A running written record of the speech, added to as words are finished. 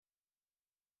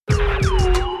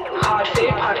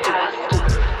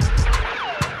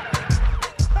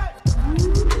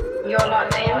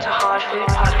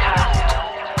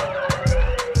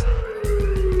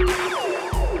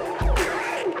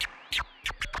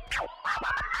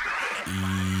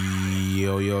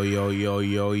Yo, yo, yo, yo,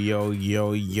 yo, yo,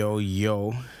 yo, yo,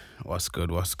 yo. What's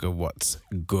good? What's good? What's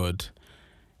good?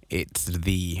 It's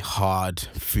the Hard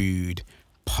Food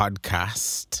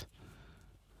Podcast.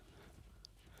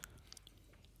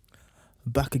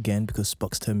 Back again because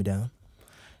Spock's turned me down.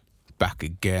 Back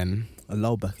again. A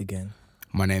low back again.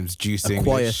 My name's Juice A English.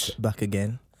 quiet back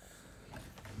again.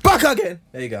 Back again!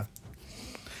 There you go.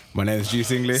 My name's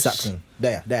Juice English. Saxon.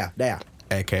 There.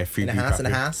 A.k.a. In the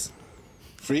house.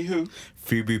 Free who?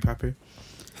 Fubu Papi.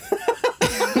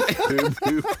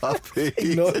 Fubu Papi.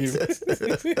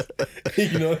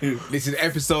 Ignore him. This is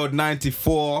episode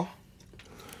 94.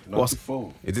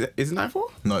 94. Is it 94?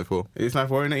 94. It's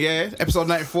 94, isn't it? Yeah, episode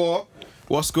 94.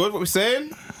 What's good? What we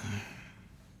saying?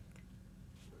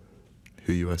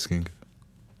 Who are you asking?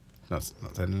 Not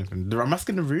saying anything. I'm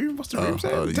asking the room. What's the room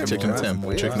saying? You're checking the temp.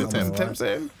 Checking the temp. Temp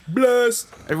saying. Blessed.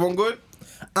 Everyone good?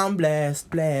 I'm blessed.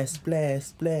 What's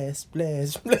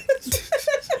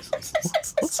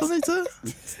on it?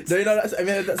 Do you know that? Have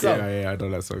you heard that song? Yeah, I know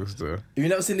that song still. Have you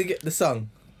never seen the song?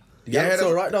 Yeah, It's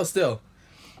alright though. Still.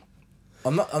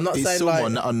 I'm not It's saying someone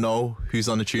like. that I know who's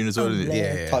on the tune as well, isn't it?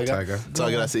 Yeah, Tiger.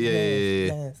 Tiger, that's it.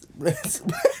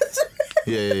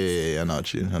 Yeah. I know a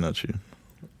tune.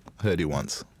 I heard it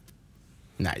once.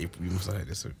 Nah, you must have heard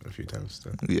this a few times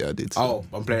still. Yeah, I did. Oh,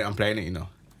 I'm playing it, you know.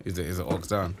 Is it aux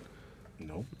down?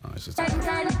 No. Oh, it's just... Oh,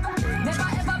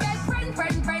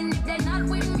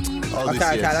 this,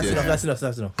 Okay, yes, that's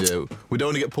yeah. enough. Yeah, we don't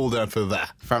want to get pulled down for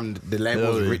that. From the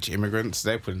labels Really? Rich Immigrants,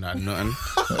 they putting out nothing.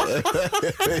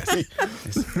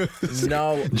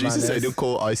 No, Jesus said man. you'll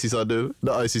call Icy I do.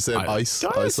 Not Icy said ice.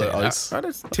 Ice.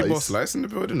 That's Timbo Ice. Slice in the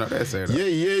building, not they say that.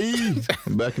 Yeah.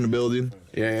 I'm back in the building.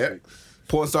 Yeah.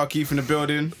 Porn Star Keith in the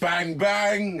building. Bang,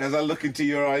 bang, as I look into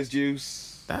your eyes,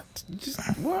 Juice. That just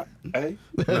what? Hey?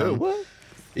 What?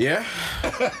 Yeah.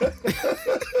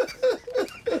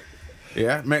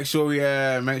 Yeah. Make sure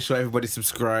everybody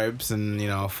subscribes and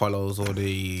follows all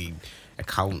the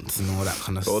accounts and all that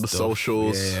kind of stuff. All the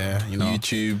socials. Yeah.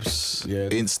 YouTubes. Yeah.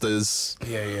 Instas.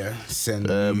 Yeah. Send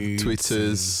nudes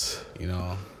Twitters.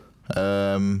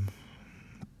 and,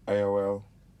 AOL.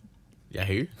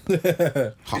 Yahoo.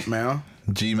 Hotmail.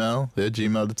 Gmail. Yeah,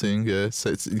 Gmail the thing. Yeah. So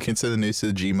you can send the news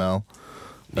to the Gmail.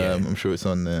 Yeah. I'm sure it's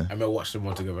on there. And we'll watch them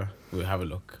all together. We'll have a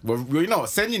look. Well, you know what?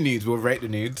 Send your nudes. We'll rate the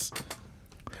nudes.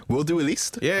 We'll do a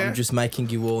list. Yeah. I'm just making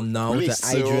you all know Release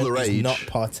that all the Adrian is rage. not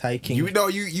partaking. You will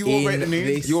rate the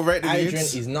nudes. You'll rate the Adrian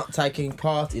nudes. is not taking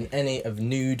part in any of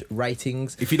nude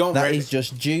ratings. If you don't that rate is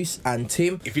just Juice and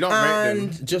Tim. If you don't rate them,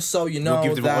 and just so you we'll know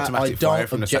give them that I automatic don't 5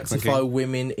 from the Saxon objectify King.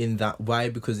 women in that way,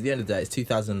 because at the end of the day, it's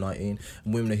 2019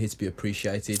 and women are here to be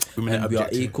appreciated. Women and are we are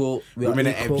objective. equal. Women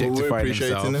are We're objectifying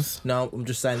appreciating themselves. No, I'm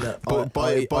just saying that But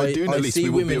by doing I the list, see we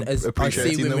will be women as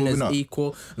appreciating them, will we not?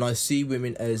 equal, and I see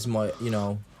women as my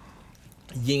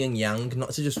yin and yang, not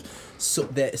to just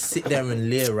sit there and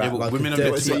leer at but like women a are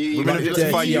dirty, better- So women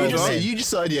objectify you as well. you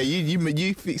decided,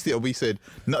 you fixed it up. We said,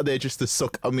 not there just to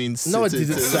suck. I mean, No, I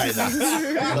didn't say that.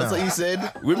 That's what you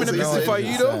said. Women That's what you objectify said.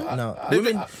 you though. No,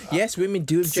 women. Yes, women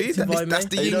do See, objectify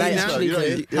that's me. the yin They and actually yang. do.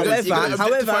 You don't objectify them.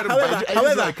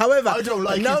 However, I don't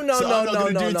like no, it, no, so no, I'm not no,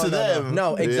 gonna no, do it no, to no, them.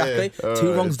 no, exactly. Yeah, Two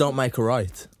alright. wrongs don't make a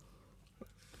right.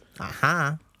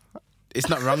 Aha. It's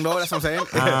not wrong though. That's what I'm saying.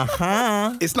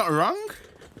 Aha. It's not wrong.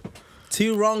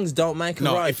 Two wrongs don't make a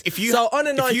No, right. if you- so on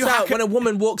a if night you out, hack when a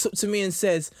woman walks up to me and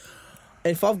says,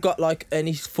 if I've got like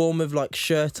any form of like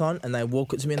shirt on, and they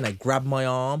walk up to me and they grab my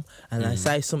arm and they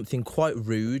say something quite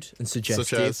rude and suggestive,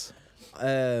 Such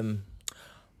as,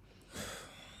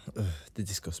 they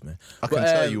disgust me. I can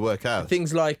tell you work out.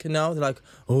 Things like they're like,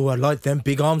 oh, I like them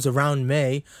big arms around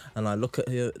me, and I look at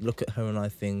her and I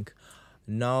think,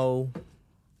 no,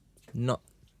 not.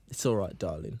 It's all right,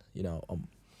 darling.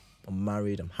 I'm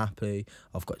married. I'm happy.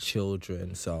 I've got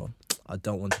children, so I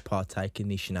don't want to partake in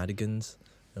these shenanigans.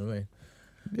 You know what I mean?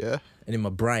 Yeah. And in my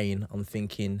brain, I'm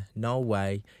thinking, no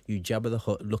way, you Jabba the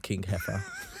Hutt looking heifer.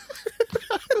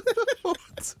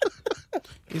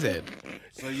 He said.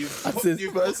 So you've That's put, his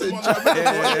you've put them on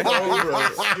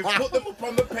you've put them up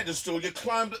on the pedestal, you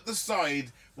climbed up the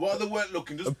side while they weren't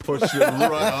looking, just Push it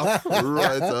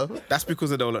right up. That's because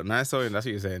they don't look nice, though. That's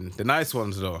what you're saying. The nice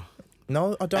ones, though.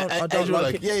 No, I don't. I don't Adrian, like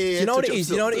like, it. yeah, Do you know what it is?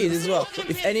 You know what it is as well.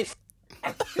 If any,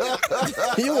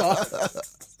 you are.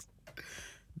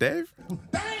 Dave?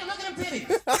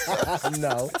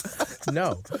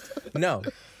 No.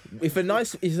 If a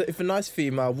nice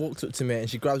female walks up to me and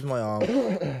she grabs my arm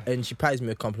and she pays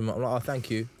me a compliment, I'm like, oh, thank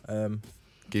you.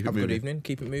 Keep it Have a good moving. evening.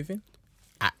 Keep it moving.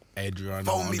 At Adrian.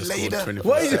 Phone me later.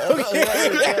 What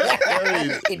are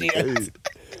you Idiot.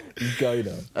 You go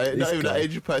now. Not even that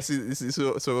age person. This is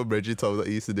what Reggie told that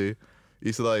he used to do.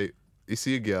 It's like you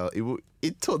see a girl,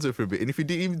 he'd talk to her for a bit, and if he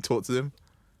didn't even talk to them,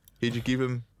 he'd just give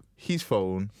him his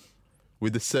phone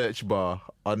with the search bar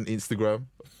on Instagram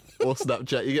or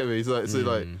Snapchat. You get me? It's like so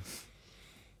like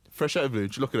fresh out of blue.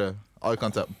 Just look at her, eye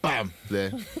contact, bam,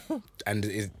 there.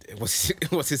 And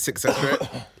what's his success rate?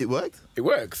 It worked. It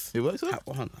works. It works. Huh?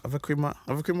 Have a cream my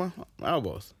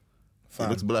elbows. It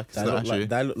looks black. It's They not look actually. like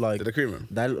they look like Did I cream him?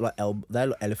 they look like they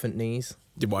look elephant knees.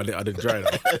 Yeah, but I did dry though.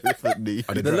 Elephant knee.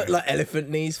 I did They dry. look like elephant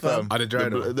knees, fam. I did dry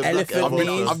though. The black Elephant elbow knees.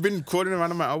 nuts. I've been crawling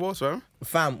around on my elbows, fam.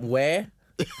 Fam, where?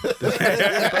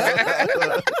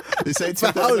 They say For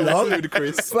how long?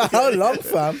 Ludicrous. For how long,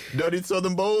 fam? Don't need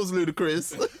southern bowls,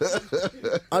 ludicrous.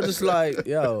 I'm just like,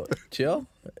 yo, chill.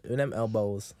 With them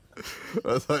elbows.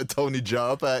 That's like Tony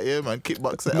Job out here, man.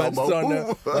 Kickboxer Man's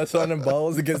elbow. throwing them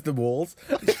balls against the walls.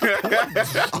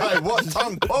 Hey, what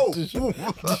tongue? Oh,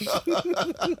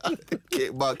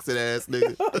 kickboxing ass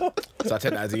nigga. So I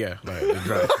take that as a yeah. Like, it's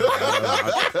dry.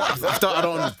 I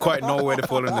don't quite know where to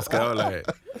fall on the scale. Like,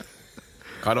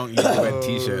 I don't usually wear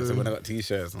t-shirts, and when I got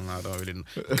t-shirts, I don't really know.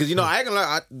 Because, you know, I ain't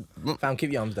gonna lie, Fam,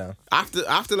 keep your arms down.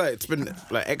 after like, spend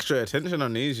like extra attention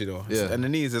on these, you know, Yeah. and the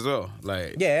knees as well.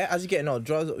 Like, Yeah, as you're getting old,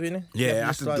 dries up, you know? yeah,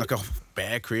 just after like a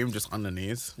bare cream just on the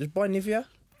knees. just buy Nivea.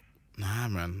 Nah,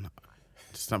 man,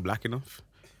 it's not black enough.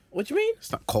 What do you mean?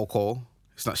 It's not cocoa.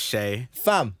 It's not shea.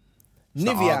 Fam,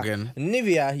 not Nivea. argan.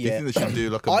 Nivea, Do you yeah. think they should do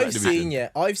like a black I've division? seen, yeah.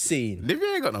 I've seen.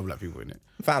 Nivea ain't got no black people in it.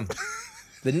 Fam,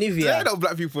 the There ain't Nivea. no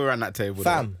black people around that table.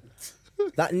 Fam,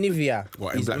 that Nivea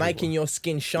What, in is black making people? your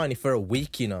skin shiny for a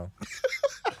week, you know.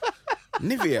 though.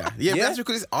 Nivea. Yeah, Yeah. that's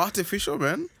because it's artificial,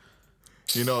 man.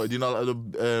 You know like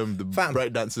the Fam.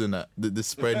 break dancers and that. The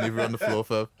spray Nivea on the floor,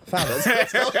 fam. Fam,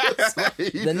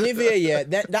 the Nivea, yeah,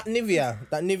 that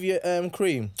Nivea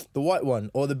cream, the white one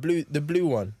or the blue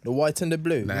one, the white and the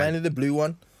blue, Nah. mainly the blue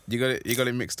one. You got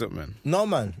it mixed up, man. No,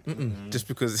 man. Mm-mm. Just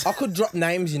because. I could drop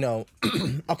names, you know.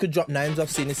 I could drop names I've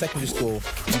seen in secondary school.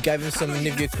 You gave them some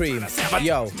Nivea cream.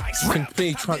 Yo, you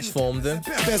completely transform them.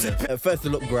 At first they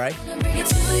look grey.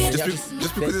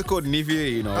 Just because it's called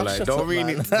Nivea, you know, Oh, like shut don't up, mean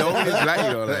man. it's black,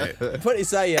 you know, like. Put it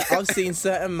say, yeah, I've seen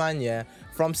certain man, yeah,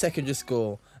 from secondary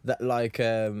school that like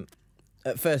at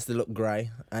first they look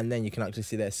grey and then you can actually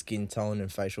see their skin tone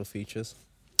and facial features.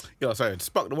 Yo, sorry,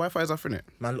 Spark, the Wi-Fi's off, innit?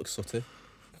 Man looks sooty.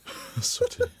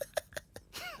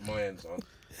 My end's on.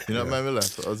 You know what made me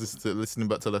laugh? I was listening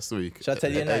back to last week. Should I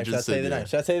tell you your name? Adrian Should I tell you the said, name?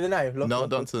 Should I tell you the name? Look, No, look,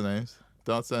 don't look. say names.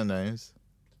 Don't say names.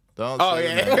 Don't Oh,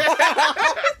 say yeah. names.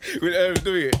 With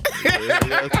do it.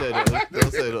 Don't say that.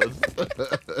 Don't say that.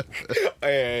 Oh,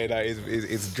 yeah, no,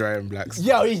 it's dry and black.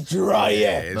 Yo, he's dry,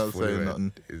 yeah. it's Not fully, saying man.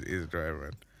 nothing. It's dry,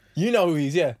 man. You know who he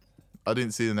is, yeah. I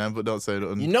didn't see the name, but don't say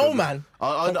that. You know, man.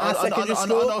 I From our secondary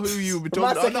school? know who you were From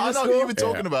our talking about. I know secondary who you were school?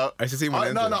 talking about. I should see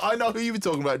my No, I know who you were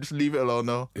talking about. Just leave it alone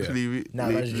now. Just Yeah. leave it. Nah,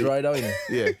 leave- man's leave- dry, though, you know.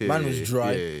 Yeah, Man was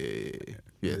dry. Yeah.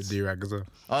 Yes. D-Rag as well.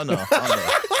 I know.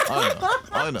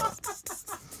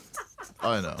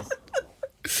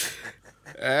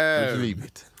 Just leave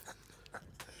it.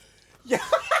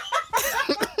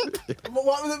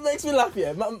 What makes me laugh,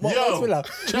 yeah? What Yo, makes me laugh?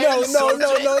 change No.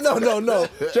 the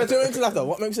Should I tell you what makes me laugh though?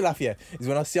 What makes me laugh, yeah, is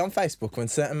when I see on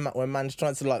Facebook when man's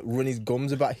trying to like run his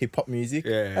gums about hip hop music,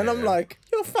 Yeah, and I'm yeah. like,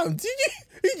 yo, fam,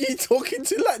 who you talking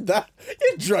to like that?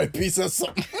 You dry piece of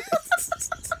something.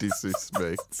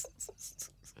 Disrespect.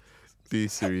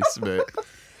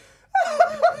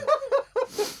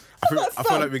 I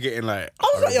feel like we're getting like.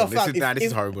 I was like, yo, horrible. fam, This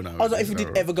is horrible now. I was like, if you This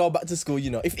is did ever go back to school, you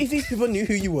know, if these people knew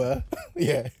who you were,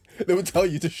 yeah, they would tell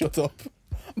you to shut up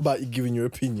about you giving your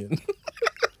opinion.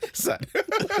 sad.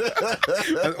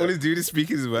 And all he's doing is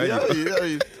speaking his word.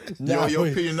 Nah, your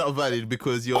wait. opinion not valid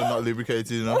because you're not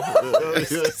lubricated, you know.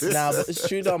 Nah, but it's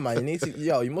true though, man. You need to,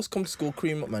 you must come to school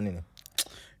cream up, man. You know?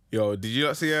 Yo, did you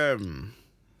not see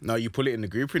no, you put it in the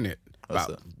group, innit? What's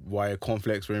About that? why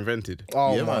cornflakes were invented.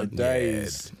 Oh Yeah, my man.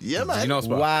 days. Yeah, Did man. you know,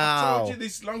 Spark? Wow. Told you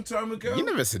this long time ago. You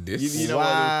never said this. You know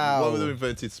Wow. what were the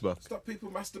invented stuff? Stop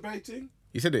people masturbating.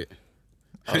 You said it.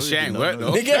 I She ain't didn't work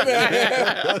know. though. You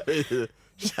get me?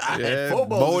 Yeah, Four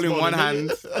balls bowl this in one morning,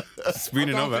 hand, spoon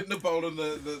in I don't another. think the bowl and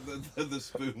the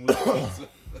spoon was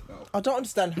I don't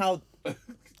understand how.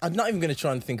 I'm not even going to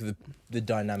try and think of the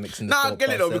dynamics in the Nah, I thought get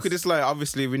it though, process. because it's like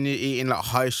obviously when you're eating like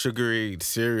high sugary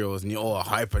cereals and you're all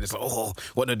hyper, and it's like, oh,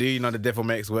 what they do, you know, the devil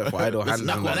makes work for idle hands.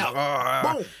 knock And one like,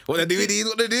 out. oh, what they do with these,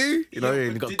 what they do, you know, Yeah,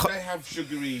 you but got did they have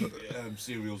sugary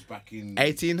cereals back in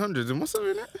 1800s and what's up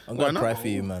in it? I'm Why going to not? pray for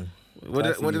you, man. What Pray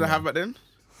did, for what you, did I man. have back then?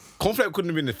 Cornflake couldn't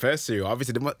have been the first cereal.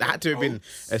 Obviously, there had to have been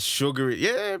a sugary.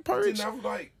 Yeah, porridge. Didn't have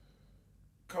like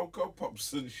Cocoa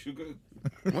Pops and sugar.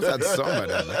 What's that song about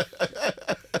that,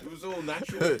 man? It was all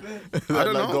natural, wasn't it? I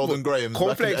don't Like know. Golden but Grahams back in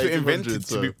Cornflakes were the invented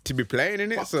 1800s, to be playing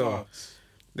in it, so Pop-Tarts.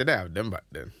 they didn't have them back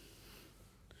then.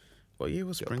 What year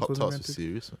was Pop sprinkles Tarts were invented?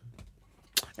 serious. I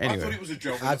thought Anyway, it was a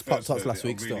joke. I had when I first Pop-Tarts heard last it.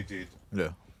 week I still. really did. Yeah.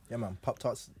 Yeah, man. Pop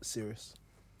Tarts serious.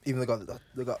 Even they got.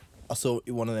 I saw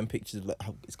one of them pictures. Like,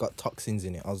 how it's got toxins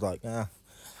in it. I was like, ah.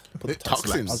 Put the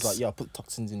Toxins? I was like, yeah, put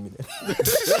toxins in with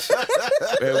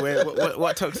it. wait,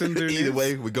 what toxins do? Either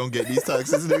way, we're gonna get these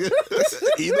toxins, nigga.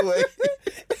 Either way.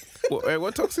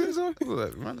 What toxins are?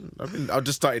 Like, man, I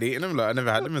just started eating them. Like I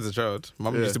never had them as a child.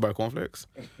 Mum Yeah. used to buy cornflakes.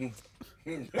 Why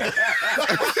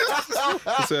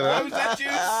So, was that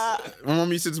juice? my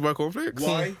mum used to buy cornflakes.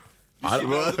 Why? I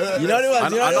don't know. You know what it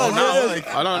was? I don't know. Like,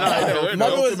 I don't know.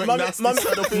 Mummy was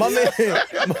McNasty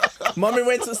mummy. Mummy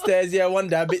went upstairs. Yeah, one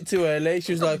day a bit too early.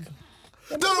 She was like,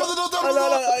 no.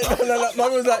 no.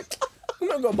 Mummy was like, I'm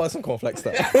not gonna buy some cornflakes.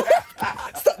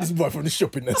 Stop this boy from the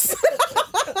shoppingness.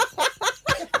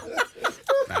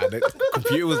 Nah, the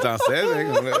computer was downstairs.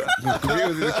 The computer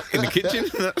was in the kitchen.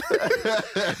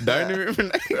 Dining room.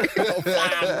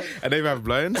 I don't even have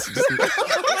blinds.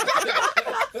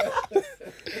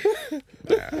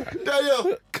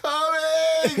 Daniel,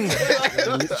 coming!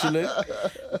 Literally.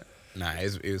 Nah,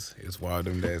 it was wild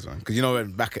them days, man. Because you know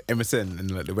when back at MSN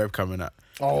and like the webcam and that.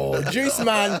 Oh, juice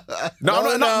man.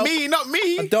 No, not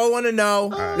me. I don't want to know.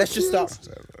 Let's just stop.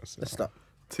 Let's stop.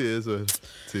 Tears, man.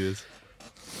 Tears.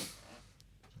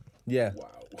 Yeah. Wow.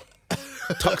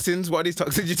 Toxins. What are these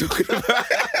toxins you talking about?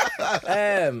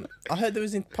 I heard there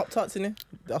was in Pop Tarts in it.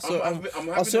 I saw I'm it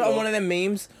having I saw it a on look. one of them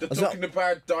memes. They're I saw- talking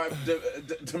about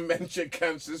dementia,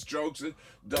 cancer, strokes, and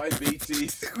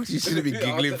diabetes. You shouldn't be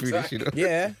giggling through this, you know.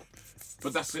 Yeah.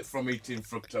 But that's it from eating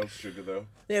fructose sugar, though.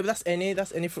 Yeah, but that's any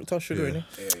fructose sugar in it.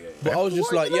 Yeah. But I was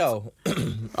just like, yo. I was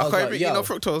can't like, even eat yo. no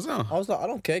fructose now. I was like, I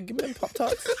don't care. Give me them Pop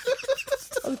Tarts.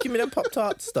 Give me them Pop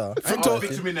Tarts, stuff.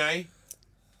 Vitamin A.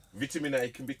 Vitamin A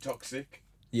can be toxic.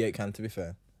 Yeah, it can. To be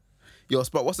fair. Yo,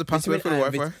 Spot, what's the password for the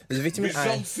Wi-Fi? There's vitamin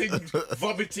A. Resulting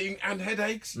vomiting and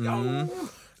headaches. Yo.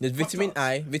 There's vitamin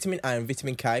A, and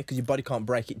vitamin K because your body can't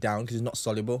break it down because it's not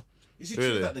soluble. Is it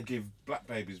Really? true that they give black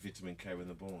babies vitamin K when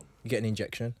they're born? You get an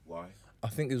injection. Why? I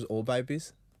think it was all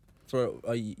babies. For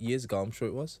years ago, I'm sure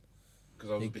it was.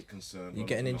 Because I was a bit concerned. you when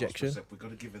get an the hospital injection? said, we've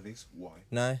got to give her this. Why?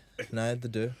 No, they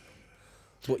do.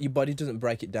 But your body doesn't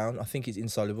break it down. I think it's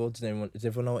insoluble. Does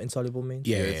everyone know what insoluble means?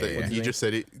 Yeah, It's like, yeah. You just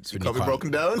said it. So It when can't be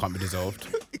broken down. Can't be dissolved.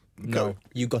 No,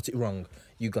 you got it wrong.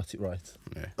 You got it right.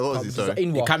 Yeah. What was it? Sorry.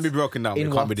 In what? It can be broken down. But In it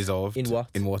what? can't be dissolved. In what?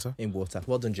 In water. In water.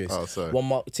 Well done, Juice. Oh, sorry. One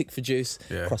mark, tick for Juice,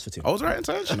 Yeah. cross for Tim. I was right in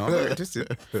touch, you know. I'm very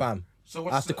interested. Fam. So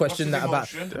I have to question that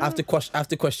about. I have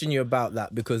to question you about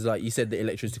that because, like, you said the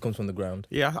electricity comes from the ground.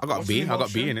 Yeah, I got What's B. the I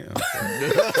got B in emotion?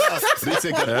 it. They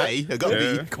said got A. I got B.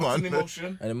 Yeah. Come What's on. an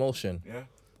emotion? An emotion. Yeah.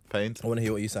 Pain. I want to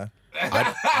hear what you say.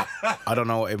 I don't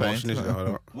know what emotion is. I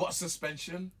don't. What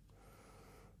suspension?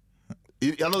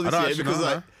 I know this don't year actually because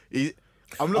know, like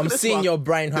I'm looking I'm at seeing Spot. your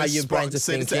brain, how There's your Spot brains are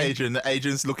saying it to thinking. Adrian. The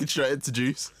Adrian's looking straight into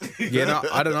Juice. Yeah, no,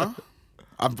 I don't know.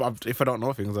 If I don't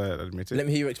know things, I admit it. Let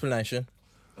me hear your explanation.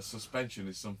 A suspension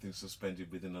is something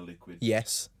suspended within a liquid.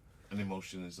 Yes. An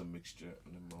emotion is a mixture.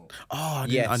 Oh,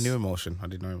 Yes. I knew emotion. I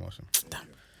didn't know emotion. Damn.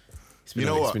 It's been You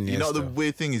know it's what? been You years know the though.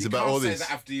 weird thing is You about can't all say this.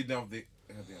 that after you know the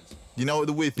answer. You know what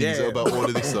the weird thing is Yeah. about all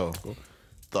of this though?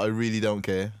 That I really don't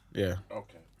care. Yeah.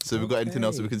 Okay. So have we got anything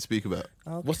else that we can speak about?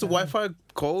 What's the Wi-Fi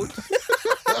code?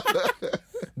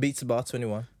 Beats bar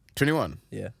 21. 21.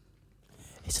 Yeah.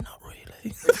 It's not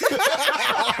really.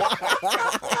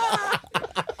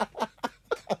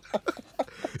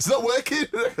 It's not working.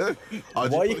 Why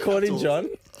are you calling John?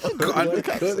 I'm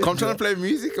trying to play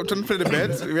music. I'm trying to play the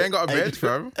beds. We ain't got a bed,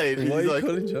 fam. Hey, Why he's are you like,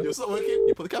 calling John? Yo, it's not working.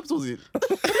 You put the capitals in.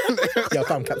 Yeah,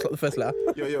 fam, caps got the first letter.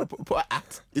 Yo, put an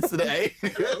at. It's the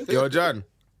A. Yo, John.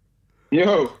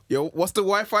 Yo, Yo, what's the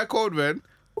Wi-Fi code, man?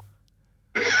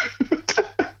 I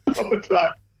was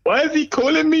like, why is he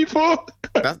calling me for?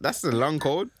 That's the long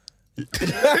code.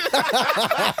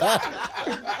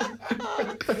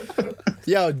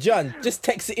 Yo, John, just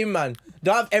text it in, man.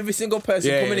 Don't have every single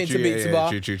person coming into true, Beats Bar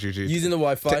True. using the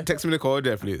Wi-Fi. Text me the code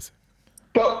there, please.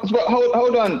 But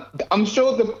hold on. I'm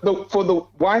sure for the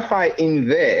Wi-Fi in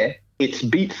there, it's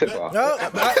Beats Bar. No,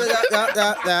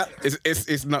 that.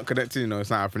 It's not connected, you know. It's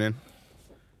not happening.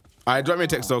 Alright, drop me a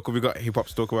text though, because we got hip hop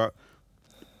to talk about.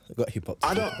 I got hip hop.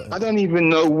 I don't even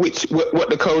know what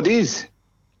the code is.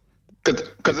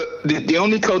 Because the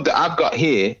only code that I've got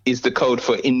here is the code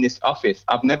for in this office.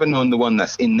 I've never known the one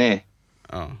that's in there.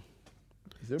 Oh.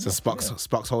 So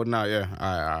Spock's holding out, yeah.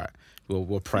 Alright.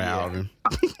 We'll pray out of him.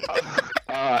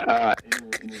 All right.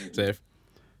 Safe.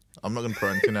 I'm not gonna pour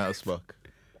anything out of Spock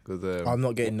because I'm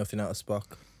not getting nothing out of Spock.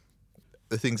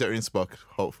 the things that are in Spock,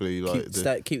 hopefully,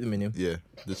 like Keep them in him. yeah,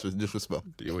 this was Spock.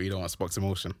 You don't want Spock's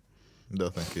emotion. No,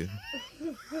 thank you.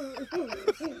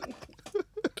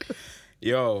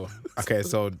 Yo, okay,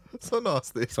 so So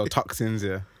nasty. toxins,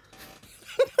 yeah.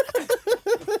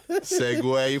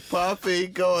 Segway, Poppy,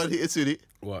 go on, hit us with it.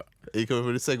 What? Are you coming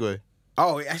for the segue?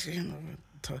 Oh, actually,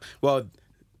 well,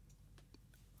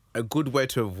 a good way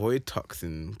to avoid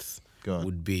toxins Go on.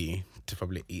 would be to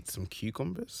probably eat some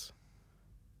cucumbers.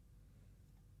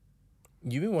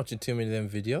 You've been watching too many of them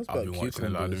videos I've about been watching a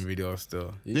lot of them videos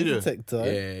still. Did you? TikTok.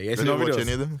 Yeah, You it's no didn't watch videos.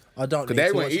 any of them? I don't Because need they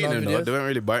to weren't watch eating no them, though. videos. They weren't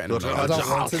really biting them. Watch though. it. I don't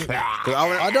want to. 'Cause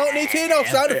I don't need to hear no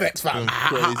sound effects, fam.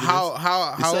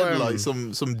 how It sounded like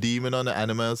some demon on an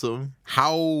anime or something.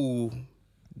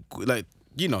 like,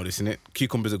 you know this, innit?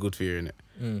 Cucumbers are good for you,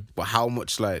 innit? But how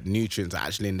much like nutrients are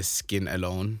actually in the skin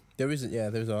alone? There isn't,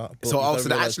 there's a lot. So also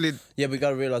that actually, Yeah, we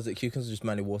gotta realise that cucumbers are just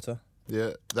mainly water.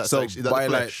 Yeah, that's so actually that's by the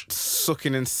like flesh.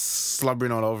 sucking and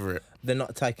slobbering all over it. They're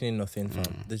not taking in nothing,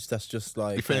 fam. That's just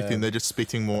like. If anything, they're just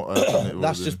spitting more out on it. that's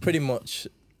rather just than- pretty much.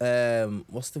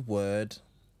 What's the word?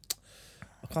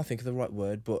 I can't think of the right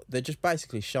word, but they're just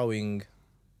basically showing.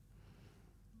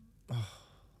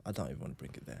 I don't even want to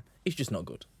bring it there. It's just not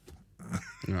good.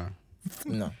 No.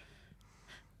 No.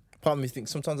 Part of me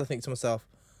thinks sometimes I think to myself,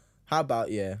 how about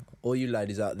all you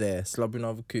ladies out there slobbering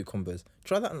over cucumbers,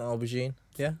 try that on an aubergine,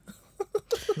 yeah?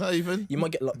 Not even. You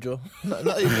might get lockjaw.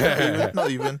 Not even. Not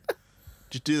even.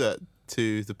 Just do that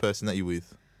to the person that you're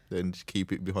with. Then just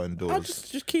keep it behind doors. I'll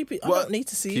just keep it. I What? don't need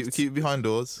to see keep it. it behind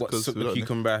doors. What, 'cause suck we the don't need-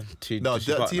 cucumber to No, to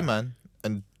do that to partner? your man,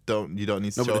 and you don't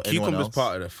need to No, show but the anyone cucumber's else.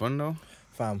 part of the fun, though.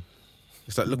 Fam.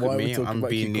 It's like, look Why at are we me, talking I'm about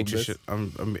being cucumbers? nutritious.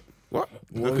 I'm what?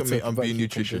 Why Look we at me, talking I'm about being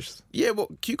cucumbers? nutritious. Yeah,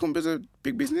 but cucumbers are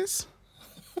big business.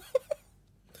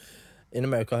 In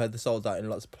America, I heard they sold that in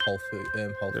lots of Whole Foods.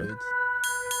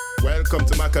 Welcome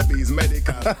to Maccabees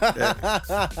Medical.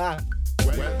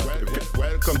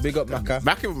 Welcome Big up, Macca.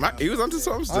 Mac, he was onto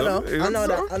something I still. know, He was I onto know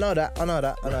that, something. I know that, I know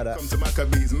that, I know that. Welcome to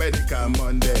Maccabees Medical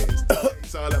Mondays.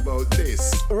 It's all about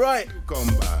this. Right,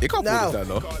 Cucumber. You can't Now. put this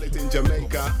down, though. Call it in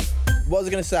Jamaica. what was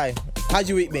I going to say? How's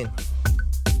your week been?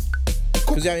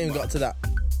 Because we haven't even got to that.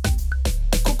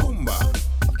 Cucumber.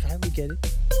 Okay, we get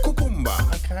it. Cucumber.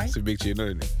 Okay, It's a big tune,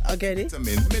 isn't it? I get it.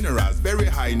 Vitamins, minerals, very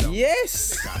high now.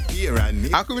 Yes! Here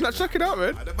and How can we not check it out,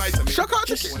 man? the vitamins. Check out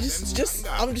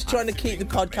I'm just trying to keep the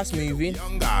podcast moving.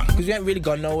 Younger. Because we ain't really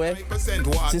gone nowhere 5%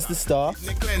 water. since the start.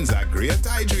 Kidney cleanser, great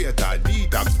hydrator,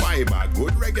 detox fiber,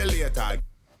 good regulator.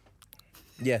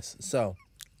 Yes, so,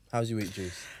 how's your week,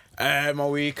 Juice? My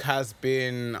week has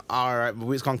been alright. My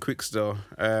week's gone quick still.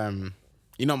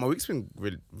 My week's been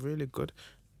really, really good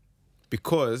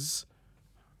because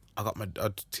I'm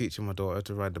teaching my daughter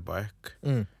to ride the bike,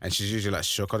 and she's usually like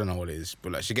shook. I don't know what it is,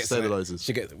 but like she gets Stabilizers.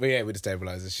 with the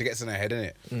stabilizers. She gets in her head in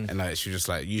it, and like she just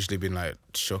like usually been like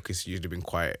shook. It's usually been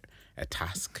quite a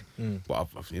task. But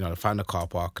I found a car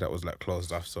park that was like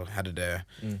closed off, so I had it there,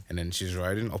 and then she's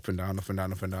riding up and down, up and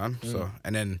down, up and down. So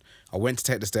and then I went to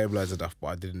take the stabilizers off, but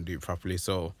I didn't do it properly.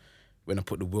 So when I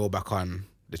put the wheel back on,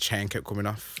 the chain kept coming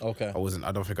off. Okay.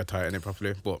 I don't think I tightened it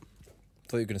properly, but.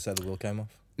 Thought you were going to say the wheel came off.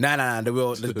 Nah. The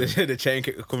wheel, the chain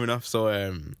kept coming off. So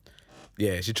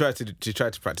she tried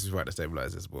to practice without the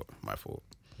stabilizers, but my fault.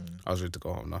 I was ready to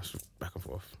go home now, so back and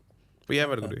forth. But yeah, I've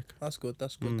had a good week. That's good,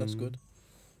 that's good.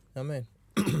 I mean,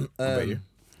 about you?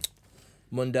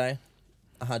 Monday,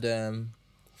 I had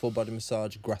full body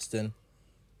massage, Graston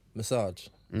massage.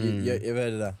 You ever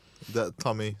heard of that? That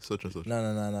Tommy, such and such. No.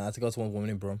 I had to go to one woman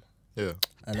in Brum. Yeah.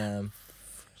 And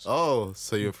Oh,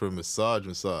 so you're for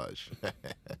massage.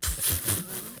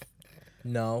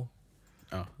 no.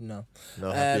 Oh. No.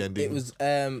 No happy ending. It was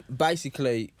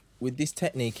basically with this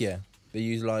technique here, they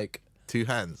use like 2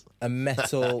 hands. a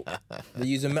metal they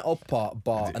use a metal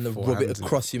bar it and they 4 rub it hands, innit?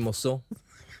 across your muscle.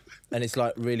 And it's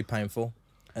like really painful.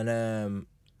 And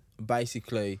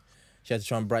basically she had to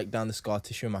try and break down the scar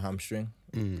tissue in my hamstring.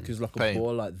 Because like a Pain.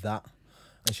 ball like that.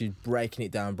 And she's breaking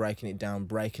it down,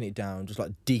 just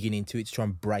like digging into it to try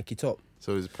and break it up.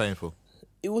 So it's painful.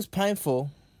 It was painful.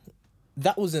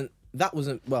 That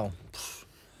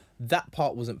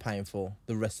part wasn't painful.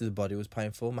 The rest of the body was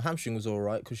painful. My hamstring was all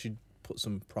right because she'd put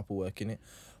some proper work in it.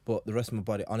 But the rest of my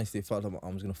body, honestly, it felt like my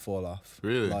arm was going to fall off.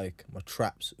 Really? Like, my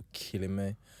traps were killing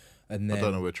me. And then I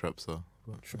don't know where traps are.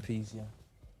 But trapezia.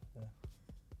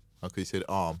 okay, you said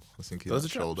arm. I was thinking Those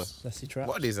that's are shoulder. traps. Let's see traps.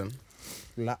 What are these then?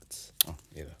 Lats. Oh,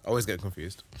 yeah. I always get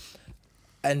confused.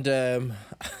 And and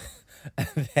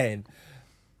then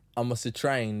I must have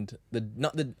trained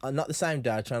not the same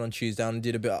day. I trained on Tuesday and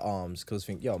did a bit of arms because I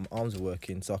think my arms are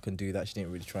working, so I can do that. She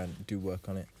didn't really try and do work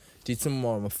on it. Did some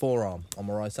more on my forearm, on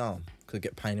my right arm, because I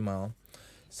get pain in my arm.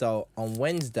 So on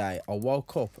Wednesday, I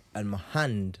woke up and my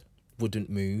hand wouldn't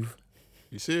move.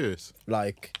 You serious?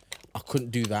 Like, I couldn't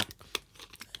do that.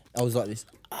 I was like this.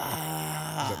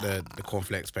 Got the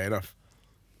cornflakes paying off.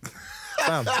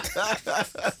 Fam. Let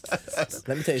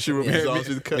me tell you She rubbed something. his arms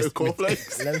with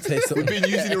cornflakes. Let me tell you We've something. been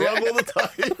using it wrong all the time.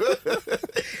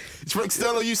 It's for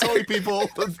external use only, people.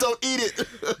 Don't eat it.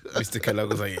 Mr. Kellogg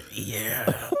was like,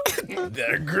 yeah,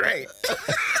 they're great.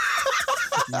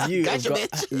 You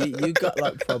got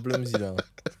like problems, you know.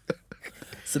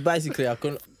 So basically, I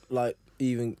couldn't like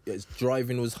even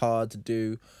driving was hard to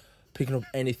do. Picking up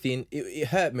anything, it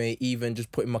hurt me. Even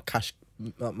just putting my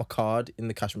card in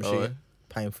the cash machine, yeah?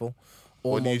 painful.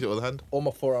 What do you use it with the hand? All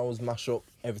my forearm was mashed up,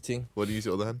 everything. What do you use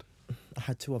it with the hand? I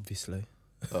had to, obviously.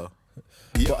 Oh.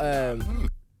 But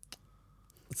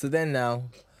so then now,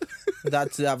 I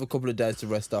had to have a couple of days to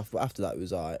rest off. But after that, it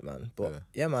was alright, man. But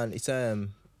yeah, man,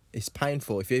 it's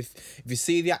painful. If you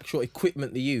see the actual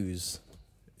equipment they use,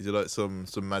 Is it like some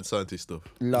mad scientist stuff?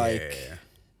 like Yeah.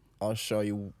 I'll show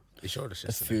you. He showed us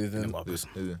A few of yesterday. them. Is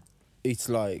it? It's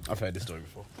like I've heard this story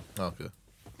before. Oh, okay.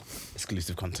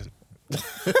 Exclusive content.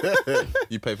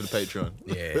 You pay for the Patreon.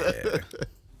 Yeah.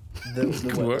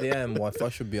 the Wi-Fi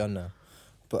should be on now.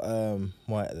 But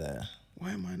right there.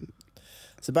 Why am I?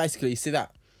 So basically, you see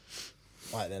that?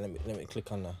 Right there, let me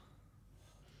click on that.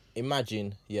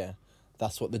 Imagine,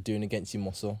 that's what they're doing against your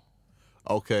muscle.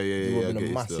 Okay, You're yeah. I rubbing get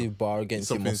a it massive still. bar against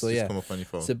your Something's muscle, just come up on your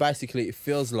phone. So basically, it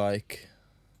feels like.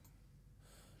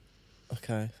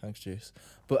 Okay, thanks, Juice.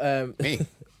 But Me?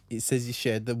 it says you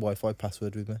shared the Wi-Fi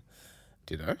password with me.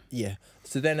 Did I? Yeah.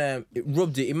 So then it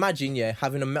rubbed it. Imagine,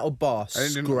 having a metal bar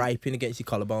didn't- scraping against your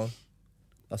collarbone.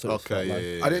 That's what it felt Okay, like.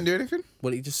 yeah. I didn't do anything.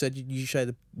 Well, it just said you shared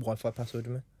the Wi-Fi password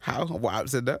with me. How? What app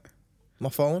said that? My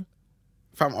phone.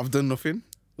 Fam, I've done nothing.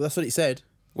 Well, that's what it said.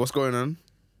 What's going on?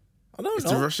 I don't It's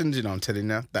know. the Russians, you know. I'm telling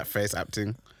you, that face app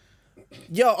thing.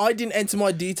 Yo, I didn't enter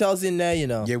my details in there, you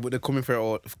know. Yeah, but they're coming for it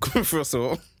all. Coming for us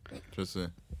all. Just say.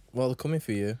 Well, they're coming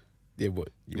for you. Yeah, but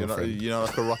You're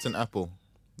like a rotten apple.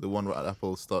 The one rotten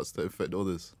apple starts to affect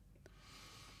others.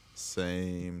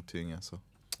 Same thing, yeah. So.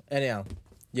 Anyhow,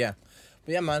 yeah.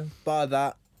 But yeah, man, bar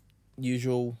that,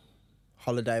 usual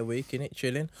holiday week, innit?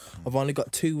 Chilling. I've only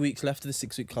got 2 weeks left of the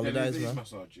 6-week holidays, man.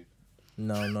 Massage you.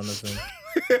 No, none of them.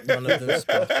 None of them,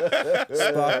 Spock.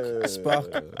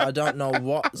 Spock, I don't know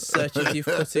what searches you've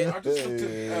put in. I just looked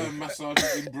at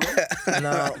massages in Bro.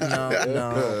 No,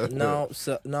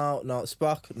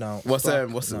 Spock, no. What's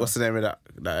Spock, what's the name of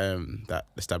that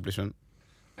establishment?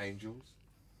 Angels.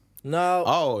 No.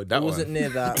 Oh, that it wasn't one. near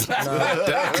that.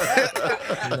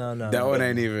 No. no. That one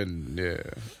ain't even. Yeah.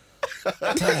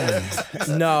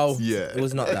 No. Yeah. It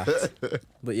was not that.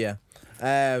 But yeah.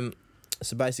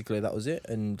 So basically that was it,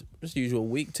 and just usual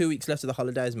week. 2 weeks left of the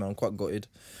holidays, man. I'm quite gutted.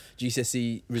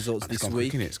 GCSE results It's this gone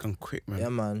week. quick, innit? It's gone quick, man. Yeah,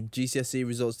 man. GCSE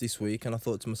results this week, and I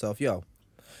thought to myself, yo,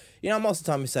 most of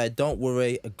the time we say, don't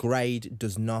worry, a grade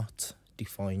does not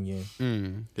define you.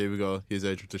 Here we go. Here's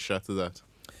Adrian to shatter that.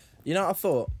 I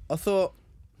thought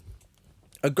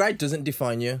a grade doesn't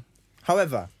define you.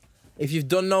 However, if you've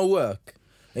done no work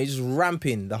and you're just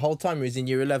ramping the whole time you're in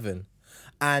year 11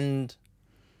 and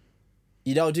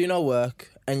you don't do no work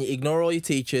and you ignore all your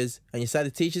teachers and you say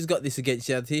the teacher's got this against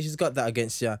you, the teacher's got that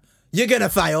against you, you're going to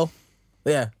fail.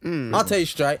 Yeah. I'll tell you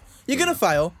straight. You're going to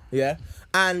fail. Yeah.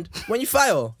 And when you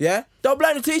fail, don't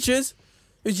blame the teachers.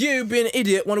 It's you being an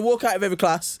idiot, want to walk out of every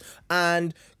class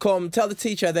and come tell the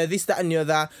teacher they're this, that, and the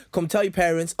other. Come tell your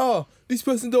parents, oh, this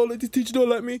person don't like, this teacher don't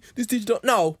like me, this teacher don't.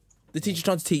 No, the teacher's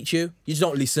trying to teach you. You just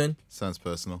don't listen. Sounds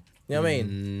personal. You know what I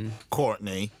mean?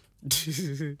 Courtney.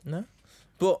 No,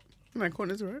 but My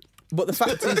corner's right. the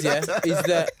fact is, is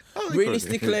that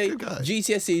realistically, Good guy.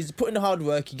 GCSEs, put in the hard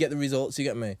work, you get the results. You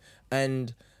get me?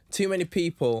 And too many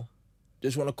people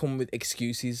just want to come with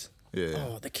excuses. Yeah.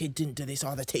 Oh, the kid didn't do this.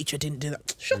 Oh, the teacher didn't do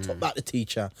that. Shut up about the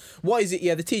teacher. Why is it,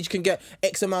 the teacher can get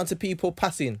X amount of people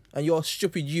passing and your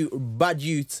stupid bad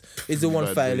youth is the one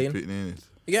Bad failing. beat in it.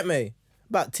 You get me?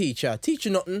 About teacher. Teacher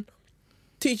nothing.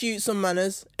 Teach you some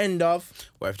manners. End of.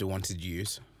 What if they wanted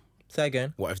yous? Say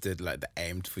again. What if they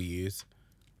aimed for yous?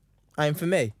 Aim for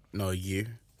me. No, you.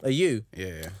 Are you?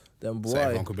 Yeah. Then So boy.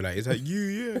 everyone could be like, is that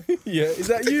you? Yeah. Yeah, is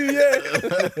that you?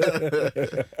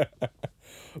 Yeah.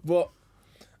 But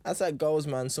as that goes,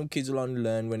 man, some kids will only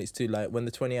learn when it's too late. When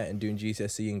they're 28 and doing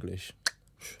GCSE English,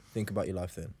 think about your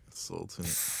life then. Salt in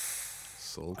it.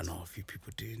 Salt. I know a few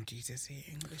people doing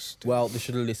GCSE English. Well, they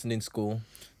should have listened in school.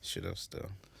 Should have still.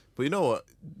 But you know what?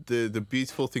 The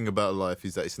beautiful thing about life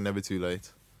is that it's never too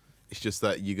late. It's just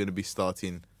that you're going to be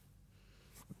starting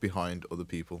behind other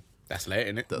people. That's late,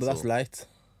 innit? But that's all. late.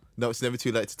 No, it's never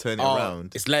too late to turn it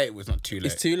around. It's late. It's not too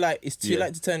late. It's too late. It's too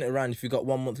late to turn it around if you've got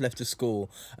 1 month left of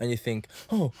school and you think,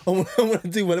 oh, I want to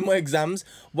do well in my exams.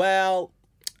 Well,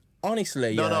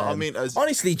 honestly, No, I mean,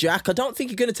 honestly, Jack, I don't think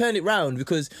you're going to turn it round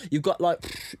because you've got like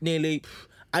nearly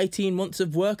 18 months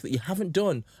of work that you haven't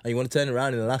done and you want to turn it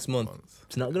around in the last month.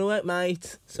 It's not going to work,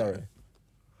 mate. Sorry.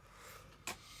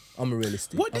 I'm a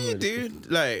realist. What do you do?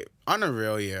 Like, on a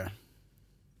real year?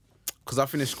 Because I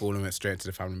finished school and went straight into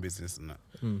the family business and that.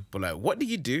 But like, what do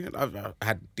you do? I've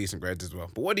had decent grades as well.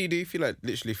 But what do you do if you like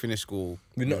literally finish school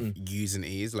with nothing? Use and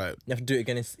ease? Like, you have to do it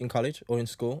again in college or in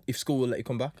school if school will let you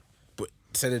come back. But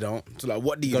say they don't. So like,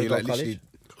 what do you do? Like, literally,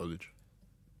 college.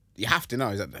 You have to now.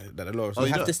 Is that the law? You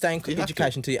have to stay in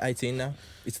education until you're 18 now.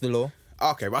 It's the law.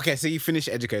 Okay. So you finish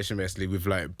education basically with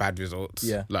like bad results.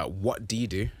 Yeah. Like, what do you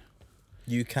do?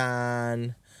 You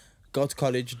can go to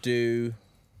college, do.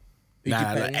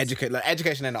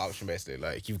 Education ain't an option basically.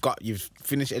 Like you've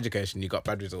finished education, you got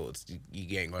bad results,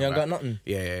 you ain't going. You ain't got nothing.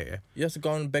 Yeah. You have to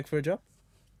go and beg for a job,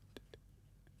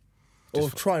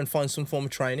 or try and find some form of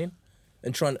training,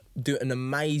 and try and do an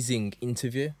amazing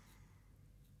interview.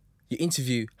 Your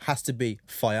interview has to be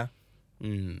fire.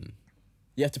 You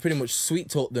have to pretty much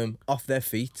sweet talk them off their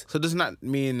feet. So doesn't that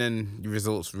mean then your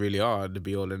results really are the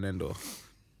be all and end all?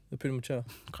 They pretty much are.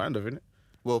 Kind of, innit?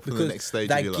 Well, for the next stage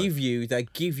they of your life. they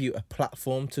give you a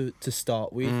platform to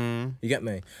start with. You get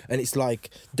me? And it's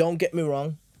like, don't get me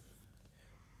wrong.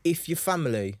 If your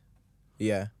family,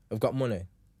 have got money,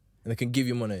 and they can give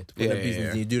you money to put in their business,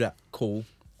 and you do that, cool.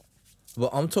 But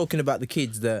I'm talking about the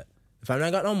kids that if they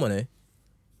ain't got no money,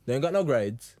 they ain't got no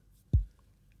grades,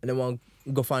 and they want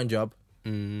to go find a job.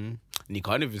 And you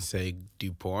can't even say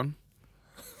do porn.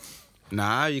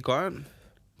 Nah, you can't.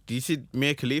 Do you see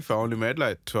Mia Khalifa only made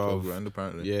like 12 grand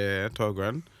apparently? Yeah, 12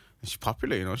 grand. And she's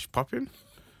popular, you know, she's popping.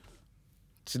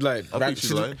 She's like,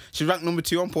 she's ranked number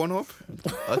 2 on Pornhub.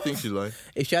 I think she's lying.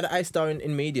 If she had an A-star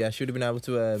in media, she would have been able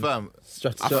to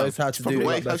strategize how to do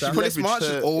it. She's pretty smart.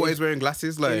 She's always wearing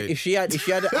glasses. Like, if she had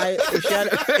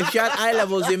A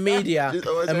levels in media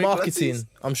and marketing,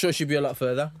 I'm sure she'd be a lot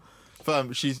further.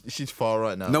 Fam, she's far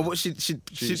right now. No, but she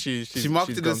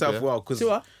marketed herself well because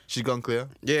she's gone clear.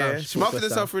 Yeah, she marketed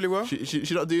herself really well.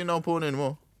 She's not doing no porn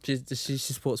anymore. She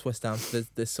supports West Ham. So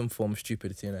there's some form of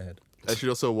stupidity in her head. She's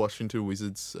also a Washington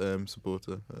Wizards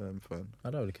supporter fan. I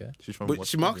don't really care. She's from but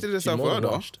she marketed herself well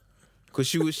though, because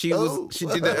she did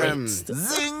the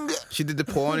zing. She did the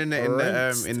porn in the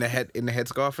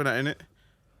headscarf and that in it,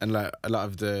 and like a lot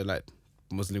of the like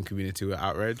Muslim community were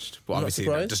outraged, but obviously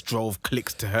that just drove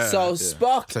clicks to her. So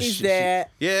Spock is there.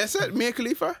 So Mia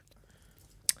Khalifa.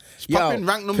 Yo,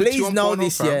 ranked number 2 please on know Pornhub,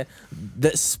 this,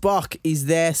 that Spock is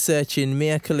there searching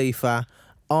Mia Khalifa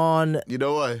on you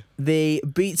know why? The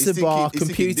Pizza Bar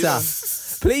computer.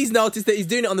 Please notice that he's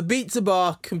doing it on the Pizza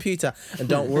Bar computer. And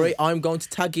don't worry, I'm going to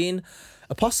tag in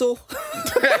Apostle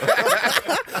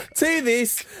to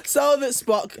this so that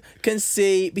Spock can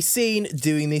be seen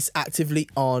doing this actively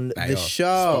on the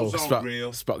show.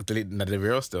 Spock deleting the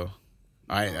real still.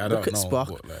 I don't Look at know. Spock.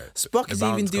 What, like, Spock is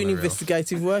even doing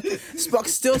investigative work.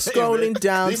 Spock's still scrolling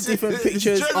down to different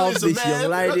pictures of this young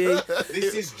lady.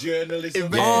 This is journalism.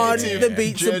 On the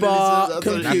Pizza Bar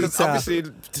computer. Obviously,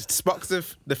 Spock's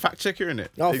the fact checker, innit?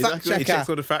 Oh, fact checker. He checks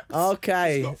all the facts.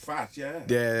 Okay. It's got fat, yeah.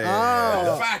 Yeah.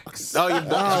 The facts. Oh, you've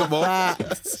got more.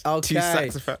 Facts. Okay. 2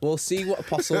 sacks of facts. We'll see what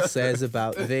Apostle says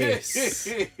about this.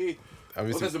 Well,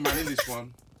 there's a man in this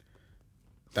one.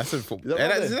 That's a football.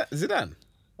 Is Is it Dan?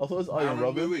 I thought it was Iron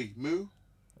Robin. Moo.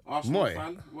 Arsenal Moy.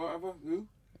 fan, whatever. Who?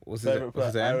 What's Favorite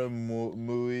his player, name? Aaron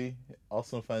Mui,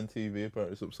 Arsenal fan TV,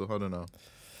 apparently something. So I don't know.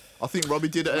 I think Robbie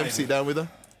did sit down with her.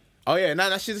 Oh yeah,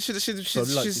 no, she's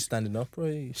Probably like she's standing up,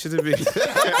 right? should have been.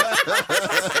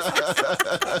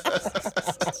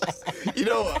 You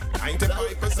know what?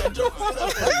 95% joke.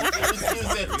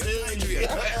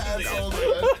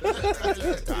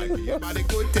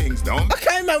 Good things, don't.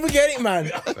 Okay, man, we get it, man.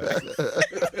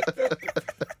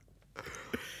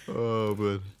 Oh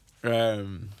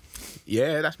man.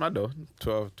 Yeah, that's mad though.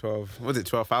 12. Was it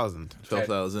 12,000?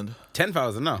 12,000.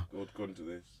 10,000 now. According to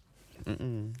this.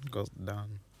 Goes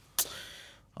down.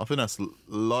 I think that's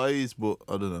lies, but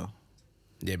I don't know.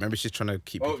 Yeah, maybe she's trying to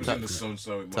keep. Oh, it was in the sun,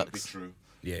 so it might be true.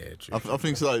 Yeah, true. I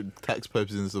think it's like tax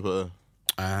purposes and stuff like that.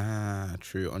 Ah,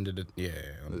 true. Under the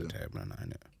table, no,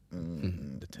 innit?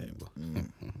 The table.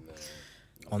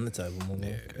 On the table, mum.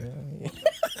 Yeah.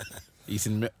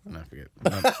 Eating milk. No, forget.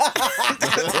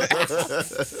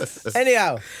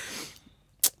 Anyhow,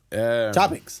 No.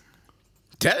 topics.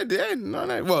 Yeah,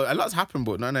 no. Well, a lot's happened,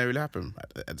 but none really happened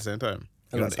at the same time.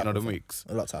 A lot's In other happened. weeks.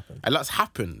 A lot's happened. A lot's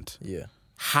happened. Yeah.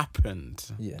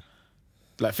 Happened. Yeah.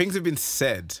 Like things have been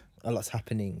said A lot's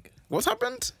happening. What's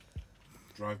happened?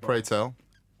 Drive by. Pray tell.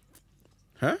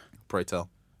 Huh? Pray tell.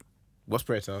 What's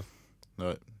prayer tell?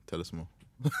 No, tell us more.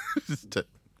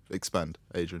 Expand,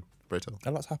 Adrian. Pray tell.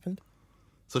 A lot's happened.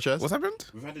 Such as? What's happened?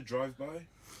 We've had a drive-by.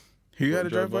 Who had a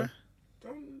drive-by?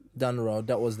 Down the road,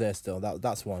 that was there still.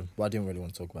 That's one. But I didn't really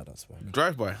want to talk about that. One.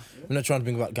 Drive-by. I'm not trying to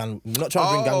bring about gang. I'm not trying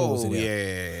to bring gang wars in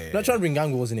here. yeah. I'm not trying to bring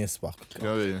gang wars in here, Spock.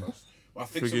 Oh, yeah. Well, I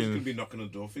think Friggin- someone's going to be knocking on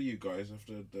the door for you guys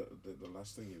after the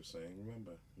last thing you were saying,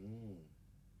 remember?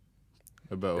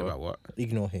 About what? About what?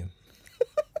 Ignore him.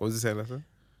 What was he saying last time?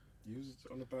 You was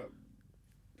on about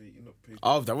beating up people.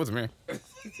 Oh, that wasn't me.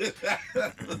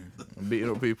 I'm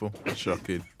beating up people.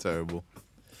 Shocking. Terrible.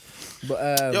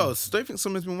 But Yo, so don't you think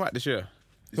summer's been whack this year?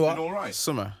 It's what? been all right.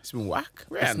 Summer. It's been whack?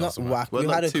 it's not summer. whack. Well, We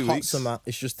like had a 2 hot weeks. summer.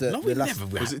 It's just the, No, the we last.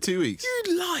 never. Was it 2 weeks?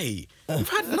 You lie.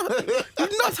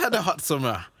 We've not had a hot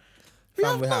summer.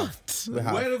 Fam, we have. not. We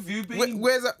have. Where have you been?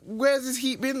 Where's this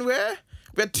heat been? Where?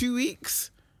 We had 2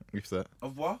 weeks. If that.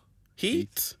 Of what?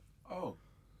 Heat. Oh.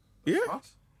 Yeah. What?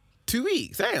 2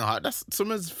 weeks. That ain't hot. That's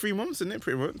summer's 3 months, isn't it?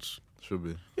 Pretty much. Should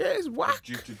be. Yeah, it's whack.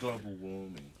 Due to global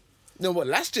warming. No, but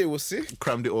last year was sick.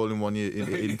 Crammed it all in 1 year,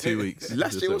 in 2 weeks.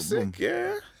 Last Just year was like, boom. sick.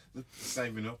 Yeah.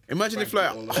 Saving up. Imagine if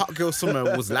like hot girl summer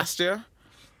was last year,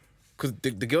 because the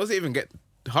girls didn't even get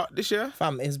hot this year.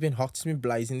 Fam, it's been hot. It's been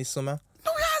blazing this summer.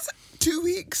 No, it has 2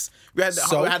 weeks. We had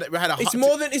So we had a hot. it's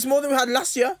more than we had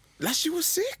last year. Last year was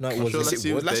sick. No, it I'm sure wasn't. last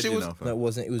year was Last dead, year you was- know, fam. No, it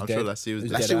wasn't. It was I'm dead. sure last year was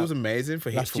dead. Last dead year out. was amazing for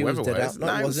heat Last for year was weather dead wise. out.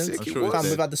 No, it wasn't. sick. I'm It sure it was. Fam, was.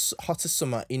 we've had the hottest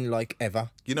summer in like ever.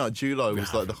 You know, July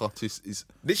was like the hottest. Is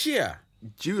This year.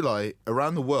 July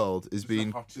around the world has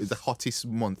been hottest. the hottest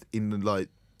month in like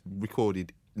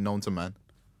recorded known to man.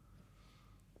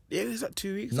 Yeah, it was like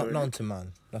 2 weeks. Not already. known to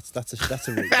man. That's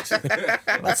a reach.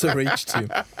 That's a reach too.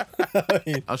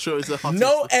 I'm sure it's the hottest.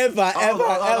 No, ever hold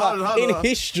on. in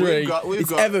history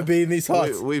it's ever been this hot.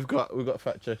 We've got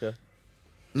fact checker.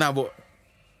 Nah, but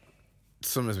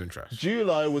summer's been trash.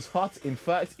 July was hot. In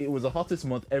fact, it was the hottest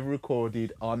month ever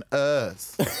recorded on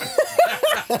Earth.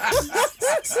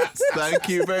 Thank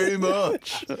you very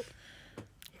much.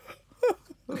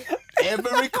 Ever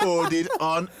recorded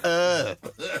on Earth.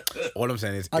 All I'm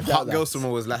saying is, I if doubt hot girl that. summer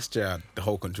was last year, the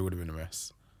whole country would have been a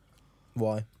mess.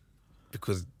 Why?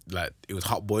 Because like it was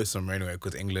hot boy summer anyway.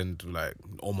 Because England like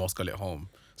almost got it home.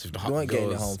 So if the hot You weren't girls,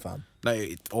 getting it home, fam. No,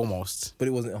 almost. But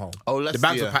it wasn't at home. Oh, The last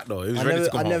bags year. were packed though. It was I ready never,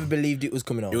 to come I home. never believed it was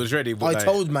coming home. It was ready, but I like,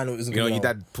 told man it wasn't You know, coming your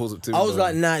home. dad pulls up to. I was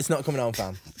like, nah, it's not coming home,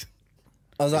 fam.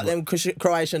 I was like, them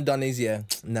Croatian Donnies, yeah,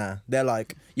 nah. They're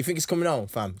like, you think it's coming home,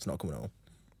 fam? It's not coming home.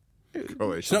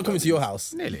 It's not coming to your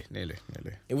house. nearly.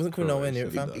 It wasn't coming nowhere near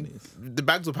it, fam. The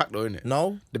bags were packed though, innit?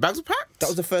 No, The bags were packed. that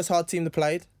was the first hard team that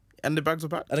played, And the bags were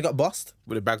packed. and they got bossed,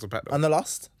 But the bags were packed though. and they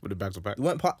lost. But the bags were packed. They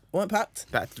weren't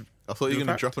packed. Packed. I thought you were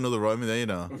going to drop another rhyme in there, you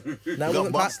know. No, it They got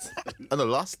wasn't bossed packed. and they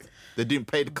lost. They didn't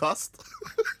pay the cost.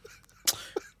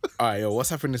 All right, yo, what's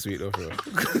happened this week though, bro?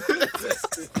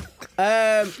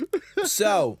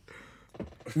 So,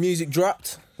 music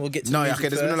dropped. We'll get to No, the yeah, music okay,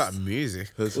 there's been a first. lot of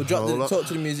music. We'll talk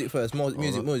to the music first.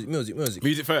 Music.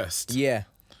 Music first. Yeah.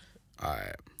 All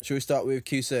right. Should we start with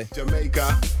QC?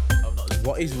 Jamaica.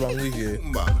 What is wrong with you?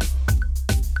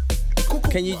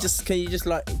 Can you just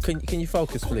like can you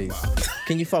focus, please?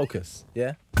 Can you focus?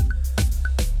 Yeah.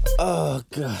 Oh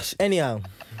gosh. Anyhow,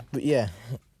 but yeah.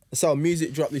 So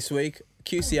music dropped this week.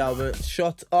 QC album.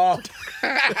 Shut up.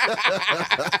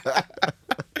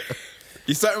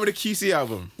 You starting with a QC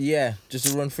album? Yeah. Just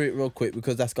to run through it real quick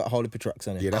because that's got a whole heap of tracks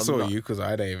on it. Yeah, that's I'm all not- you because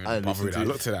I didn't even I bother with it. I listened to it.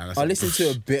 looked at that and I I said, listened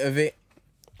to a bit of it.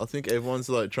 I think everyone's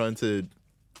like trying to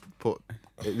put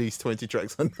at least 20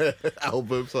 tracks on their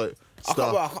albums. Like,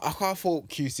 stop. I can't fault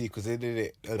QC because they did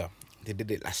it. They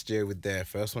did it last year with their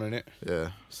first one in it.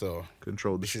 Yeah, So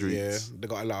control the this is, streets. they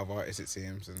got a lot of artists it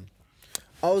seems and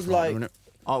I was like,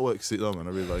 Artwork's sick though, man.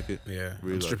 I really like it. yeah,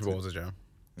 Really and Stripper liked it. Balls a jam.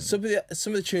 some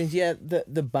of the tunes, yeah,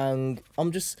 the bang.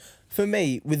 I'm just, for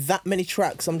me, with that many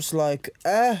tracks, I'm just like,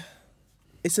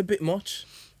 it's a bit much.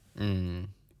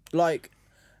 Like,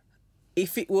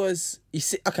 if it was, you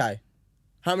see, okay,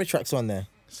 how many tracks are on there?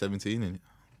 17 in it.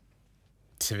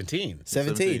 17.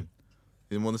 17.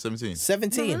 In more than 17.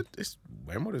 17. No, it's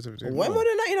way more than 17. Way more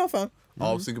than that, you know, fam.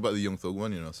 Oh, I was thinking about the Young Thug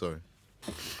one, you know, sorry.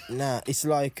 Nah, it's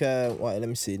like, wait, let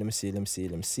me see. It's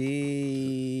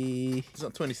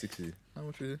not 26, is it? How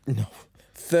much is it? No,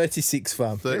 36,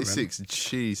 fam. 36,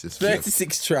 Jesus.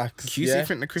 36 tracks. QC yeah?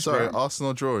 think the Chris Sorry, Brown.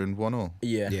 Arsenal drawing 1-0.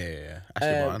 Yeah. Yeah.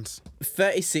 Ashley Barnes.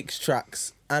 36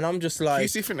 tracks. And I'm just like,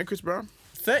 QC think the Chris Brown.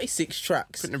 36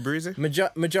 tracks. Think the Breezy.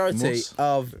 Majority Mus.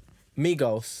 of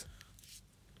Migos.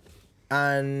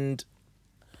 And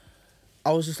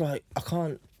I was just like, I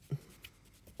can't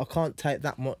take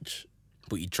that much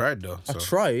But you tried though. I So.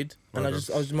 tried, and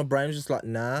Well my brain was just like,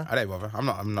 nah. I don't bother. I'm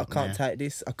not. I can't take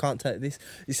this. I can't take this.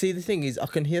 You see, the thing is, I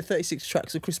can hear 36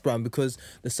 tracks of Chris Brown because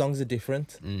the songs are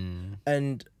different.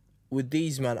 And with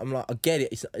these, man, I'm like, I get it.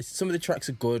 It's some of the tracks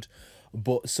are good,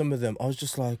 but some of them, I was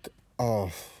just like, oh,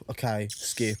 okay,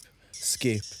 skip.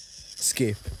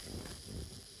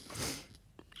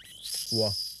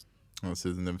 What? I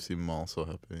said I've never seen Mal so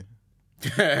happy.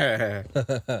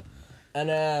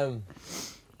 And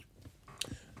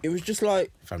it was just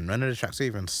like, Fam, none of the tracks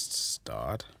even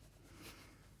starred.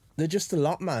 they're just a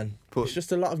lot, man. But- It's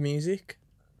just a lot of music.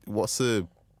 What's the?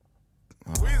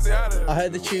 I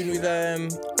heard the tune with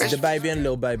the baby and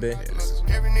Lil Baby.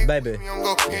 Baby.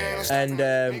 And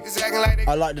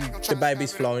I like the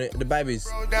baby's flow in it. The baby's,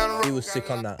 he was sick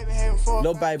on that.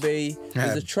 Lil Baby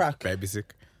is a track. Baby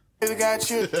sick.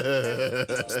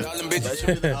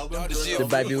 The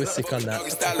baby was sick on that.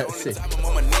 Sick.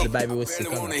 The baby was sick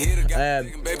on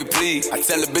that. Baby, please. I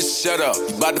tell a bitch shut up.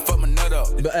 You about to fuck my nut up.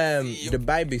 But the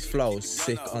baby's flow is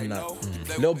sick on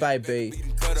that. Lil Baby.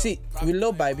 See, with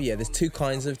Lil Baby, yeah, there's two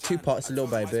parts of Lil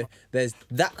Baby. There's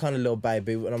that kind of Lil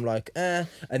Baby, and I'm like, and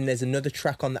there's another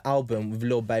track on the album with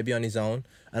Lil Baby on his own,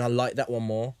 and I like that one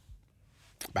more.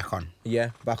 Back on. Yeah,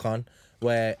 back on,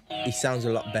 where he sounds a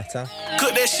lot better.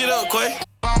 Cook that shit up, Quay.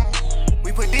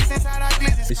 We put this inside our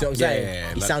glizzy. You see what I'm saying? yeah,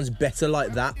 He like- sounds better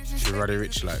like that. The Roddy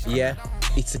Rich like. Yeah,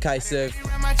 it's a case of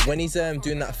when he's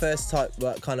doing that first type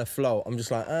kind of flow, I'm just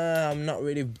like, I'm not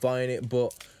really buying it,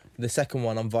 but the second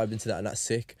one, I'm vibing to that, and that's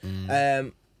sick.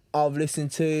 I've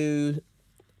listened to,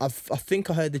 I think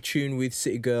I heard the tune with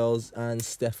City Girls and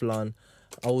Stefflon.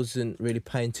 I wasn't really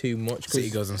paying too much. City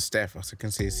Girls and Steph. I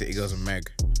can see City Girls and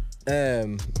Meg.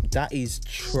 That is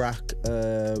track.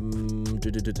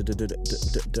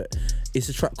 It's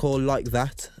a track called Like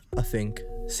That, I think.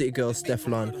 City Girls,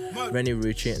 Stefflon, Rennie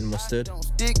Rucci, and Mustard.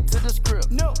 Stick to the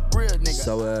script. No, real nigga.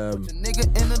 So Nigga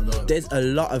in the there's a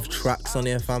lot of tracks on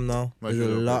here, fam. Now there's a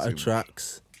lot of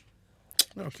tracks,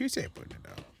 No, QC ain't putting it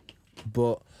down.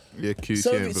 but Yeah, QT.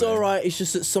 some of it's alright. It's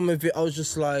just that some of it I was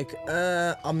just like,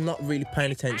 I'm not really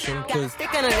paying attention because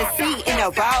Stick under the seat in the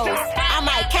rose. I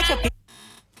might catch a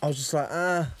I was just like,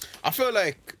 I feel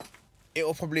like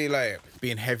it'll probably like be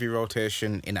in heavy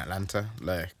rotation in Atlanta,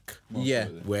 like yeah.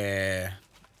 where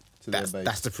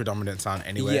that's the predominant sound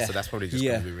anyway. Yeah. So that's probably just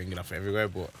Yeah. gonna be ringing off everywhere.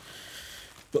 But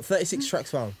But 36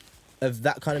 tracks, fam, of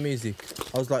that kind of music,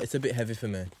 I was like, it's a bit heavy for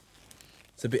me.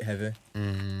 It's a bit heavy.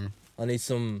 I need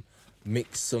some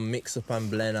mix up and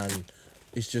blend, and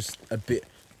it's just a bit.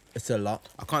 It's a lot.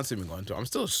 I can't see me going to. I'm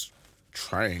still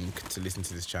trying to listen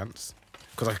to this chance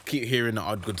because I keep hearing the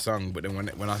odd good song, but then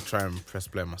when I try and press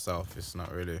play myself, it's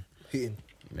not really. Hitting.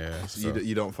 Yeah. So So,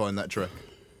 you don't find that track.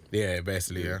 yeah,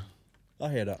 basically, yeah. I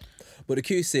hear that. But the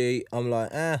QC, I'm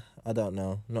like, I don't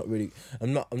know. Not really.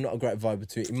 I'm not a great vibe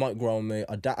to it. It might grow on me.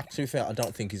 Actually, fair, I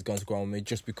don't think it's going to grow on me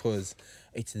just because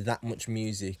it's that much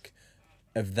music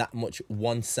of that much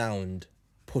one sound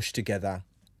pushed together.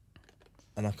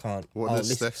 And I can't. What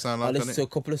does Steph sound like I on listened it? to a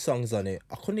couple of songs on it.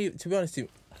 I couldn't even, to be honest,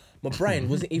 my brain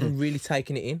wasn't even really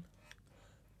taking it in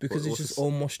because it's What's just the-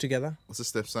 all mushed together. What's the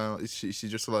Steph sound? Is she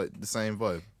just like the same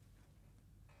vibe?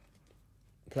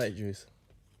 Play it, Juice.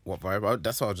 What vibe?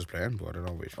 That's what I was just playing, but I don't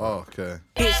know which one. Oh, okay.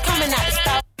 bitch coming out the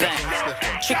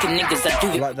stove. tricking niggas. I do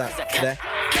it. Like that. There.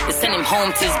 They send him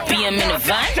home to his BM in a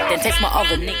van. Then text my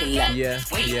other nigga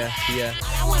like. Yeah.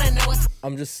 I wanna know what's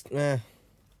I'm just,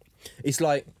 It's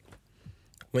like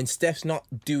when Steph's not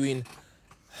doing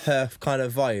her kind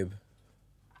of vibe,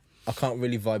 I can't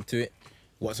really vibe to it.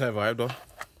 What's her vibe though?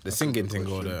 The singing thing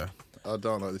or the? I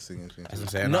don't like the singing thing. As I'm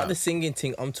saying, Not like, the singing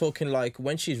thing. I'm talking like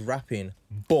when she's rapping,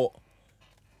 but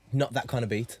not that kind of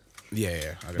beat.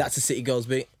 Yeah, I get That's a City Girls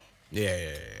beat. it. Yeah.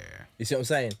 You see what I'm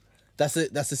saying? That's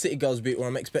a City Girls beat where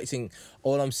I'm expecting.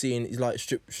 All I'm seeing is like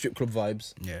strip club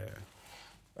vibes, Yeah.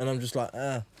 and I'm just like,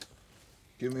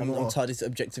 Give me I'm more. tired of this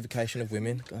objectification of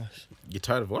women. Gosh. You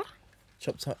tired of what?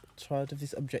 Tired of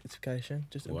this objectification.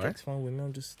 Just What? objectifying women.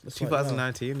 I'm just like, no.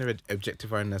 2019, they're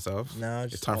objectifying themselves. No,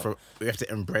 it's just time not. for we have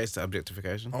to embrace the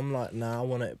objectification. I'm like, nah, I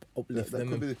want to That, uplift that them.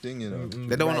 could be the thing, you know.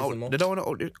 They don't raise them want up. to. They don't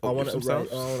want to I want uplift to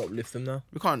themselves. uplift them now.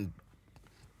 We can't.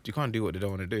 You can't do what they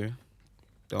don't want to do.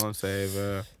 Don't save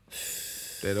her.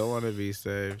 They don't want to be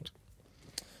saved.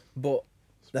 But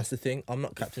that's the thing. I'm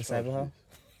not Captain Saberhaar.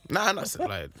 Nah, not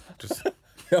like just.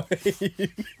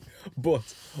 But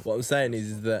what I'm saying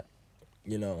is that,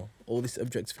 you know, all this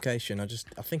objectification, I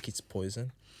think it's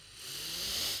poison.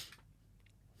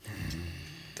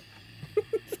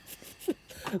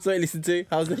 So you listen to?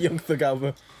 How's the Young Thug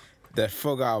album? The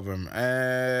Fug album.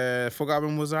 Fug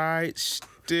album was alright.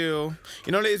 Still,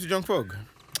 you know, latest with Young Fug.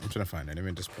 I'm trying to find it. Let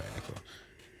me just play it.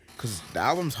 because the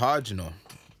album's hard, you know.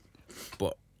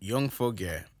 But Young Thug,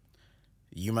 yeah,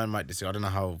 you man might disagree. I don't know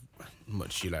how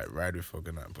much you like ride with Thug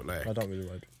and that, but like, I don't really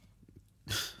ride.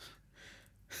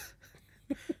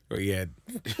 but yeah,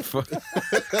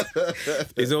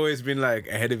 he's always been like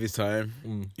ahead of his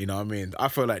time. You know what I mean? I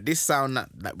feel like this sound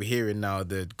that we're hearing now,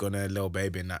 the Gunna Lil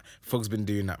Baby and that, Thug's been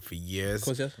doing that for years. Of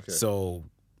course, yes. Okay. So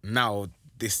now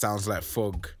this sounds like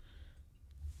Thug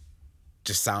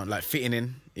just sound like fitting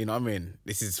in. You know what I mean?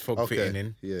 This is Thug Okay. fitting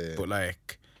in. Yeah. But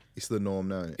like, It's the norm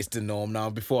now. Innit? it's the norm now.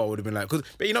 Before I would have been like, but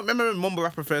you know, remember when Mumble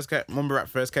Rap first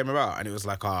came about, and it was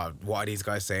like, what are these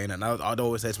guys saying? And I'd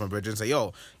always say to my brethren, say,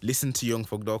 yo, listen to Young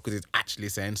Thug though, because it's actually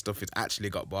saying stuff. It's actually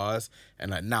got bars.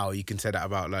 And like now you can say that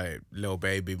about like Lil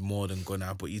Baby more than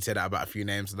Gunna, but you say that about a few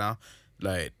names now,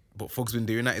 like. But Thug's been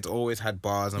doing that. It's always had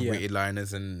bars and witty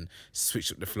liners and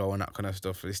switched up the flow and that kind of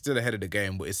stuff. It's still ahead of the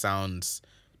game, but it sounds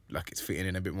like it's fitting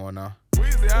in a bit more now.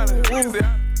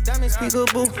 Diamonds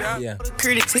peekaboo. Yeah.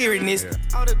 Critics hearing this.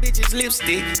 All the bitches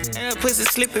lipstick. And her pussy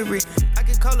slippery. I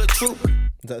can call her troop.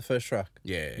 Is that the first track?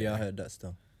 Yeah. Yeah, I heard that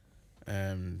still.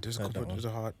 There's a Heard couple. that one. There's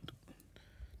a hard.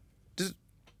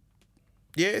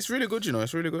 Yeah, it's really good. You know,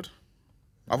 it's really good.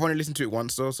 I've only listened to it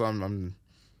once though, so I'm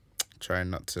trying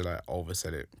not to like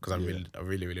oversell it because I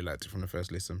really liked it from the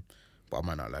first listen, but I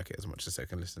might not like it as much the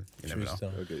second listen. You never know.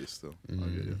 I get you still. I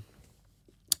get you.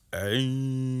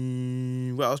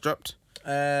 What else dropped?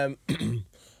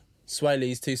 Sway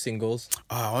Lee's 2 singles.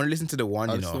 Oh, I want to listen to the one.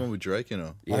 Oh, You it's the know, one with Drake, you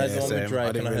know. yeah, I heard the one same. with Drake,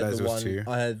 I didn't and I heard realize the it was one. two.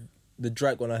 I heard the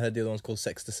Drake one. I heard the other one's called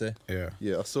Sextasy. Yeah.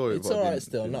 Yeah, I saw it. It's but I alright didn't-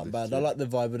 still, didn't not listen bad. to I it. like the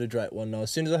vibe of the Drake one now.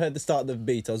 As soon as I heard the start of the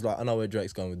beat, I was like, I know where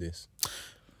Drake's going with this.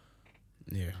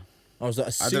 Yeah. I was like,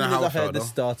 as I soon don't know as how I I felt, heard the though.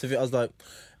 start of it, I was like,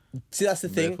 see, that's the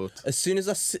thing. Barefoot. As soon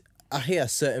as I hear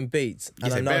certain beats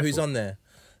and I said know who's Barefoot? on there,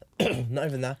 not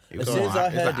even that. was As soon as I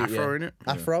alright. It's heard like it, Afro, yeah, innit?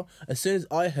 Afro. As soon as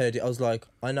I heard it, I was like,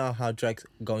 I know how Drake's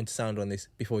going to sound on this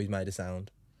before he's made a sound.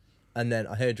 And then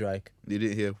I heard Drake, You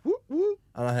didn't hear whoop whoop.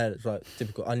 and I heard it's like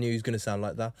typical. I knew he was going to sound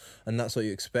like that, and that's what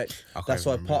you expect. I can't That's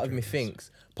why even part of remember me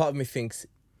Drake's. thinks,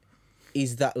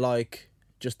 is that like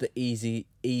just the easy?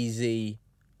 Is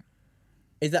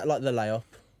that like the layup?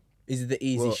 Is it the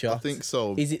easy Well, shot? I think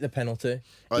so. Is it the penalty?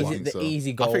 I Is think it the so. easy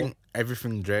I goal? think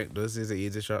everything Drake does is an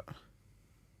easy shot.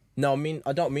 No,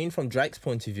 I don't mean from Drake's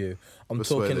point of view. I'm But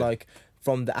swear talking it. like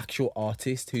from the actual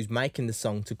artist who's making the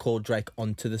song to call Drake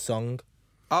onto the song.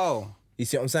 Oh. You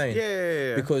see what I'm saying?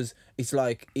 Yeah. Because it's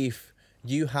like if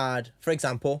you had, for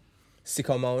example,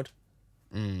 Sicko Mode.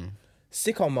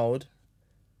 Sicko Mode,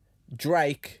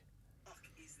 Drake.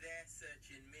 Is there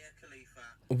searching Mia Khalifa?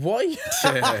 What?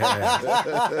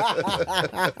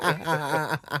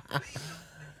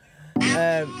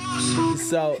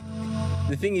 So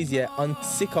the thing is, yeah, on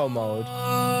Sicko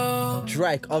Mode,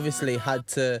 Drake obviously had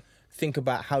to think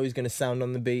about how he's going to sound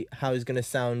on the beat, how he's going to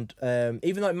sound,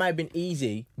 even though it may have been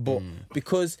easy, but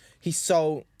because he's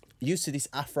so used to this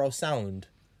Afro sound,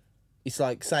 it's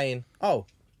like saying, oh,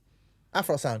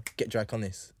 Afro sound, get Drake on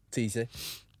this. It's easy.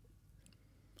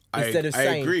 I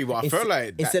agree, but I feel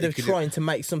like that instead it of could- trying to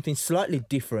make something slightly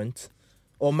different,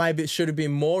 or maybe it should have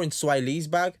been more in Sway Lee's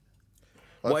bag.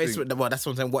 What is well? That's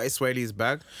what I'm saying. What is Sway Lee's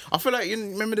bag? I feel like you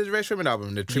remember the Ray Sherman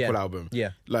album, the triple album.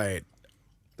 Yeah. Like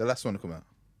The last one to come out.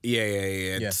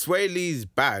 yeah. Yeah. Sway Lee's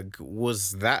bag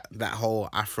was that whole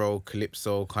Afro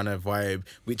calypso kind of vibe,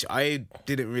 which I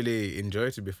didn't really enjoy.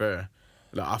 To be fair,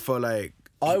 like I feel like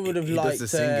I would have he liked does the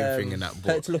singing thing in that. Hurt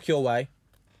But to Look Your Way.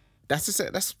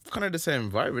 that's kind of the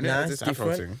same vibe, isn't it? Nah, As it's this Afro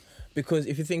different. thing. Because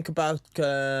if you think about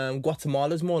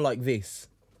Guatemala's more like this.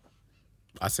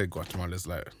 I say Guatemala's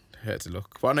like Hurt to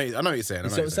Look, but I know what you're saying. I know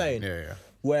You see what I'm you're saying? Yeah.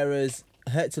 Whereas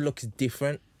Hurt to Look is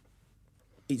different.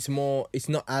 It's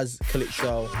not as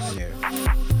calypso.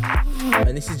 Yeah.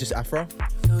 And this is just Afro.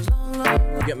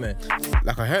 You get me?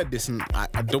 Like I heard this and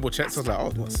I double checked. So I was like,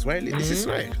 oh, what's Sway Lee? This is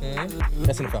Sway.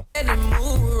 That's enough.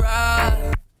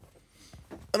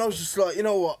 And I was just like, you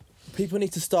know what? People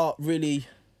need to start really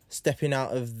stepping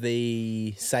out of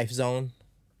the safe zone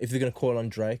if they're going to call on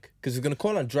Drake. Because if they're going to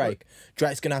call on Drake,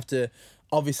 Drake's going to have to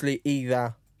obviously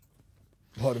either,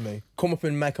 pardon me, come up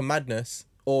and make a madness,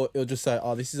 or he'll just say,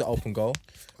 oh, this is an open goal.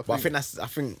 But I think that's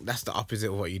the opposite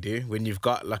of what you do. When you've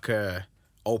got like a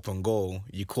open goal,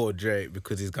 you call Drake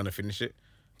because he's gonna finish it.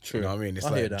 True. You know what I mean? It's I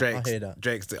like hear that. Drake's, I hear that.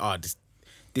 Drake's the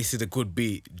this is a good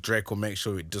beat. Drake will make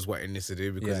sure it does what it needs to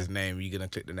do because Yeah. his name, you're gonna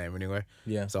click the name anyway.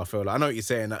 Yeah. So I feel like I know what you're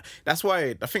saying. That's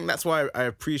why I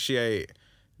appreciate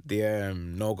the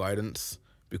no guidance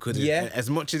because Yeah. as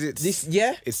much as it's This,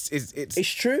 yeah, it's it's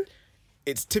true.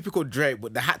 it's typical Drake,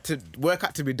 but there had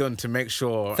to be done to make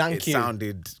sure Thank you.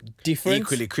 sounded Different.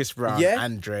 equally Chris Brown Yeah.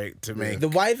 and Drake to make. The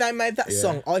way they made that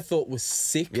song, I thought was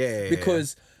sick. Yeah.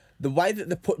 Because the way that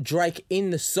they put Drake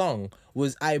in the song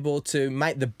was able to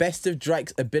make the best of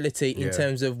Drake's ability in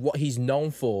terms of what he's known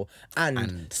for,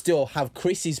 and still have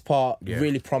Chris's part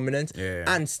really prominent,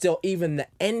 and still even the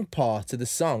end part of the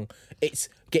song, it's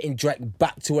getting Drake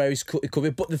back to where he's could be.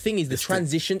 But the thing is, the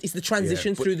transition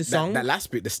But through the song. That last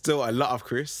bit, there's still a lot of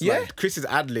Chris. Yeah. Like, Chris's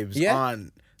ad-libs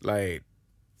aren't, like,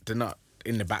 they're not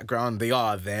in the background. They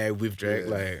are there with Drake.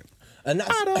 Like, and that's,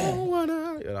 I don't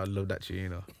wanna... I love that tune, you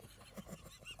know.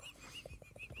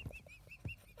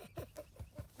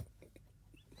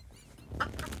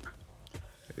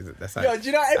 That's how, Yo, do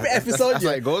you know every episode? that's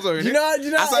how it goes, already. Do you know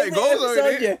That's how it every goes, episode?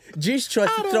 already. Yeah, Juice tries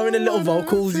to throw in a little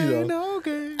vocals, you know. No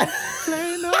games,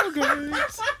 play no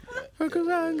games. Fuck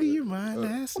around, give you my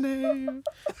last name.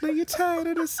 Now you're tired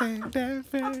of the same damn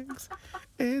things.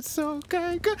 It's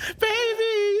okay, good baby,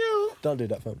 you. Don't do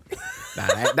that, fam.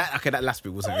 Nah, that last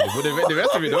bit wasn't really, but the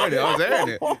rest of it, already, I was there in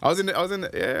it.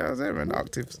 I was there, man.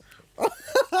 Octaves.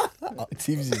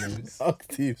 Octaves, you know.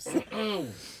 Octaves.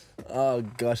 Oh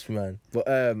gosh, man. But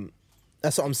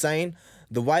that's what I'm saying.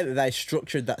 The way that they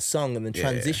structured that song and the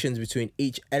transitions between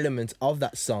each element of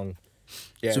that song.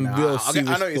 Yeah, Some nah, real I know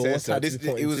serious what you're saying. thoughts So had to this, be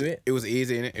put it was into it. it was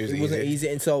easy, innit? It wasn't easy,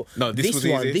 and so No, this was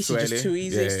one, easy, this is just Swelly. too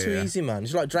easy. Yeah, It's too yeah. easy, man.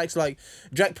 It's like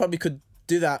Drake probably could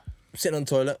do that sitting on the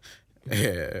toilet,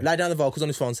 Yeah. lay down the vocals on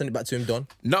his phone, send it back to him, done.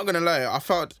 Not gonna lie, I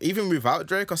felt even without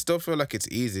Drake, I still feel like it's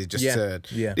easy. Just to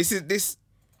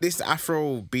this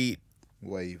Afro beat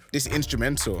Wave. this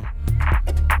instrumental.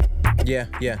 Yeah.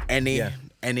 Any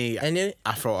Any?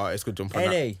 Afro artist could jump on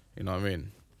Any. that. You know what I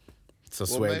mean? So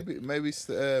Well, swear. maybe it's,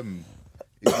 he's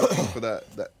looking for that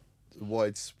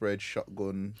widespread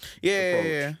shotgun. approach.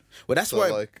 Yeah. Well, that's So why.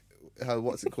 like,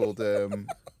 what's it called?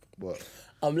 What?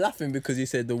 I'm laughing because you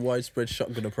said the widespread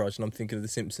shotgun approach, and I'm thinking of The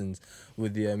Simpsons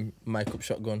with the makeup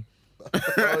shotgun.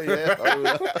 Oh yeah.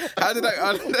 How did I?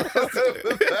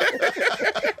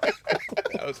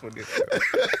 That was funny.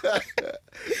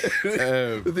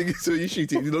 The thing is, when you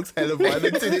shoot it, it looks hella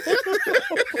violent, isn't it?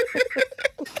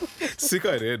 Sick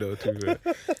idea though, too. But,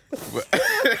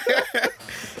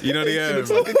 you know It looks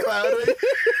the. like a cloud.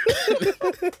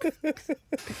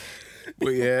 But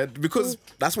yeah, because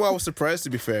that's why I was surprised, to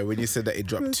be fair, when you said that it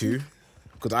dropped 2,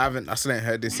 because I still ain't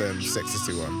heard this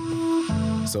Sexy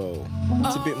one. So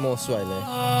It's a bit more sway there.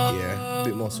 yeah, A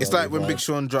bit more sway. it's like when Big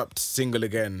Sean dropped Single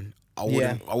Again. I would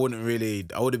have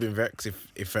been vexed if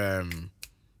what's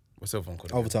the other one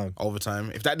called?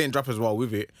 Overtime. If that didn't drop as well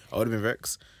with it, I would have been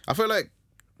vexed. I feel like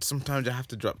sometimes you have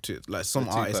to drop 2. Like some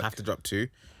artists have to drop 2.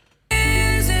 They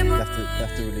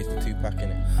have to release the 2-pack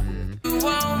in it.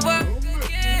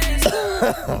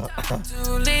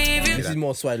 This is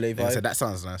more sway Levi. Yeah, so that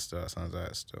sounds nice though. That sounds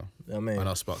nice still. I mean, I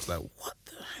know Spark's like, what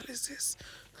the hell is this?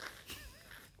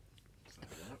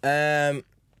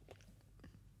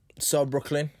 So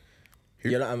Brooklyn.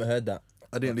 You haven't heard that.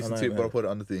 I didn't listen to it, but I put it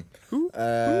on the thing.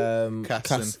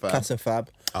 Cass and Fab. Cass and Fab.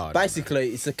 Oh, Basically,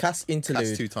 it's a Cass interlude.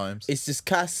 Cass 2 times. It's just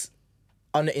Cass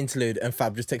on the interlude, and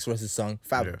Fab just takes the rest of the song.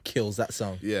 Fab kills that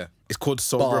song. Yeah. It's called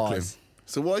Soul Bars. Brooklyn.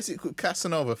 So why is it called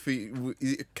Casanova?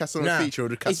 Is it Casanova Nah, feature or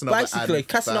the it's Casanova? basically and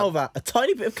Casanova, a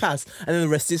tiny bit of Cass, and then the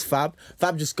rest is Fab.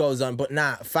 Fab just goes on, but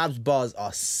Fab's bars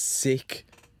are sick.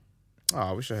 Oh,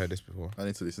 I wish I heard this before. I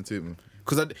need to listen to it, man.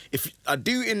 Because I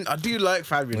do like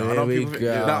Fab, you know. I Here know we people think-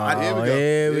 go. No,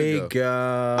 Here we we go.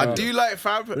 go. I do like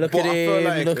Fab. Look but at I feel him.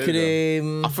 like, Look at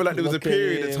him. I feel like there was a look at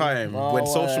period of him. time Oh, when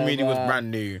social media was whatever.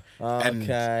 brand new, and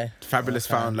Okay. Fabulous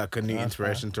found like a new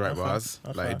inspiration to write bars.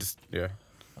 Like just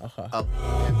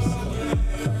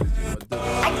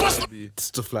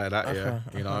stuff like that. Yeah,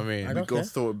 you know what I mean. We go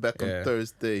throw it back Yeah. on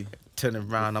Thursday. Turn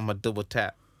around, I'm a double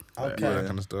tap. Like, Okay. that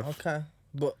kind of stuff. Okay,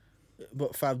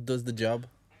 but Fab does the job.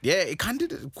 Yeah, it kind of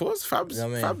did. Of course, Fab's You know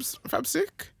what I mean? Fab's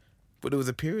sick. But there was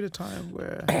a period of time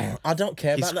where I don't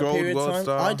care He about that scrolled period of World time.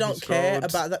 Star, I he don't care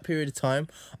scrolled. about that period of time.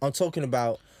 I'm talking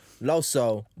about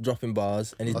Loso dropping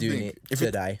bars and he's doing think it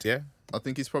today. yeah, I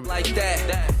think he's probably Like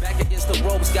that. Back against the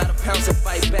ropes, gotta pounce and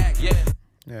fight back.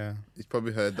 yeah, he's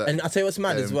probably heard that. And I'll tell you what's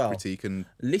mad as well. Critique and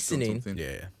Listening. done something.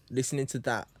 yeah. Listening to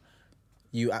that,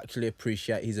 you actually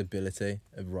appreciate his ability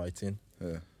of writing.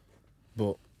 Yeah.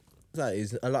 But that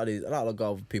is a lot of go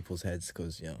over people's heads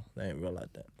because they ain't real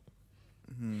like that.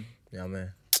 Mm-hmm. Yeah,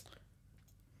 man.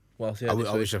 Well, I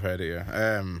wish I've heard it.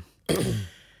 Yeah.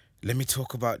 Let me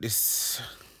talk about this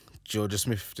Georgia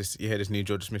Smith. You hear this new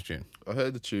Georgia Smith tune? I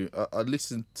heard the tune. I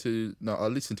listened to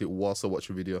it whilst I watched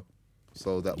the video,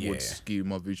 so that Yeah. would skew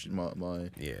my vision, my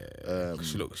Yeah.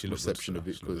 She looked reception good of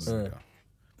it still. She because looked good.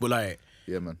 But like,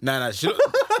 Yeah, man. Nah, she look.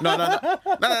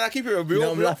 No, keep it real. You know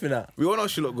what I'm laughing at? We all know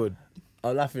she look good.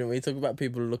 I'm laughing when you talk about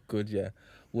people who look good, yeah.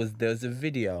 There's a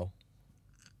video,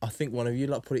 I think one of you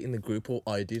like put it in the group, or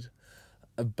I did,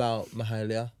 about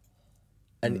Mahalia.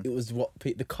 And it was what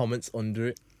the comments under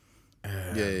it.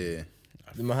 Yeah.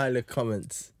 The Mahalia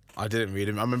comments. I didn't read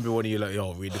them. I remember one of you like,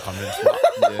 yo, read the comments.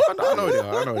 I know what they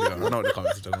are. I know what the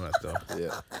comments are talking about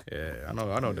stuff. Yeah, I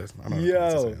know this. I know what the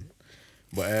comments are saying.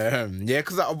 But yeah,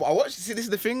 because I watched. See, this is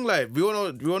the thing. Like we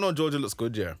all know Georgia looks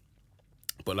good, yeah.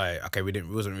 But like, okay, we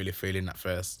wasn't really feeling that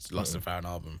first Lost and Found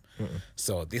album.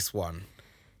 So this one,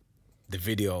 the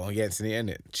video, you ain't seen it,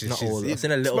 innit? Not all. I've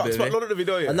seen a little bit of it. Spot load of the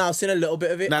video, yeah. No, I've seen a little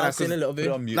bit of it. Nah, I've seen a little bit.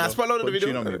 Spot load of the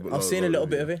video. I've seen a little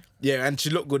bit of it. Yeah, and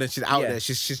she looked good and she's out there.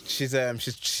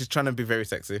 She's trying to be very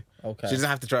sexy. Okay. She doesn't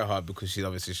have to try hard because she's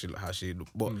obviously how she look.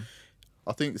 But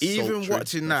I think even sultry,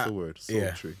 watching that's that, the word,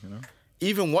 sultry, you know.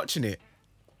 Even watching it,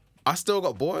 I still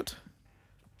got bored.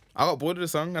 I got bored of the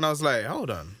song and I was like, hold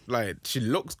on. Like, she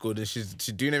looks good and she's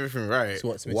doing everything right. So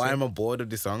what's why missing? am I bored of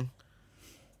this song?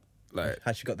 Like,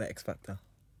 Has she got that X factor?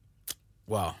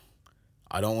 well,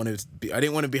 I didn't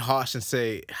want to be harsh and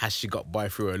say, has she got by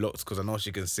through her looks? Because I know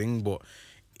she can sing, but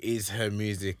is her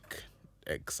music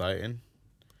exciting?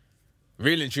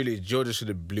 Really and truly, Georgia should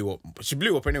have blew up. She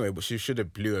blew up anyway, but she should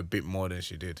have blew a bit more than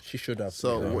she did. She should have.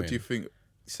 So, You know what what I do you think?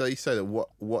 So you say that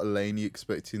what lane are you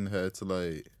expecting her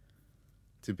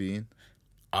to be in?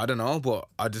 I don't know, but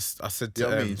I said to Yeah,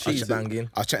 I mean, she's banging.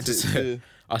 I was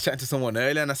chatting to someone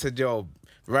earlier and I said, yo,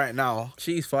 right now,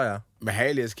 She's fire.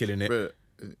 Mahalia's killing it. Bro,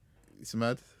 it's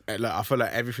mad Like, I feel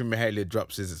like everything Mahalia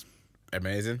drops is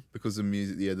amazing. because the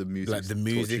music, the music, Like the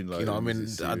music, touching, you know what I mean?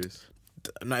 it's serious.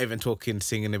 I'm not even talking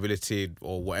singing ability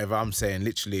or whatever. I'm saying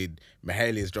literally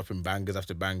Mahalia's dropping bangers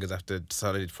after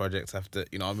solid projects after,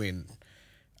 you know what I mean?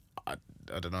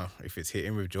 I don't know if it's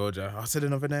hitting with Georgia. I said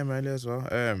another name earlier as well.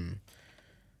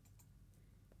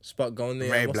 Spot going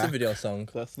there. Ray What's Black. the video song?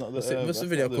 That's not What's the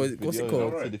video called? What's it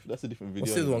called? That's a different video.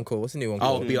 What's the other one called? What's the new one Oh,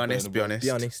 called? be honest. Be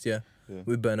honest, yeah.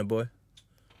 With Burna Boy.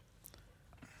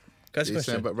 Can I ask a You're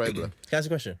saying question? about Ray Black? Can I ask a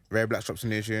question? Ray Black drops a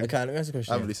new tune. Okay, let me ask a I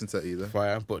question. haven't listened to that either.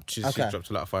 Fire, but she Okay. dropped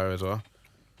a lot of fire as well.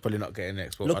 Probably not getting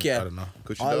next, but Look, I yeah. don't know.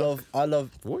 Could she I do?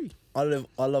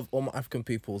 love all my African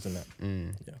peoples and that.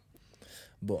 Yeah.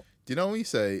 But Do you know when you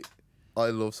say, I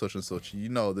love such and such, you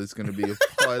know there's going to be a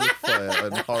pile of fire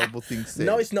and horrible things to say.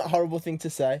 no, it's not a horrible thing to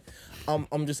say. I'm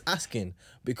just asking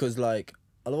because like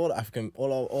I love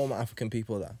all my African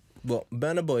people there. But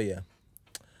Burna Boy, yeah.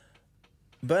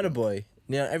 Burna Boy,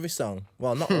 every song.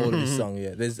 Well, not all of his song,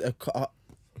 yeah. There's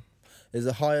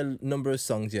a higher number of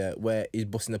songs, yeah, where he's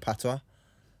busting the patois,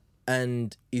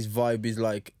 and his vibe is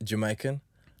like Jamaican.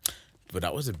 But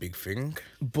that was a big thing.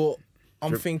 But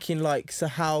I'm thinking like, so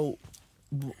how?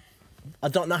 I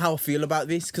don't know how I feel about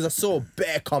this because I saw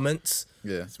bare comments.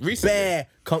 Yeah. Recently.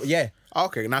 Yeah.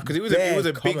 Okay, now because it was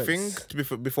a big thing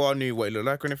before I knew what it looked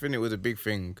like or anything. It was a big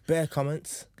thing. Bare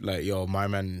comments. Like, yo, my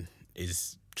man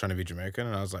is trying to be Jamaican,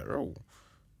 and I was like, oh,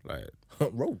 like,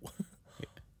 Roll.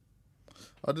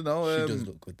 I don't know. She does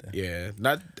look good there. yeah,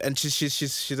 that, and she's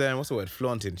what's the word?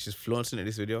 Flaunting. She's flaunting at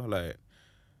this video, like,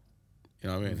 you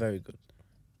know what I mean? Very good.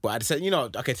 But I said,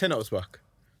 okay, 10 notes back.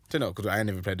 10 notes because I ain't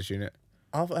never played the tune yet.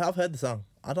 I've heard the song.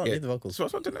 I don't need the vocals. So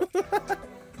what's 10 notes?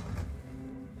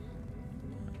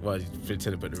 Well, you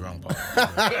said about the wrong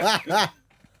part.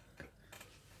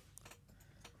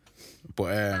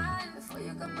 But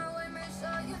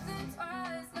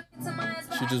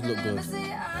She does look good.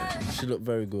 She looked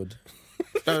very good.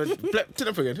 turn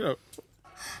up again, turn up.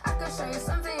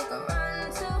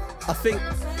 I think,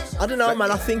 I don't know,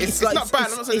 man. I think it's like not bad.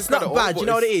 I'm not saying it's bad not at all, bad. but You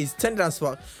know what it it's- is? 10 dance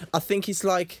spot. I think it's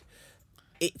like,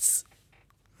 it's,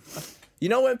 you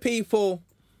know when people,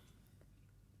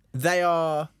 they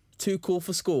are too cool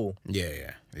for school.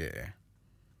 Yeah.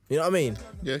 You know what I mean?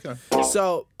 Yeah, okay.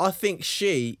 So I think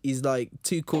she is like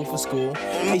too cool for school.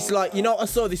 It's like, you know what I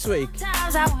saw this week?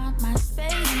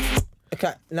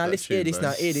 Okay, now let's hear this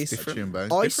now. Hear this. That tune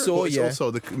bangs. I Different, saw, but it's yeah.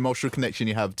 also the emotional connection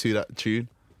you have to that tune.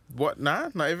 What? Nah,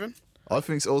 not even. I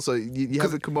think it's also you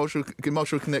have a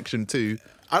emotional connection too.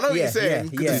 I know what Yeah, you're saying.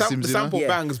 'cause yeah. The sample Yeah.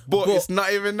 bangs, but it's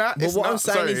not even that. But It's what not, I'm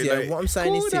saying sorry, is, yeah, like, what I'm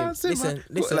saying is, cool Tim, down, Simba.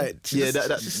 listen. Like,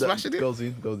 she's smashing it. goes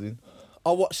in.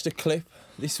 I watched a clip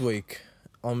this week.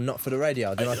 Not for the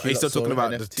radio. I don't know if Are you still lot saw talking it.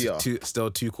 about the NFTR. still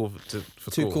too cool for Too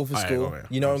school? cool for Alright, school. go on,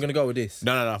 You know I'm gonna go with this.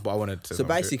 No, but I wanted to. So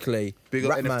basically, Big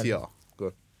up Ratman, NFTR.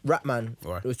 Good. Ratman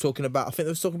Right. was talking about. I think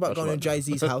they was talking about I going to like Jay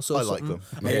Z's house or I like something. them.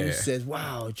 And then he Yeah. says,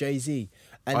 "Wow, Jay Z."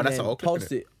 And Oh, that's then a whole clip,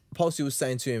 innit? Posty was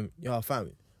saying to him, "Yo,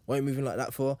 fam, why are you moving like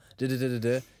that for?"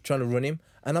 Trying to run him,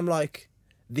 and I'm like,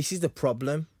 "This is the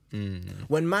problem.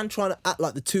 When man trying to act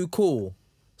like the too cool,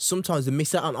 sometimes they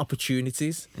miss out on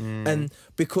opportunities. And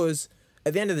because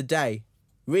at the end of the day,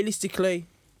 realistically,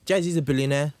 Jay-Z's a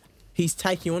billionaire. He's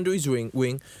taking you under his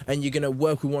wing, and you're going to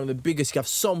work with one of the biggest. You have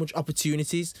so much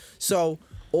opportunities. So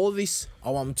all this,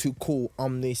 oh, I'm too cool,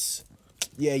 I'm this,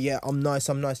 yeah, I'm nice.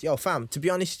 Yo, fam, to be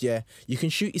honest, yeah, you can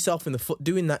shoot yourself in the foot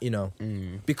doing that, you know.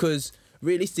 Because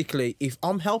realistically, if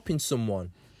I'm helping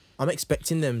someone, I'm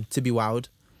expecting them to be wowed.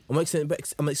 I'm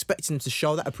expecting them to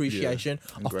show that appreciation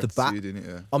off the bat.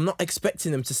 I'm not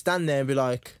expecting them to stand there and be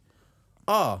like,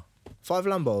 5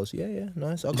 Lambos. Yeah,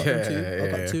 nice. I got them too. I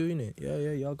got 2 in it.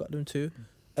 Yeah, I got them too.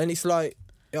 And it's like,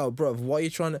 yo, bro, why are you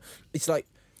trying to... It's like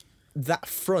that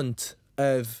front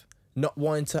of not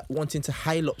wanting to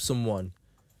hail up someone.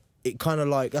 It kind of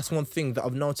like, that's one thing that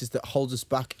I've noticed that holds us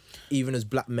back even as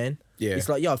black men. Yeah. It's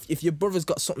like, yo, if your brother's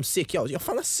got something sick, yo,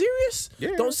 fam, that's serious.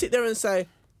 Yeah. Don't sit there and say,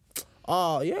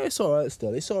 yeah, it's all right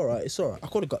still. It's all right. I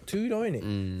could have got 2 though, innit?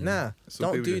 Nah,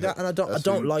 don't do that. And I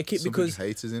don't like it because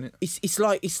haters, innit? It's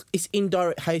like it's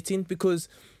indirect hating because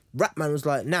Rapman was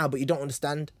like, nah, but you don't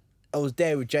understand. I was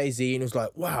there with Jay-Z and it was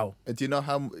like, wow. And do you know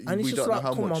how we don't know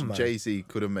how much Jay-Z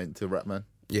could have meant to Rapman?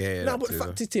 Yeah. No, but the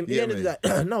fact is, Tim, at the end of the day,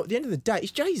 at the end of the day,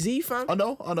 it's Jay-Z, fam. I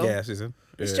know. Yeah,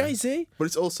 it's Jay-Z. But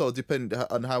it's also depend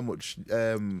on how much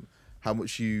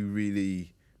you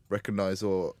really recognise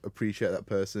or appreciate that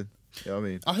person. You know what I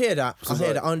mean? I hear that. I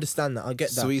understand that. I get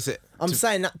that. So I'm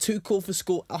saying that too cool for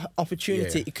school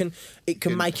opportunity. Yeah. It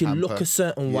can make you look a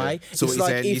certain way. So it's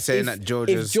what like you're saying that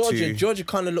Georgia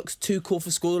kind of looks too cool for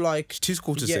school. Like she's too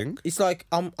cool to sing. It's like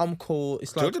I'm cool.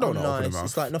 It's like Georgia I'm nice.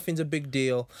 It's like nothing's a big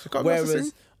deal.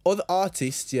 Whereas other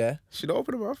artists, she don't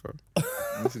open her mouth.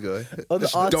 This guy. Other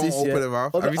artists, don't open her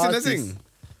mouth. Have you seen her sing?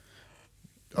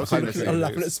 I'm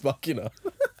laughing at Spock, you know.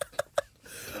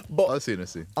 But I've seen her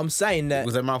sing. I'm saying that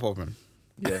was her mouth open?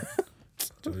 Yeah.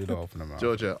 Georgia, don't open her mouth.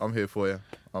 Georgia, I'm here for you.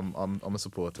 I'm a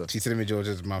supporter. She's telling me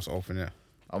Georgia's mouth's open, yeah.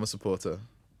 I'm a supporter.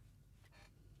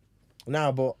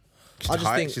 Nah, but I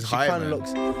just think she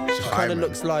kind of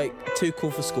looks like too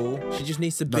cool for school. She just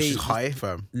needs to be. She's high,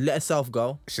 fam. Let herself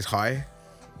go. She's high.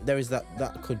 There is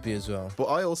that could be as well. But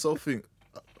I also think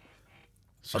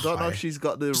I don't know if she's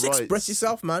got the just right. Express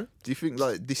yourself, man. Do you think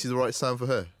like this is the right sound for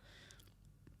her?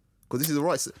 Because this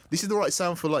is the right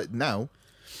sound for like now.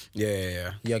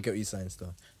 Yeah. I get what you're saying,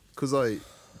 stuff. Because like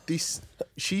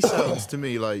she sounds to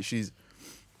me like she's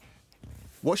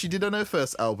what she did on her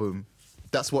first album.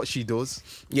 That's what she does.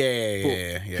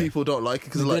 Yeah. People don't like it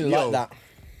because like, that.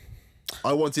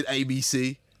 I wanted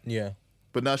ABC. Yeah.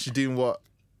 But now she's doing what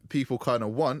people kind of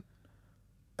want,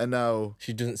 and now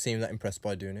she doesn't seem that impressed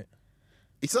by doing it.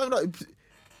 It's not like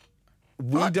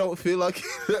we don't feel like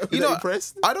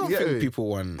impressed. I don't think people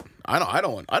want. I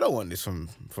don't want this from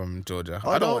Georgia.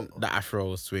 I don't want the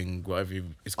Afro swing, whatever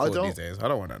it's called these days. I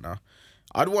don't want that now.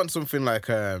 I'd want something like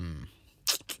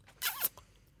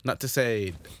not to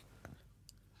say.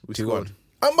 Which one?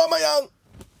 I'm Mama Young.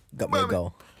 Got me a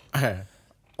goal. I'd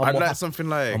like something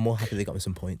like. I'm more happy they got me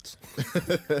some points.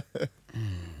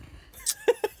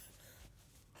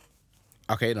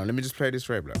 Okay, now let me just play this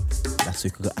right, black. Last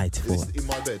week I got 84. It's in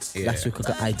my bed. Yeah. Last week I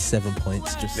got 87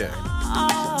 points. Just yeah.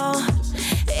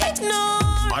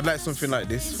 I'd like something like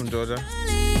this from Georgia.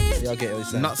 Yeah, I get what you're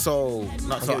saying. Not so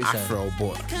Afro,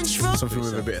 but something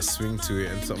with a bit of swing to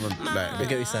it and something like. I get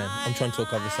what you're saying. I'm trying to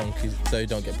talk over the song so you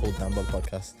don't get pulled down by the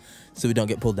podcast. So we don't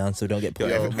get pulled down.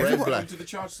 Ray Black. To the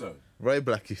charge though. Ray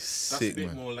Black is sick, man.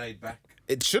 That's a bit more laid back.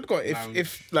 It should go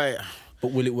if like.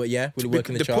 But will it work? Yeah, will it work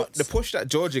in the charts? The push that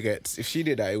Georgia gets, if she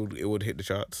did that, it would hit the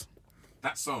charts.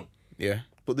 That song. Yeah.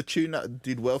 But the tune that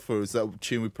did well for her is that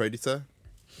tune with Predator.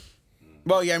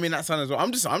 Well, yeah, I mean that song as well.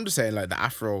 I'm just saying like the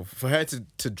Afro for her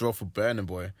to draw for Burna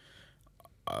Boy.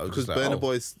 Because like, Burna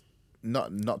Boy's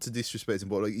not to disrespect him,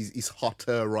 but like he's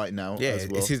hotter right now. Yeah, as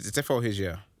well. it's definitely his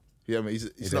year. Yeah, I mean,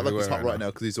 it's not like he's hot right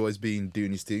now because he's always been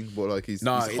doing his thing, but like he's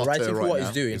hotter rating for right what now.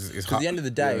 he's doing. Because at the end of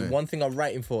the day, one thing I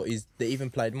rate him for is they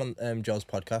even played him on Joe's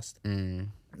podcast.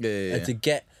 Yeah. And to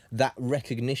get that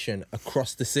recognition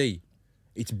across the sea,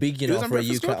 it's big, you know, for a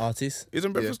UK artist. He's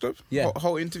on Breakfast Club? Yeah.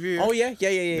 Whole interview? Oh, yeah.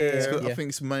 I think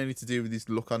it's mainly to do with his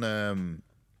look on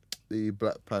the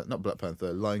not Black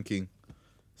Panther, Lion King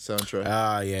soundtrack.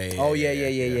 Yeah. Oh, yeah.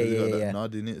 That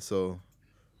nod in it, so...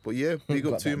 But yeah, big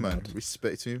up to him, man.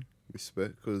 Respect him.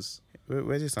 Respect, because...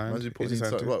 Where's he signed?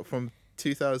 From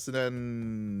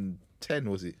 2010,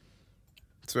 was it? I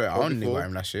swear, I only got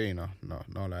him last year, you know.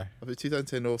 No lie. I think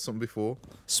 2010 or something before.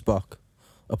 Spock.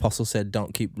 Apostle said,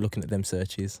 don't keep looking at them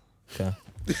searches. Okay.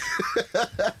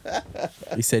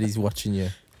 He said he's watching you.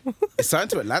 It's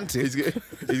signed to Atlantic. He's gonna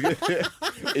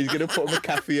put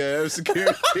McAfee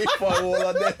security firewall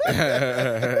on there.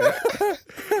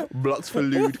 Blocks for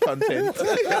lewd content.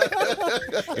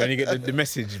 You only get the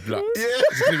message blocked. Yeah.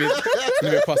 It's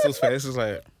gonna be Apostle's face. It's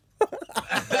like,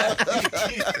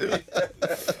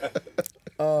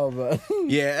 Oh man.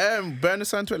 yeah. Burner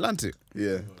signed to Atlantic.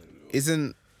 Yeah.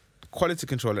 Isn't Quality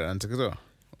Control Atlantic as well?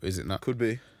 Or is it not? Could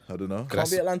be. I don't know. Can't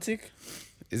be Atlantic.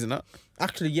 Is it not?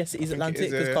 Actually, yes, it is I think it Atlantic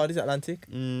is, because yeah. Cardi's Atlantic.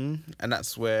 And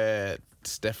that's where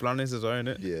Stefflon is as well, isn't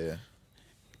it? Yeah.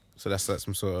 So that's like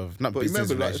some sort of not But business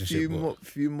remember, like a relationship.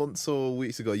 few months or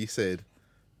weeks ago, you said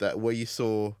that where you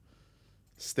saw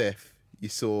Steph, you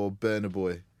saw Burna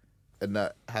Boy, and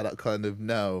that how that kind of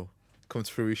now comes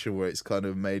to fruition, where it's kind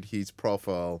of made his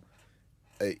profile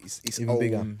its Even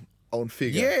bigger. own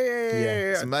figure.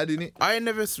 Yeah. It's mad, isn't it? I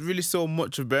never really saw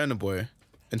much of Burna Boy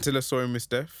until I saw him with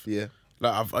Steph. Yeah.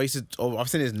 Like I've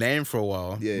seen his name for a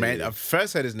while. Yeah. I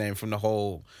first heard his name from the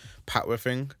whole Patwa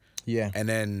thing. Yeah. And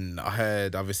then I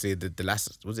heard obviously the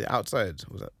last, was it Outside?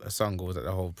 Was that a song or was that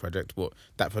the whole project? But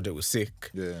that project was sick.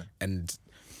 Yeah. And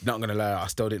not gonna lie, I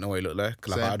still didn't know what he looked like.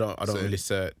 Like Same, I don't same. really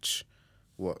search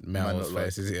What man males' look like?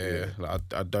 faces. Yeah. Like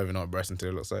I don't even know what Bryson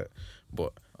Tiller looks like.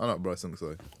 But I know what Bryson looks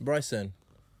like. Bryson.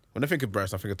 when I think of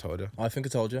Bryson, I think I told you. I think I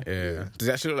told you. Yeah. Does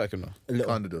he actually look like him though? A little.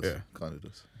 Kind of does. Yeah. Kind of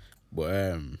does.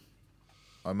 But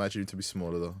I imagine him to be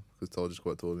smaller though, because Tolja's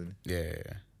quite tall, isn't yeah.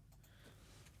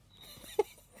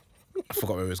 I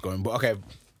forgot where he was going, but okay.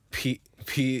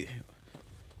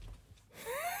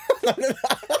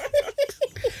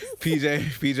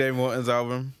 PJ Morton's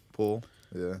album. he? Paul.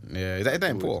 Yeah. Yeah, is that his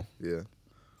name, Paul? Yeah.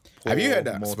 Have you heard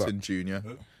Paul that? Morton Jr.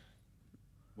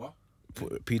 What?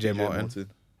 PJ Morton. Morton.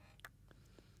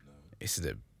 This is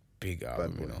a big Bad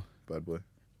album, boy. you know. Bad boy.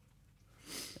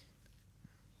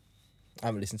 I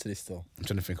haven't listened to this still. I'm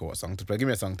trying to think of what song to play. Give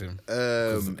me a song to him.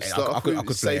 Start off I with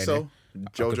could Say play So. any. I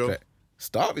could Jojo. play-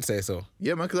 Start with Say So.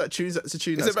 Yeah, man, because that's a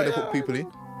tune Is that's it going to better? hook people in.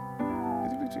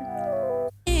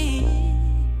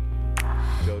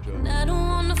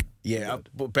 Jojo. Yeah,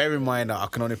 but bear in mind that I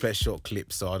can only play short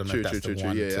clips, so I don't know True, if true, that's true, the true.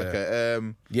 one. Yeah, to...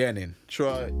 okay. Yearning.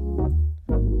 Try.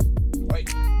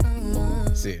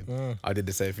 See, I did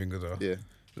the same thing as well. Yeah.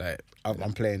 Like,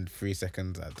 I'm playing 3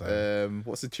 seconds at a time.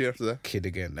 What's the tune after that? Kid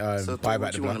Again. Bye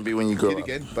Back the Block. be when you grow Kid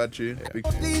Again. Bad tune. Big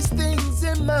tune. These things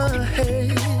in my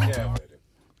head.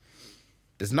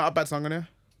 There's not a bad song on there.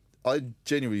 I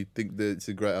genuinely think that it's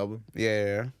a great album.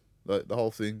 Yeah. Like the whole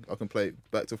thing, I can play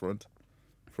it back to front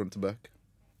to back.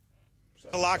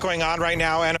 A lot going on right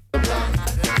now, and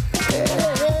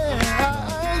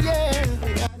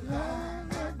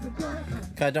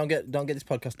Okay, don't get this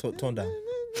podcast torn down.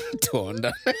 Torn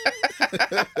down.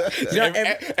 You know,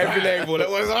 Every label that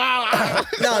was.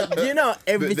 no, you know,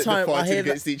 every time I hear that.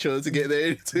 against each other to get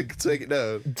there to take it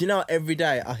down. Do you know every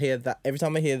day I hear that? Every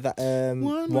time I hear that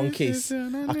one kiss,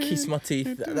 I kiss my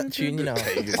teeth. That tune, you know,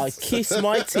 I kiss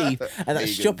my teeth, and that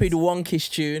stupid one kiss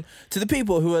tune. To the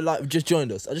people who are like just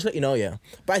joined us, I'll just let you know. Yeah,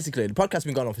 basically the podcast's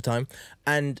been going on for time,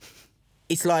 and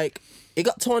it's like it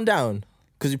got torn down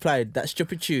because we played that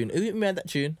stupid tune. Who made that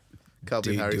tune?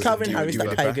 Calvin Harris. Calvin Harris,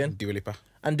 that pagan. Dua Lipa.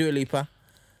 And Dua Lipa.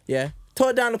 Yeah.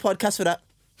 Tore down the podcast for that.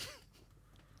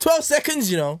 12 seconds,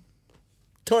 you know.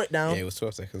 Tore it down. Yeah, it was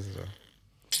 12 seconds as well.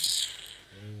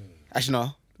 Actually,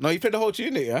 no. No, you played the whole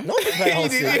tune, yeah? No, I didn't play the whole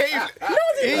tune. He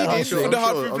did. sure, The I'm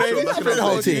hard sure, free I'm play. sure. I played the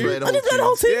whole tune. I didn't play the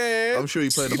whole tune. Yeah. I'm sure you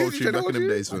played the whole tune back in them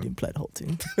days, I man. didn't play the whole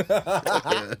tune.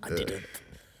 I didn't.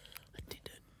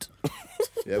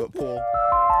 Yeah, but Paul,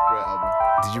 great album.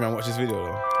 Did you man watch this video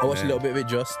though? I watched a little bit of it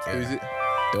just. Yeah. Who is it?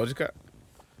 Doja Cat?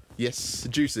 Yes,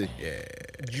 Juicy. Yeah.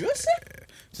 Juicy?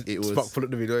 It was. Spock pull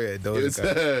up the video, yeah. It Doja was,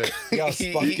 Cat. Yeah,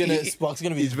 Spock's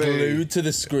gonna be He's very- glued to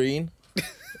the screen.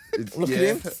 Look yeah, at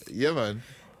him. Yeah, man.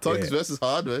 Tiger's verse is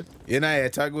hard, man. Yeah,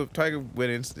 Tiger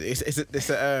winning.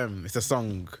 It's a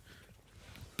song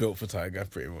built for Tiger,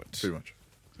 pretty much. Pretty much.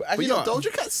 But But actually, yo, no,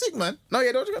 Doja Cat's sick, man. No,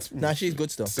 yeah, Doja Cat's. Nah, she's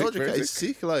good stuff. Sick, Doja very Cat is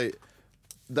sick. Like,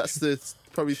 that's the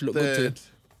probably look good third too.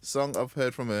 song I've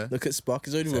heard from her. Look at Spock.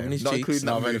 He's already rubbing his Not cheeks. including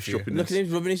No, that very move few. shopping. Look at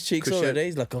him rubbing his cheeks 'Cause she already. had-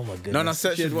 He's like, oh my goodness. No,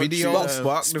 search She the had one video. tune,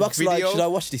 Spock, the Spock's like, video. should I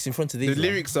watch this in front of these? The man?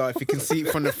 lyrics are, if you can see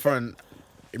it from the front,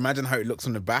 imagine how it looks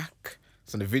on the back.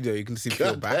 So in the video, you can see your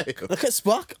God back. damn. Look at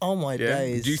Spock. Oh my Yeah,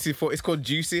 days. Juicy. It's called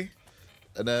Juicy.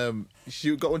 And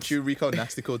she got one tune Rico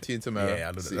Nasty called Tia and Tamara. Yeah,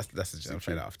 I don't know. Sick. That's a joke. I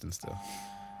play that often still.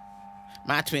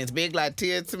 My twins big like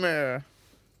Tia and Tamara.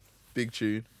 Big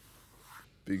tune.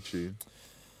 Big tune.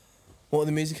 What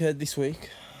the music heard this week?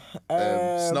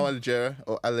 Snow Allegra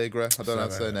or Allegra. I don't know how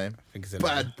to say her name. I think it's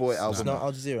Bad boy album. Not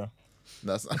Al Jazeera.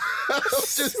 That's Al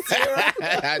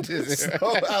Jazeera.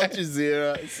 Snow Al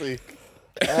Jazeera. Sick.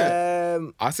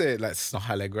 I say it like Snow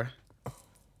Allegra.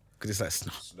 Because it's like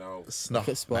snow. Snuff. Look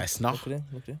at Spock. Nice snuff. Look at him.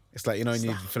 Look at him. It's like, you know, when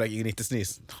you feel like you need to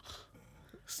sneeze.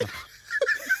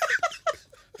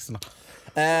 It's not.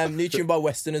 Nutrient by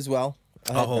Western as well.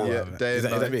 I heard Oh, that. Yeah, day is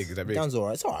and that night. big? Is that big? Sounds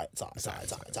alright. It's alright.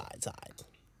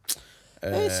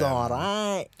 It's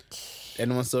alright.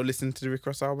 Anyone still listen to the Rick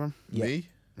Ross album? Yeah. Me?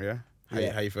 Yeah.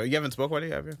 Yeah. How you feel? You haven't spoke about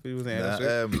it, have you? You wasn't here last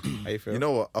week. How you feel? You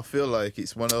know what? I feel like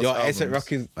it's one of those Yo, albums. ASAP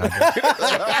Rocky's.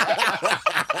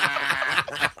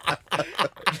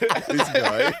 This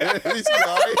guy.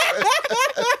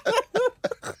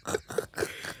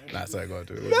 That's how I go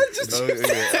to it. Oh,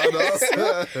 yeah.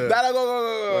 I know.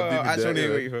 Go. Actually,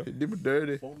 wait for. Did me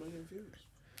dirty. 4 million views.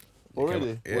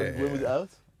 Already? Yeah. When was it out?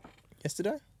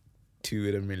 Yesterday? 2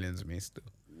 of the millions, me still.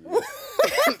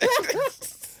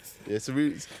 Yeah,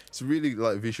 it's really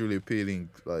like visually appealing.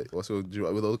 Like also with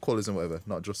all the colours and whatever,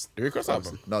 not just The Rick Ross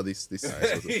album? No, this.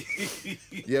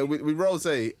 Yeah, with Rose.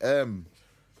 I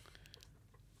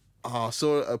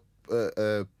saw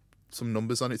some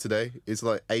numbers on it today. It's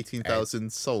like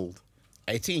 18,000 sold.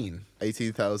 18.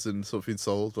 18,000 something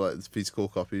sold, like physical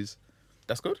copies.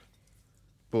 That's good.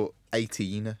 But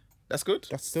 18. That's good.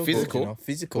 That's still physical. Good, you know?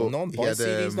 Physical. But No one he buys had,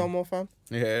 CDs no more, fam.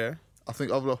 Yeah. I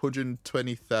think over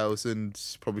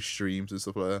 120,000 probably streams and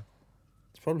stuff like that.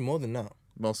 It's probably more than that.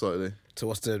 Most likely. So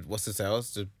what's the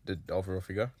sales? The overall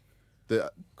figure?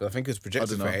 The, 'Cause I think it's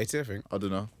projected I for don't know. 80. I think. I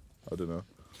don't know.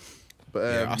 But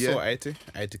I saw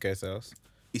 80k sales.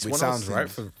 It's Which one of those sounds right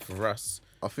things- for us.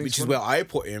 I think Which it's is one where of- I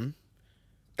put him.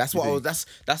 That's what You I was.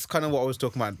 That's kind of what I was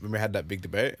talking about when we had that big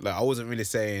debate. Like I wasn't really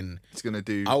saying. It's gonna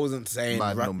do. I wasn't saying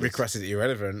mad numbers. Rick Ross is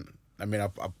irrelevant. I mean,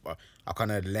 I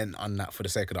kind of lent on that for the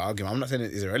sake of the argument. I'm not saying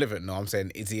it's irrelevant. No, I'm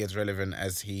saying is he as relevant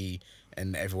as he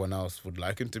and everyone else would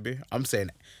like him to be? I'm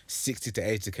saying 60 to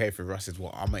 80k for Ross is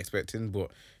what I'm expecting, but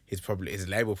his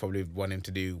label probably want him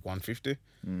to do 150.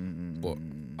 But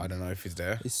I don't know if he's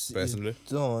there personally.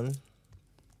 It's done.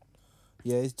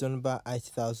 Yeah, it's done about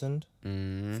 80,000.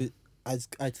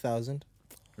 80,000.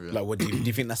 Like, what do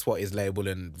you think that's what his label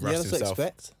and Russ Yeah, that's what I himself?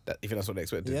 expect. You think that's what they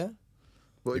expected? Yeah.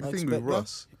 But the I thing with expect that.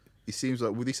 Russ, it seems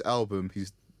like with this album,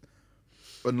 he's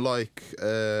unlike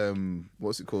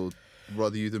what's it called,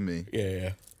 Rather You Than Me.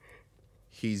 Yeah.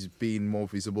 He's been more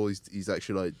visible. He's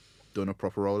actually like done a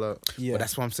proper rollout. Yeah. But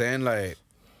that's what I'm saying. Like,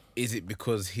 is it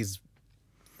because he's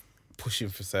pushing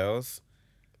for sales?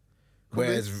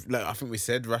 Whereas, like, I think we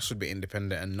said Russ should be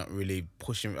independent and not really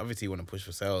pushing. Obviously, you want to push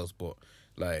for sales, but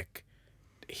like,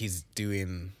 he's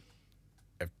doing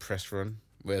a press run.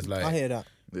 Whereas, like, I hear that.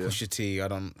 Yeah. Pusha T, I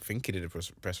don't think he did a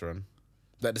press run.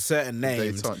 Like, the certain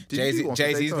names, Daytona. Did he do one for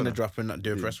Jay-Z's Daytona? going to drop and not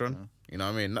do a Yeah. press run. You know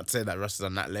what I mean? Not to say that Russ is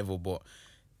on that level, but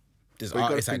there's But you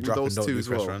gotta artists that think with drop and those don't two do as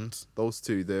press well. runs. Those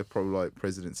two, they're probably like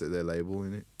presidents at their label,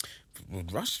 innit? Well,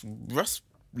 Russ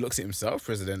looks at himself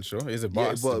presidential. He's a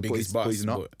boss, but the biggest he's- boss. but he's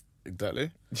not. Exactly.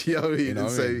 You know what I mean? You know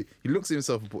what I So mean? he looks at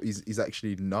himself, but he's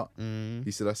actually not. He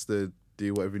still has to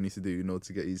do whatever he needs to do in order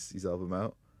to get his album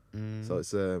out. So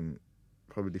it's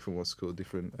probably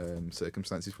different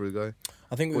circumstances for the guy.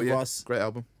 I think But with yeah, Russ, great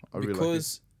album. I really like it.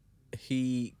 because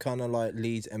he kind of like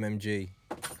leads MMG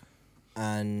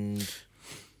and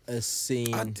has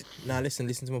seen. Now listen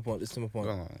to my point.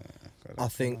 I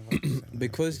think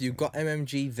because you've got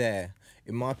MMG there,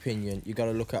 in my opinion, you got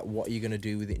to look at what you're gonna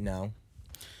do with it now,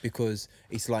 because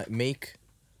it's like Meek.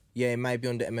 Yeah, it may be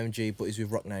under MMG, but he's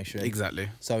with Rock Nation. Exactly.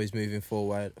 So he's moving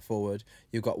forward.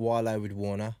 You've got Wale with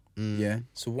Warner. Yeah.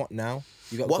 So what now?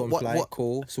 You got Gunplay. what-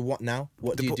 Cool. So what now?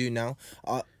 What do you do now?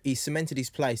 He cemented his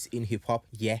place in hip hop.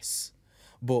 Yes,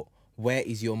 but where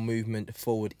is your movement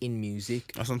forward in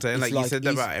music? That's what I'm saying. It's Like you said that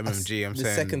is- about MMG. I'm the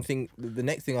saying second thing, the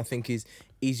next thing I think is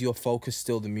your focus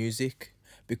still the music?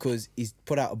 Because he's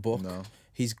put out a book. No.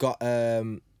 He's got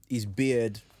his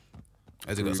beard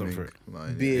has he got something for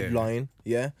it? beard line.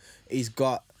 Yeah. He's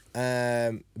got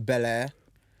Bel Air.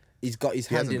 He's got his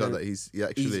He hand hasn't in. got that. He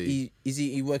actually Is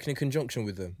he working in conjunction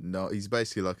with them? no. He's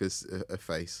basically like a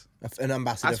face. An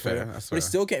ambassador That's for fair, them. that's But he's fair.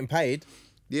 still getting paid.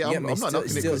 Yeah, You I'm get me? not Still-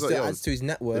 knocking it. still 'Cause, like, yo, adds to his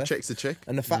net the worth. check's a check.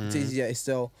 And the fact is, yeah, he's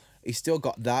still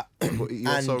got that. But he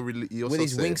also he also with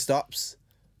his said- wing stops,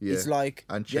 Yeah. it's like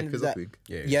and the end of checkers, I that- think.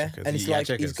 Yeah, Checkers. and it's Yeah, like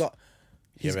Checkers. he's got.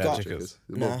 He's Yeah, got. Checkers.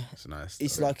 Nah, It's nice.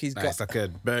 It's like he's got. It's like a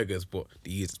burgers, but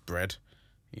they use bread.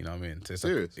 You know what I mean? So it's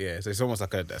like, Serious? yeah, so it's almost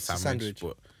like a sandwich, sandwich.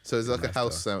 but So it's like nice a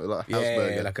house though. sandwich, like a house yeah,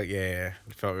 burger. like it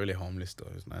felt really homeless though.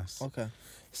 It was nice. Okay,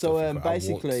 so I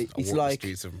basically, walked it's the like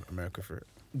streets of America for it.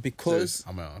 because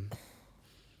On my own.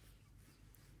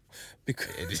 because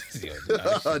It is,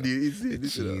 yeah, Oh, do you see the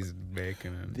this? cheese,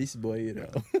 bacon, and this boy, you know.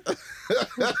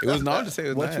 it was not to say it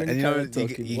was Watch nice. when And you you know, can't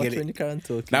talking. you Watch get when you it. can't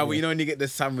talking. Now, yeah. you know when you get the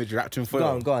sandwich wrapped in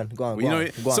foil. Go on. Well, you know,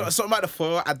 Go on. something about the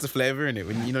foil adds a flavour in it.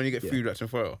 When you know you get Yeah. food wrapped in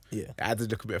foil, Yeah. it adds a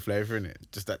little bit of flavour in it.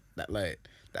 Just that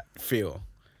feel.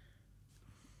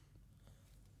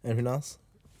 Anything else?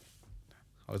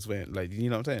 I was waiting, like, you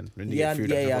know what I'm saying? When you Yeah, get food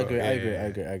yeah, after I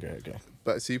work. agree.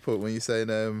 Back to you, Paul. When you're saying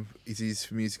is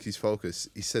his music his focus,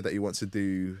 he said that he wants to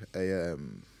do a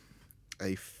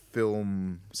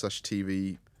film /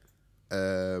 TV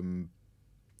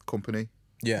company.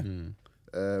 Yeah.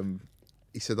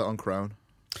 He said that on Crown.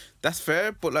 That's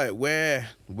fair, but like, where's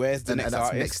the And next that's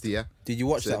artist? next year. Did you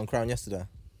watch So- that on Crown yesterday?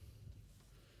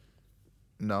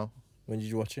 No, When did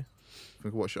you watch it? I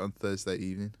think I watched it on Thursday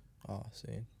evening. Oh, see.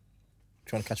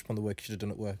 Trying to catch up on the work you should have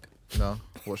done at work. No,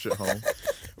 watched it at home.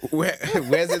 Where's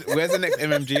the next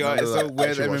MMG artist? So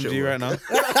where's Actually, watch it MMG work. right now?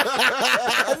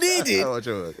 I need I it. watch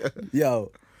it at work.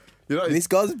 Yo, You know, this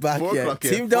guy's back, 4 yeah. o'clock, yeah.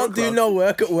 Tim 4 don't do o'clock. no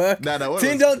work at work. Nah, what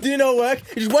Tim was- don't do no work.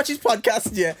 He just watches podcasts,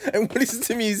 yeah, and listens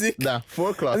to music. Nah, 4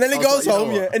 o'clock. And then he I was goes like, you know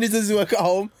home, yeah, what? and he does his work at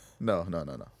home. No.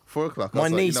 4 o'clock. I My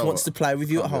was like, niece you know wants what? to play with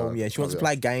you at I'll be home, honest, yeah. She wants I'll to be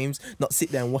play games, not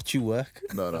sit there and watch you work.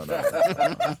 No.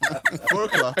 4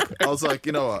 o'clock. I was like,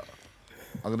 you know what?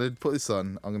 I'm gonna put this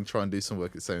on. I'm gonna try and do some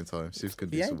work at the same time. See if we can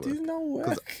do Yeah, some work. do no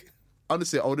work.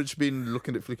 Honestly, I would have just been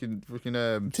looking at freaking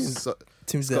Tim's Sky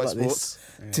there like Sports.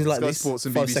 this. Tim's like Sky this. Sports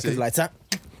and 5 BBC. seconds later.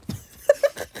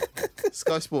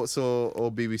 Sky Sports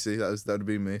or BBC. That would have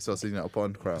been me. So I was sitting up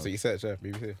on Crown. So you search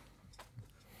BBC.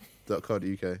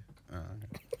 .co.uk.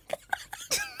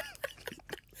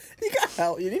 You got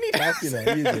help. You need help, you know.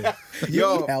 You do.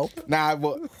 Yo, need help. Nah,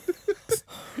 but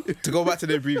to go back to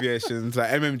the abbreviations, like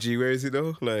MMG, where is it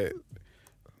though? Like,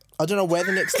 I don't know where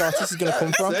the next artist is going to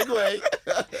come from. Segway.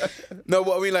 no,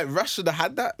 but I mean, like, Rush should have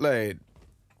had that. Like,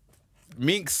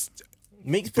 Meek's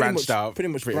Pretty much branched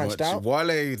out.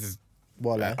 Wale's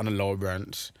Wale. on a lower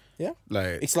branch. Yeah.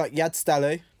 Like, It's like Yad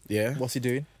Stalley. yeah. What's he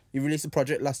doing? He released a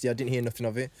project last year. I didn't hear nothing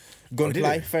of it. did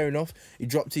Gunplay, he? fair enough. He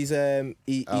dropped his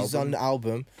he's on the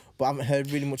album, but I haven't heard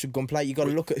really much of Gunplay. You got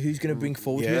to look at who's going to bring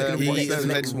forward. Who's Yeah, going to bring what's the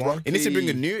that next name? one? He needs to bring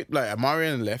a new, like,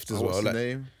 Amarian left as What's well. his Like,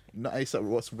 name? Not ASAP.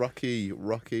 What's Rocky? I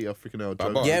freaking know.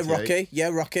 Baba. Yeah,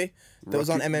 Rocky. That was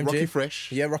on MMG. Rocky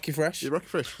Fresh. Yeah, Rocky Fresh. Yeah, Rocky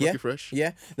Fresh. Yeah, Rocky Fresh.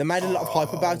 yeah. They made a lot of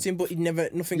hype about him, but he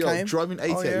nothing Yo, came. Driving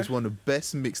 88 yeah. was one of the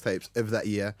best mixtapes of that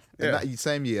year. And Yeah. that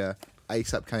same year,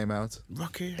 ASAP came out.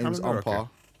 Rocky. And it was on Rocky. par.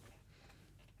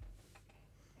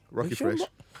 Rocky you sure Fresh. Are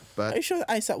But you sure that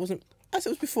ASAP wasn't? ASAP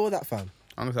was before that, fam.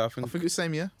 Honestly, I I think. think it was the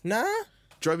same year. Nah.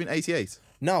 Driving 88.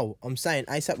 No, I'm saying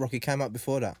ASAP Rocky came out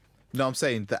before that. No, I'm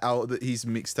saying that his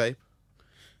mixtape.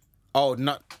 Oh,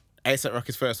 not ASAP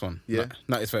Rocky's first one. Yeah.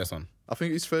 Not his first one. I think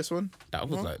it was his first one. That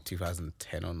was like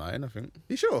 2010 or 9, I think.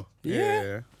 You sure?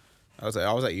 Yeah. I was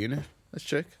at uni. Let's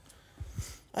check.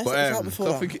 ASAP But, was out um, before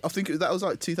I that. think that was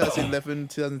like 2011,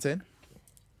 2010.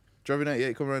 Driving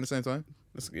 88 come around the same time.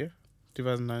 Yeah.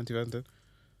 2009, 2010.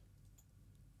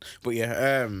 But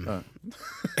yeah,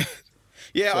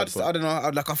 yeah, I don't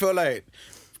know. I feel like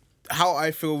how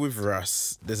I feel with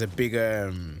Russ, there's a big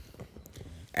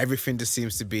everything just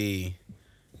seems to be,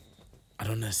 I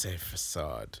don't know, say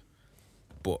facade,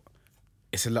 but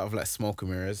it's a lot of like smoke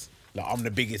and mirrors. Like, I'm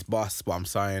the biggest boss, but I'm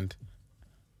signed,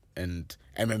 and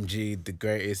MMG the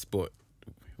greatest, but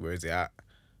where is he at?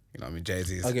 You know what I mean?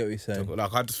 Jay-Z's. I get what you're saying.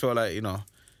 Like, I just feel like, you know,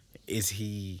 is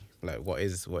he like what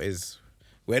is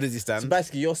where does he stand? So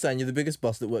basically, you're saying you're the biggest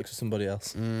boss that works for somebody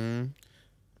else. Yeah.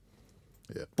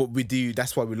 But we do.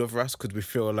 That's why we love Russ, because we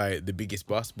feel like the biggest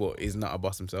boss, but he's not a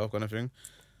boss himself, kind of thing.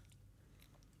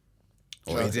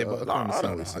 Or is it? But I I understand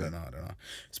don't what know. you're I don't know.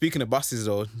 Speaking of bosses,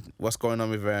 though, what's going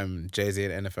on with Jay-Z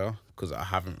and NFL? Because I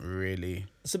haven't really.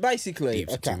 So basically,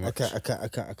 Deep too much.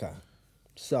 okay.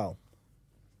 So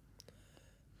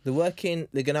they're working.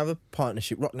 They're gonna have a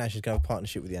partnership. Rock Nation's gonna have a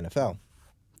partnership with the NFL.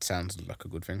 Sounds like a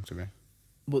good thing to me.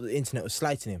 But the internet was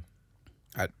slating him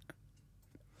How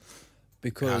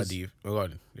because do you? Oh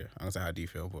God, yeah, I'm gonna say how do you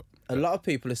feel, but a lot of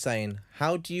people are saying,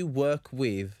 how do you work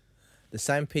with the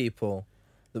same people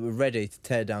that were ready to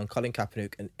tear down Colin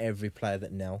Kaepernick and every player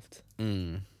that knelt?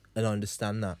 And I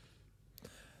understand that.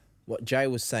 What Jay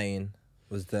was saying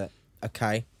was that,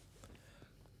 okay,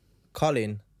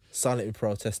 Colin silently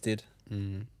protested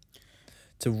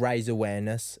to raise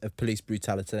awareness of police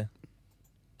brutality.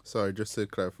 Sorry, just to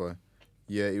clarify.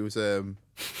 Yeah, it was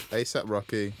ASAP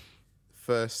Rocky,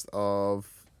 1st of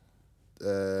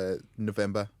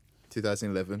November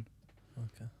 2011.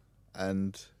 Okay.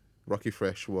 And Rocky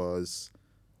Fresh was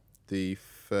the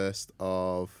 1st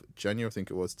of January, I think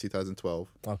it was, 2012.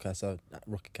 Okay, so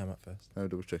Rocky came out first. Let me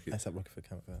double check it. ASAP Rocky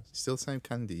came out first. Still the same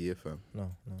candy year, fam.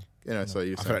 No. You know, sorry,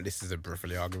 you I feel like this is a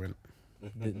brotherly argument.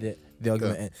 The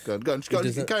argument. Go on, It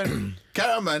doesn't-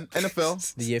 carry on, man.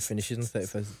 NFL. The year finishes on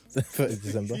 31st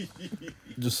December.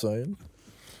 Just saying.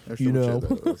 Let's You double know. check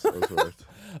that. That was right.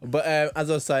 But as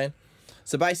I was saying,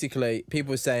 So basically,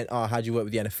 people were saying, "Oh, how do you work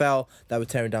with the NFL?" They were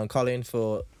tearing down Colin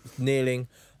for kneeling,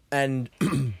 and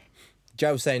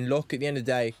Joe was saying, "Look, at the end of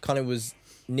the day, Colin was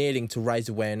kneeling to raise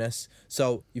awareness.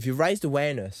 So if you raised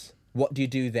awareness, what do you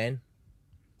do then?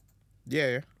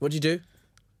 Yeah. What do you do?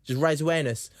 Just raise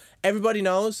awareness. Everybody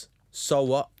knows. So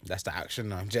what? That's the action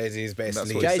now. Jay-Z is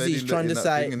basically... what he said Jay-Z's in trying to that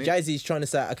say, thing, innit? Jay-Z's trying to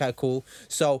say, okay, cool.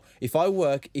 So if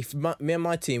me and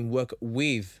my team work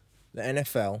with the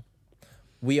NFL,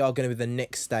 we are going to be the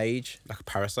next stage. like a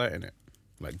parasite, innit?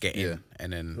 Like get in Yeah.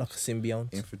 and then... Like a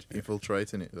symbiont.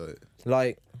 Infiltrating it.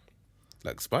 Like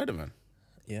Spider-Man.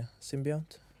 yeah,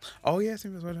 symbiont. Oh, yeah,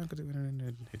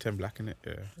 Spider-Man. He turned black, innit?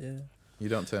 Yeah. Yeah. You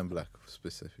don't turn black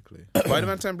specifically.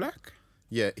 Spider-Man turned black?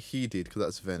 Yeah, he did because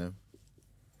that's Venom.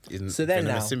 Isn't So then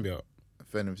Venom a now- symbiote?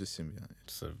 Venom's a symbiote.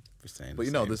 So we're saying But the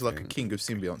you know, same there's like a thing. king of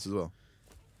symbionts as well.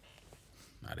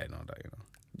 I don't know that, you know.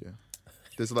 Yeah.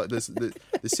 There's the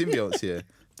symbionts here.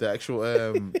 The actual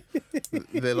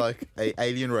they're like a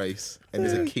alien race, and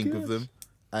there's a king of them,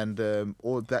 and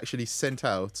or they're actually sent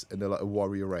out, and they're like a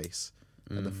warrior race,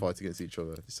 and they fight against each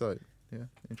other. It's like, yeah,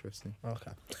 interesting.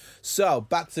 Okay. So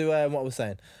back to what I was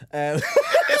saying.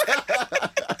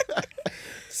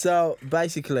 So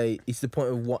basically, it's the point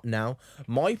of what now.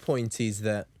 My point is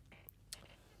that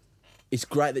it's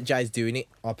great that Jay's doing it.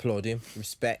 I applaud him,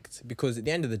 respect, because at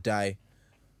the end of the day,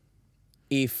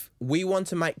 if we want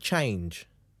to make change,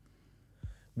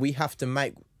 we have to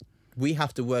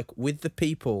work with the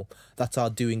people that are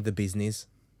doing the business.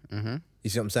 Mm-hmm. You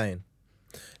see what I'm saying?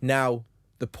 Now,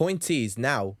 the point is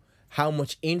now, how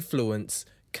much influence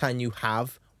can you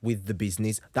have with the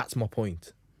business? That's my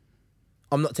point.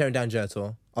 I'm not tearing down Jay at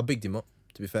all. I bigged him up,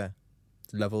 to be fair.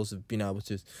 The levels of being able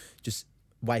to just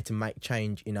way to make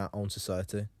change in our own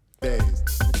society.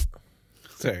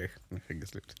 Sorry, my finger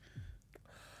slipped.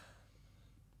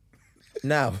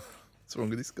 Now, What's wrong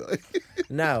with this guy?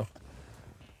 now,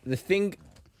 the thing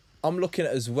I'm looking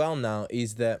at as well now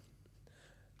is that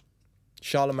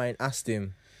Charlemagne asked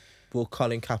him, will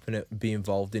Colin Kaepernick be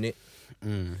involved in it?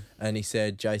 And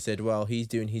Jay said, well, he's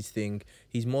doing his thing.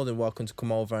 He's more than welcome to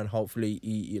come over and hopefully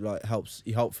he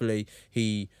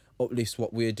uplifts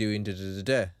what we're doing.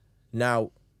 Now,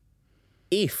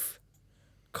 if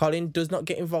Colin does not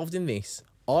get involved in this,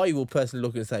 I will personally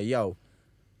look and say, yo,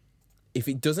 if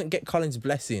it doesn't get Colin's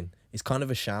blessing, it's kind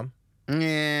of a sham.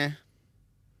 Yeah.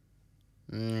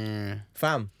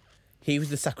 Fam, he was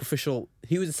the sacrificial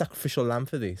lamb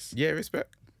for this. Yeah,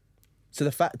 respect. So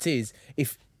the fact is,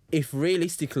 if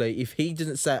realistically, if he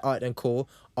doesn't say, all right then cool,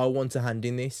 I want to hand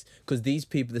in this, because these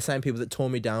people, the same people that tore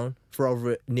me down for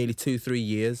over nearly 2-3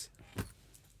 years.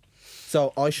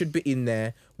 So I should be in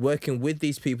there working with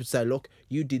these people to say, look,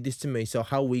 you did this to me, so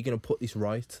how are we going to put this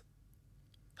right?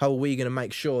 How are we going to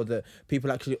make sure that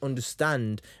people actually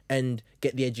understand and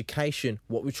get the education,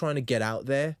 what we're trying to get out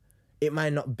there? It may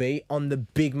not be on the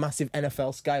big, massive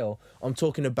NFL scale. I'm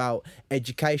talking about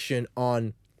education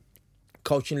on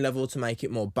coaching level to make it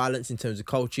more balanced in terms of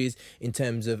coaches, in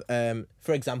terms of,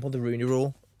 for example, the Rooney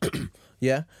Rule.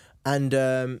 Yeah? And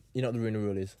you know what the Rooney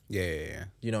Rule is? Yeah.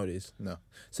 You know what it is? No.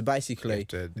 So basically,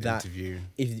 You have to that interview.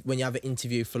 when you have an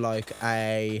interview for like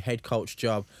a head coach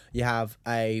job, you have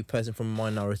a person from a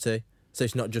minority. So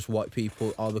it's not just white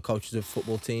people are the coaches of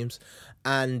football teams.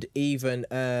 And even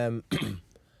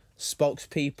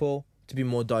spokespeople to be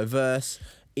more diverse,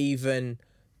 even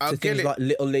to get things it. like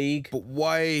Little League. But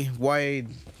why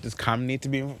does Cap need to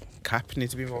be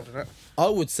involved in that? I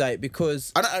would say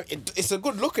because It's a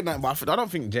good look in that, but I don't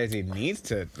think Jay-Z needs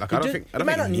to. Like, I don't think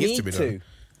may not he needs need to be to. done.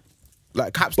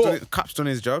 Like, Cap's done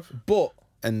his job. But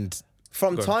And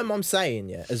from Go on. time I'm saying,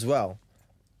 yeah, as well,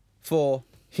 for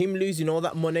him losing all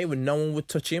that money when no one would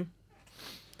touch him,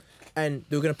 and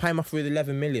they were going to pay him off with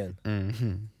 11 million.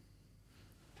 Mm-hmm.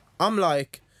 I'm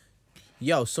like,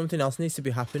 yo, something else needs to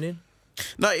be happening.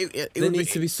 No, it There would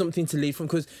needs to be. be something to lead from,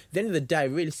 because at the end of the day,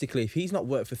 realistically, if he's not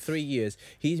worked for 3 years,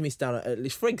 he's missed out at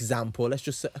least, for example, let's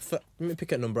just let me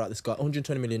pick a number out of this guy,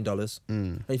 $120 million.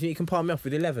 And you think you can palm me off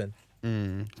with 11?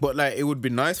 But like, it would be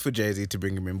nice for Jay-Z to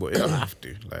bring him in, but it don't have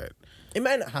to. Like, It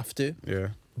may not have to, yeah.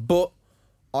 but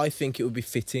I think it would be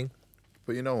fitting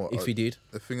But you know what? if he did.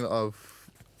 The thing that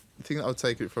I've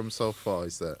taken from so far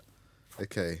is that,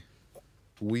 okay,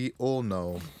 we all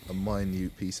know a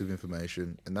minute piece of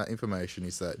information, and that information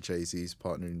is that Jay-Z's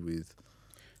partnering with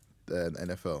the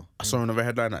NFL. I saw another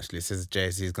headline actually. It says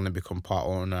Jay-Z is going to become part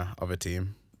owner of a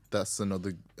team. That's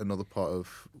another part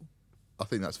of. I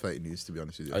think that's fake news, to be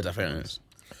honest with you. Oh, that's fake news.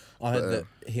 I heard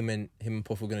that him and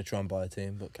Puff were going to try and buy a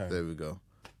team, but carry on. There we go.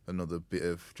 Another bit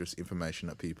of just information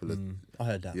that people. I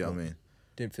heard that. You know but what I mean?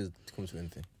 Didn't feel to come to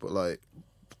anything. But like,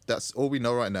 that's all we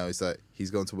know right now is that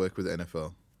he's going to work with the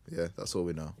NFL. Yeah, that's all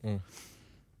we know.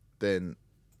 Then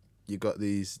you got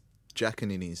these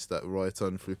jackaninnies that write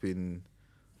on flipping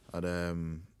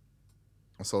on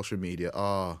social media.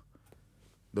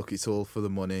 Look, it's all for the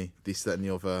money. This, that, and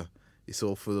the other. It's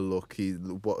all for the look.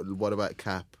 What about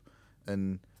Cap?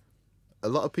 And a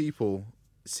lot of people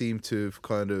seem to have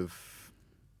kind of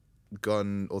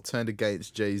gone or turned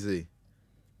against Jay-Z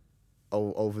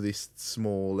over this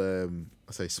small. I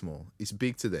say small. It's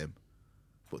big to them,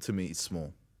 but to me, it's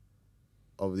small.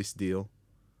 Over this deal.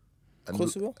 And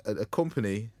a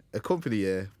company,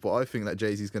 yeah. But I think that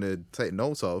Jay-Z is going to take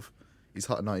note of is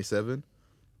Hot 97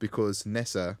 because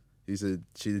Nessa. She's a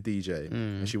DJ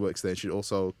and she works there. And she's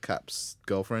also Cap's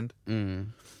girlfriend.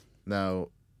 Now,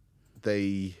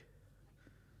 they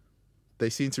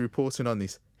seem to be reporting on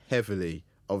this heavily,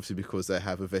 obviously because they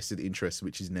have a vested interest,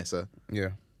 which is Nessa.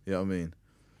 Yeah, you know what I mean.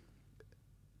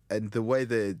 And the way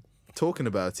they're talking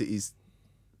about it is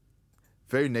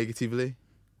very negatively.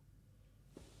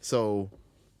 So,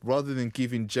 rather than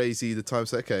giving Jay-Z the time to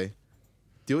say, okay,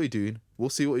 do what you're doing. We'll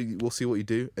see what you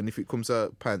do, and if it comes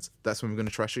out pants, that's when we're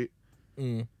gonna trash it.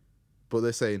 But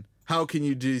they're saying, how can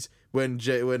you do this when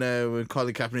Colin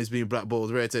Kaepernick is being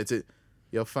blackballed?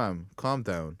 Yo, fam, calm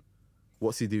down.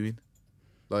 What's he doing?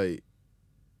 Like,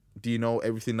 do you know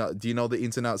everything? Do you know the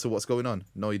ins and outs of what's going on?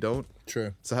 No, you don't.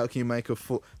 True. So how can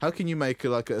you make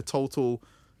a total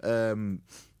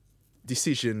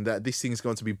decision that this thing's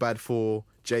going to be bad for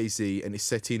Jay-Z and it's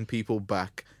setting people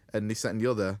back and this, that, and the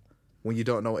other when you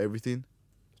don't know everything?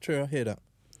 True, I hear that.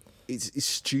 It's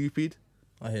stupid.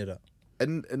 I hear that.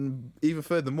 And even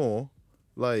furthermore,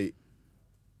 if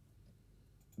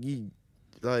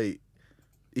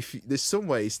there's some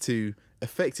ways to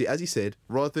affect it, as you said,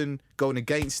 rather than going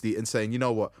against it and saying, you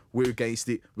know what, we're against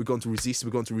it, we're going to resist,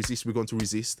 we're going to resist, we're going to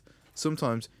resist.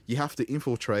 Sometimes you have to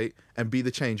infiltrate and be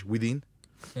the change within.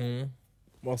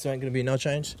 Well, so ain't going to be no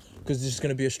change because it's just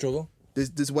going to be a struggle.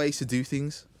 There's ways to do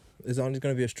things. There's only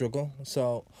going to be a struggle.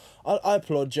 So I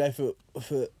applaud Jay for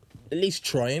at least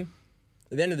trying.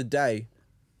 At the end of the day,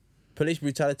 police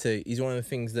brutality is one of the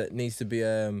things that needs to be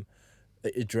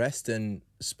addressed and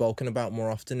spoken about more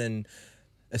often, and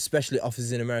especially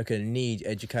officers in America need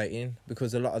educating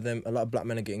because a lot of black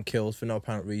men are getting killed for no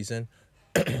apparent reason,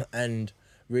 and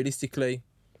realistically,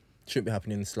 shouldn't be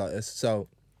happening in the slightest. So,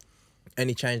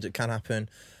 any change that can happen,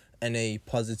 any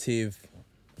positive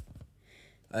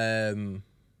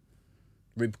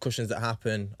repercussions that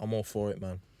happen, I'm all for it,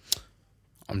 man.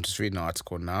 I'm just reading an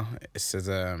article now. It says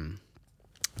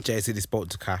Jay-Z spoke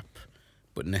to Cap,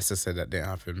 but Nessa said that didn't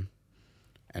happen.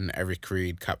 And Eric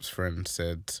Reed, Cap's friend,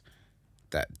 said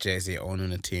that Jay-Z part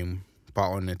owning a team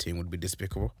would be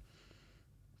despicable.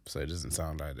 So it doesn't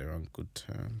sound like they're on good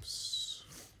terms.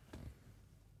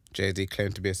 Jay-Z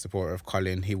claimed to be a supporter of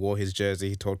Colin. He wore his jersey.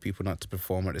 He told people not to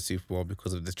perform at the Super Bowl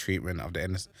because of the treatment of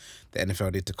the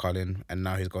NFL did to Colin. And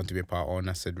now he's going to be a part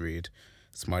owner, said Reed.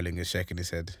 Smiling and shaking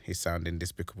his head. He's sounding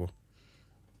despicable.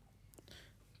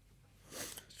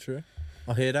 True.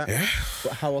 I hear that. Yeah.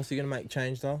 But how else are you going to make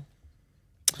change, though?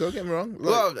 Don't get me wrong.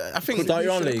 Well, I think start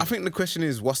your own league. I think the question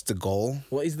is, what's the goal?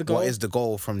 What is the goal? What is the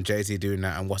goal from Jay-Z doing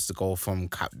that, and what's the goal from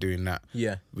Cap doing that?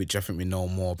 Yeah. Which I think we know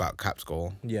more about Cap's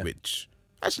goal. Yeah. Which,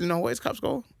 actually, no, what is Cap's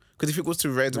goal? Because if it was to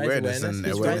raise awareness and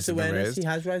He's awareness raised has been awareness. raised, He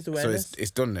has raised awareness. so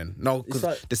it's done then. No, because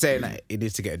they're saying that he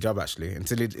needs to get a job actually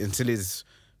until he's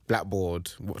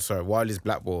blackboard. Sorry, while he's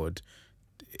blackboard,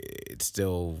 it's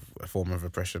still a form of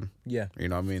oppression. Yeah. You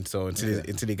know what I mean? So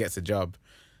until he gets a job,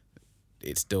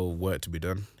 it's still work to be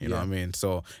done. You know what I mean?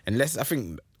 So unless, I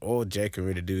think all Jay can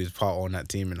really do is part on that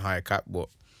team and hire Cap, but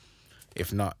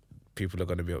if not, people are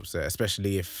going to be upset,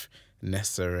 especially if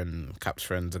Nessa and Cap's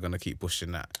friends are going to keep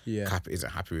pushing that. Yeah. Cap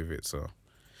isn't happy with it, so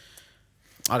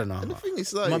I don't know. And the thing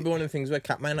is, It might be one of the things where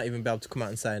Cap may not even be able to come out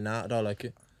and say, nah, I don't like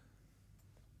it.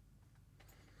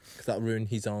 Because that'll ruin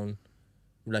his own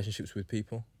relationships with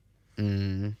people.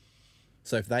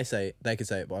 So if they say it, they could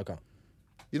say it, but I can't.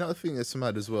 You know the thing that's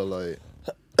mad as well, like,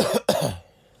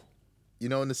 you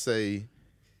know when they say,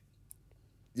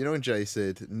 you know when Jay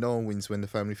said, no one wins when the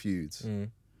family feuds?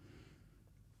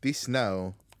 This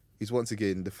now is once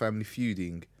again the family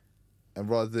feuding, and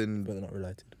rather than... But they're not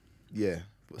related. Yeah,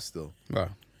 but still.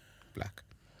 Well, black.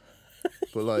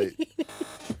 But like,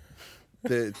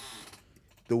 the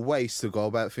ways to go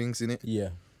about things, innit? Yeah.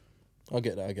 I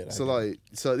get that.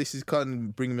 So this is kind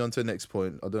of bringing me on to the next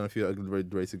point. I don't know if you're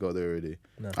ready to go there already.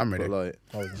 No. I'm ready. But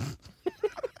like,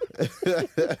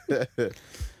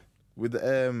 with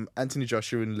Anthony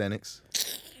Joshua and Lennox.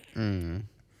 Do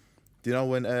you know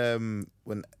when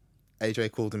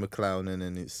AJ called him a clown, and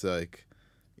then it's like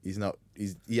he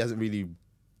hasn't really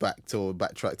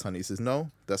backtracked on it. He says,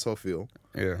 "No, that's how I feel."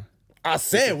 Yeah. I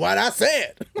said what I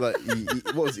said. Like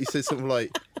he said something like,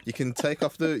 you can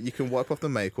wipe off the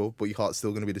makeup, but your heart's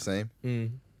still gonna be the same.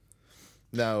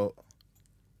 Now,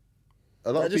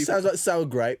 a lot That of just people sounds like sour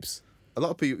grapes. A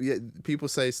lot of people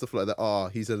say stuff like that. Oh,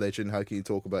 he's a legend. How can you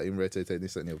talk about him rotating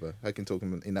this and the other? How can you talk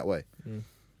him in that way?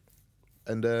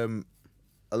 And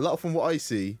a lot from what I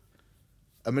see,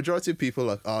 a majority of people are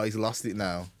like, oh, he's lost it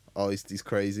now. Oh, he's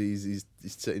crazy. He's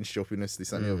setting shoppiness,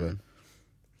 this and the other.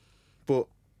 But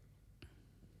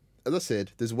as I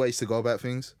said, there's ways to go about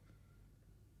things.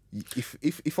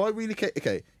 If I really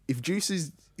if Juice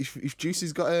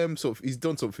has got sort of he's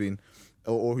done something,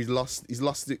 or he's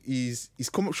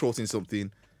come up short in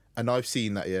something, and I've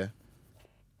seen that, yeah.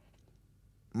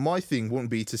 My thing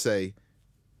wouldn't be to say,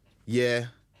 yeah,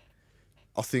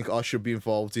 I think I should be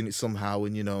involved in it somehow,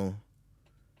 and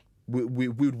we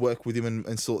would work with him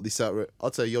and sort this out.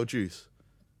 I'd say, yo, Juice,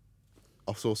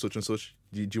 I saw such and such.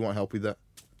 Do you want help with that?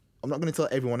 I'm not going to tell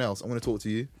everyone else. I'm going to talk to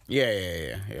you.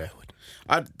 Yeah.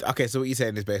 Okay, so what you're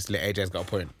saying is basically AJ's got a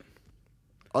point.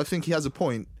 I think he has a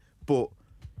point, but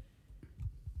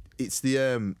it's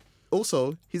the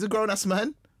also he's a grown ass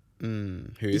man. Who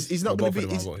is? He's not going to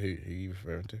be. Who are you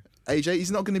referring to? AJ,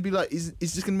 he's not going to be like. He's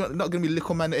just not going to be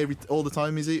little man all the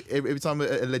time, is he? Every time a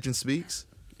legend speaks.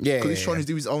 Yeah. Because he's trying to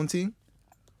do his own thing.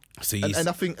 So and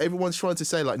I think everyone's trying to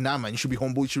say like, nah, man, you should be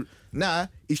humble. Nah,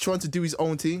 he's trying to do his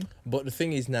own thing. But the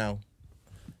thing is now,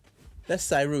 let's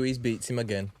say Ruiz beats him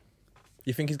again.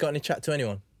 You think he's got any chat to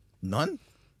anyone? None.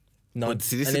 But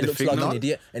see, this and is he the looks thing, like no? an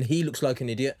idiot, and he looks like an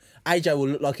idiot. AJ will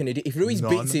look like an idiot if Ruiz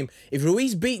None.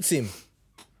 beats him,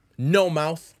 no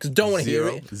mouth, because don't want to hear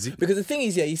Zero. it. Because the thing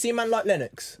is, yeah, you see a man like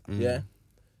Lennox, yeah,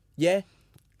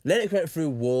 Lennox went through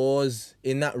wars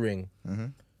in that ring.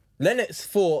 Lennox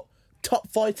fought top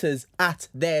fighters at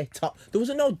their top. There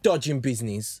wasn't no dodging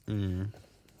business. I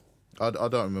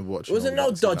don't remember watching. There wasn't all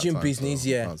no that at that dodging time, business, so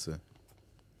I yeah. can't say.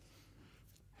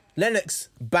 Lennox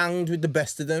banged with the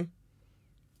best of them.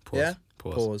 Pause. Yeah?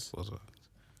 Pause.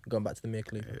 Going back to the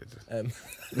Merkley.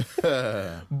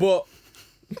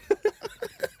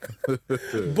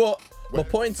 But my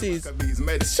point is,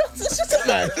 shut up,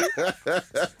 man.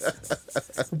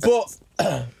 But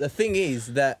the thing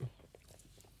is that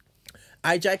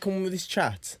AJ come with this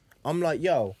chat. I'm like,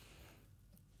 yo,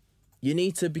 you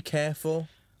need to be careful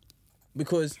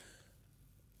because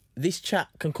this chat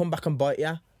can come back and bite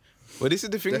you. Well, this is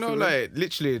the thing, though. Like,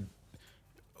 literally,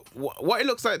 what it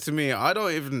looks like to me, I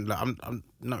don't even. Like, I'm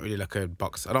not really like a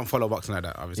box. I don't follow boxing like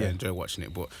that. Obviously, I enjoy watching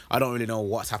it, but I don't really know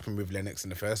what's happened with Lennox in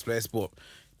the first place. But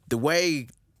the way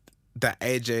that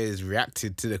AJ has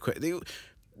reacted to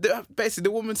basically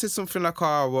the woman said something like,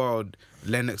 "Oh, well,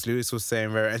 Lennox Lewis was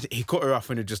saying," and he cut her off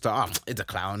and he just like, "Oh, it's a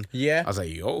clown." Yeah. I was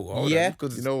like, "Yo, hold Yeah. on,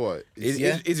 'cause You know what?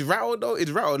 it's rattled though.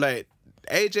 It's rattled. Like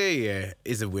AJ,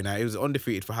 is a winner. He was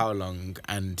undefeated for how long,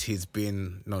 and he's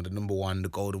been, the number one, the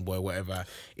golden boy, whatever.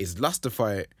 He's lost the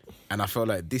fight, and I feel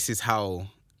like this is how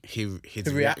he's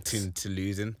reacting to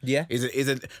losing. Yeah. Is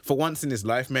a for once in his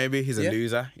life, maybe he's a Yeah.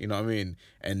 loser. You know what I mean?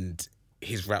 And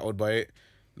he's rattled by it.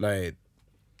 Like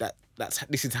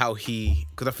this is how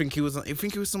because I think he was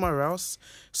somewhere else.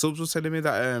 Subs was telling me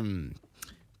that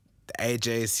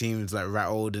AJ seems like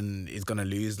rattled and is gonna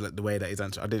lose, like the way that he's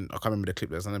answering. I can't remember the clip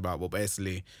that was on about, but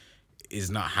basically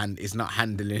is not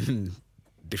handling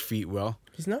defeat well.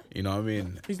 He's not. You know what I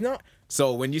mean? He's not.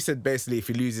 So when you said basically if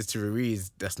he loses to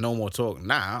Ruiz, that's no more talk.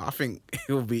 Nah, I think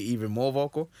he'll be even more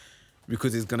vocal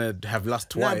because he's gonna have lost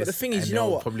twice. Nah, but the thing is, and you know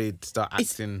they'll what? probably start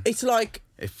acting. It's like,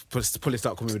 If probably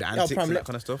start coming with the antics and that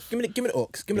kind of stuff. Give me the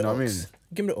hooks. Give me You the know what I hooks. mean?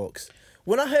 Give me the hooks.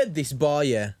 When I heard this bar,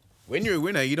 yeah. When you're a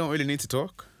winner, you don't really need to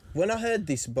talk. When I heard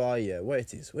this bar, yeah. Where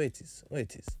it is. Wait,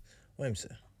 sir.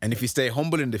 And if you stay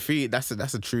humble in defeat, that's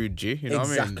a true G. You know what I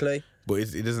mean? Exactly. But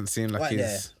it doesn't seem like Right he's.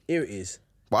 there. Here it is.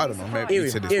 But I don't know. Maybe Here you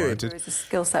it- said it's here it- warranted. His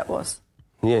skill set was.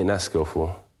 He ain't that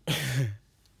skillful.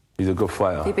 He's a good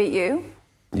fighter. He beat you.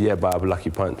 Yeah, by a lucky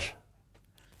punch.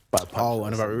 And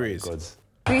about Ruiz.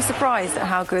 Were you surprised at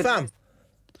how good? Fam.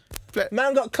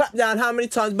 Man got clapped down how many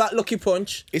times about lucky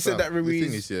punch? He said that the Ruiz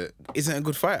thing is, yeah, isn't a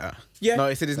good fighter. Yeah. No,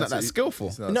 he said he's not that That's it. skillful.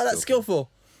 He's Not that skillful.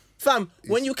 Fam,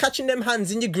 when you're catching them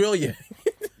hands in your grill, yeah.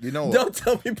 You know what? Don't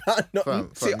tell me about nothing.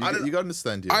 Fam, See, you gotta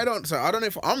understand. Yeah. I don't know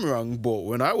if I'm wrong, but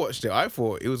when I watched it, I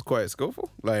thought it was quite skillful.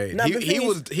 Like Nah, the thing he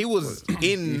was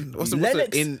in what's the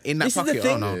Lennox, in that this pocket. is the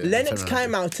thing. Oh, no. Lennox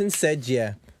came out and said,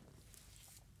 yeah.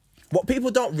 What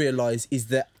people don't realise is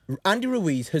that Andy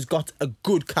Ruiz has got a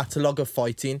good catalogue of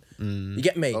fighting. You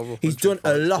get me? Over He's done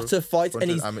 100 a lot fights, of fights, and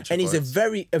 100 amateur he's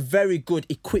fights. a very good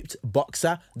equipped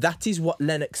boxer. That is what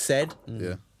Lennox said.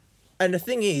 Yeah. And the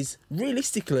thing is,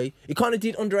 realistically, he kind of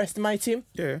did underestimate him.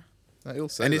 Yeah. He'll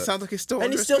say And it that. sounds like he's still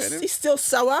And he's underestimating him. still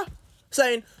sour,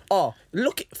 saying, "Oh,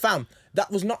 look, fam, that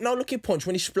was not no lucky punch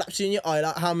when he slaps you in your eye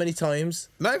like how many times?"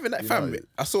 Not even that, fam.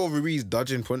 I saw Ruiz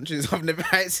dodging punches. I've never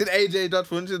seen AJ dodge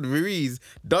punches. Ruiz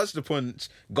dodged the punch,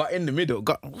 got in the middle.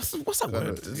 What's that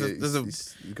word? There's a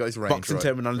you guys boxing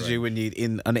terminology when you're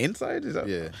in on the inside. Is that?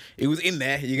 Yeah. It was in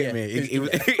there. You get me? It was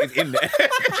in there.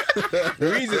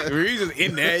 Ruiz was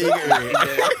in there. You get me?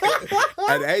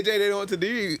 And AJ didn't know what to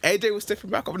do. AJ was stepping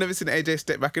back. I've never seen AJ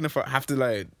step back in the fight. Have to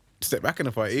like step back in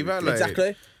the fight either. Like,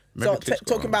 Exactly. So maybe Klitschko,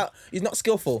 talking about he's not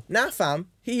skillful. Nah, fam,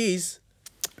 he is.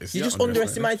 You just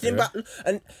underestimating him.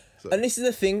 And this is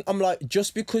the thing. I'm like,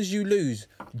 just because you lose,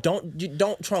 don't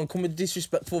try and come with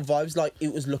disrespectful vibes. Like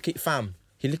it was lucky, fam.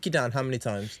 He licked you down how many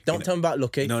times? Don't tell him about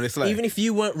lucky. No, it's like, even if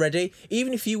you weren't ready,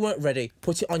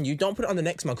 put it on you. Don't put it on the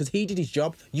next man because he did his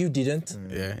job. You didn't.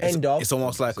 Yeah. End of. It's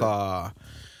almost like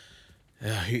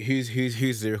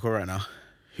who's lyrical right now?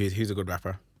 Who's a good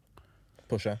rapper?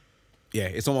 Pusha. Yeah,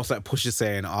 it's almost like Pusha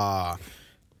saying,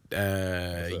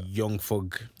 Young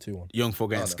Thug 2-1. Young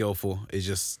Thug ain't skillful. It's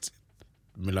just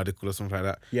melodical or something like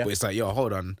that. Yeah. But it's like, yo,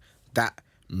 hold on. That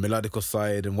melodical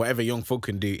side and whatever Young Thug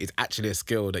can do is actually a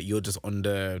skill that you're just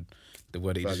undermining.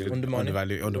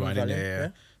 Yeah.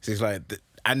 So it's like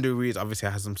Andrew Ruiz obviously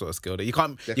has some sort of skill that you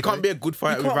can't be a good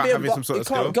fighter without having some sort of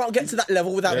skill. You can't get to that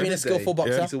level without being a skillful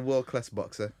boxer. He's a world-class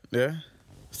boxer. Yeah.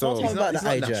 So Don't talk about that,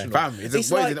 AJ. Fam, he's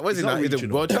a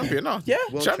world champion now. Yeah.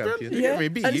 World champion. You Yeah. get me?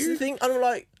 Beat And this is you. the thing, I'm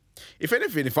like, If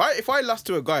anything, if I lost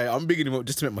to a guy, I'm bigging him up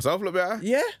just to make myself look better.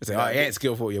 yeah. It's like, he ain't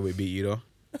skillful. Yeah, we beat you though.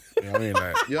 You know what I mean?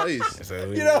 Like, Yeah, he is. so,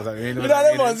 You know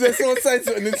that man says someone saying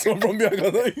something and someone from behind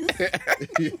goes like,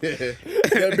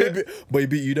 but he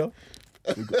beat you though.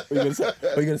 What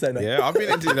are you gonna say now? Yeah, I've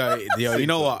been into like, you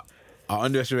know what? I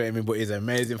underestimate him, but he's an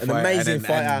amazing fighter. amazing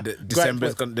fighter. And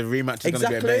December's the rematch is gonna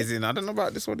be amazing. I don't know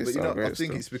about this one. But I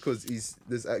think it's because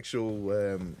there's actual.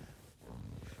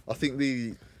 I think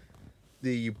the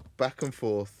back and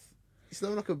forth. It's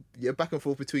not like a back and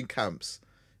forth between camps.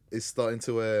 Is starting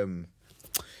to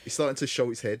show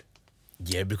its head.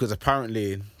 Yeah, because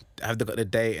apparently have they got the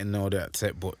date and all that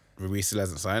set, but Ruiz still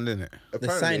hasn't signed in it.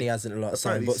 They're saying he hasn't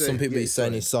signed, but some people he's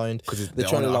saying he's signed. Because they're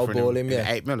trying to lowball him. Yeah,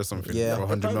 8 mil or something. Yeah. Or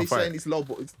 100 Apparently mil he's fight. saying he's low,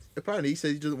 but apparently he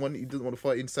says he doesn't want to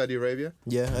fight in Saudi Arabia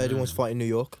yeah. I heard he wants to fight in New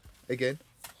York. again.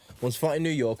 Wants to fight in New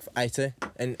York for 80,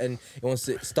 and he wants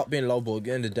to stop being lowball. At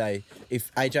the end of the day,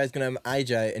 if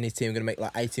AJ and his team are gonna make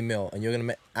like 80 mil, and you're gonna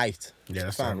make 8, Yeah,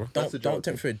 that's fam, fine, don't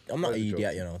tempt for. I'm not an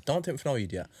idiot, you know. Don't tempt for no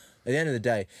idiot. At the end of the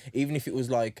day, even if it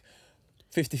was like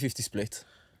 50-50 split,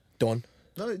 done.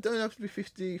 No, it don't have to be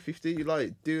 50-50.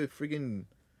 Like do a friggin'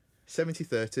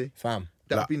 70-30. Fam.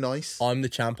 That'd be nice. I'm the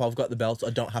champ. I've got the belt. I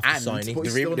don't have to sign it. But The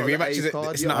he's still not rematch the is A's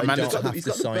card. it's not a mandatory. He's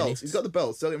got the belts. He's got the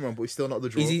belts. Don't get me wrong, but he's still not the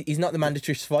draw. He's not the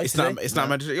mandatory fight. It's not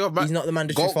mandatory. Yo, man, He's not the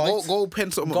mandatory fight. Go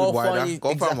pen something Go up with Wider. find- Go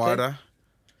find exactly. Wider.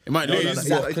 He might lose.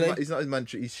 Exactly. He's not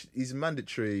mandatory. He's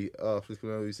mandatory.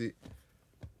 Who is it?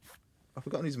 I've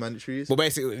forgotten who's mandatory is. But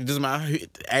basically, it doesn't matter.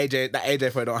 That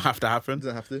AJ fight don't have to happen.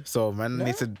 Doesn't have to. So man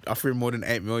needs to offer him more than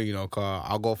 8 mil. You know, cause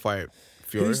I'll go fight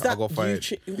Fury. Who's I'll that? go fight. What's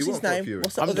He his won't fight name? Fury.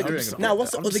 What's the I'm other? just- Now,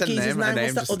 what's the I'm other just saying geezer's name, a name? name,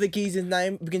 What's that just- other geezer's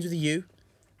name? Begins with a U.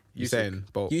 You saying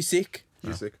both? Usyk.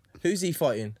 Usyk. Who's he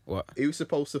fighting? What? He was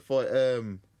supposed to fight.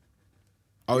 Oh,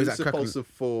 he is was that supposed to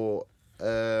fight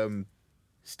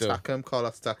Still. Takam,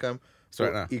 Carlos Takam. Right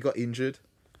but now. he got injured.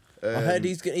 I heard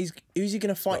who's he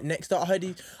gonna fight next? I heard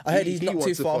he's not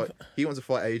too far. He wants to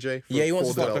fight AJ. Yeah, he wants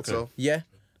to for the fight. belt, so Yeah.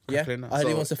 Crackling. I heard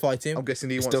he So, wants to fight him. I'm guessing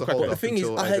he wants Still to crackling. hold The off thing is,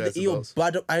 until I heard AJ that has the he'll belts.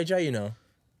 bad up AJ. You know,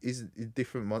 He's a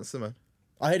different monster, man.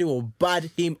 I heard he will bad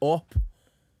him up.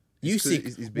 Usyk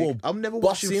He's will big. I've never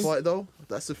boss watched him fight though.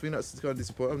 That's the thing that's kind of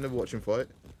disappointing. I've never watched him fight.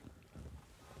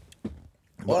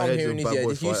 All I I'm heard hearing he's a is, bad boy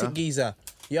this Usyk fighter. geezer.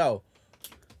 Yo,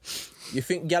 you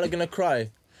think gal are gonna cry?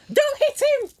 Don't hit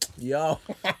him! Yo.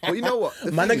 But you know what?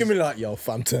 The Man, thing are gonna is- be like, yo,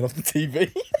 fam, turn off the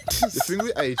TV. the thing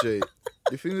with AJ,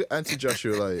 the thing with Anthony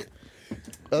Joshua, like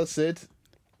I said.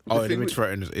 Oh, the let thing me with-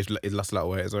 try it. It lost a lot of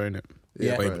weight, isn't it?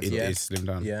 Yeah, But yeah. it's slimmed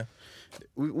down. Yeah.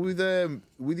 with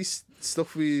this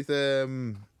stuff with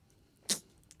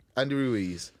Andy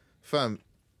Ruiz, fam,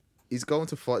 he's going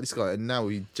to fight this guy, and now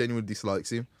he genuinely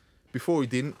dislikes him. Before he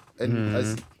didn't, and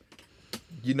as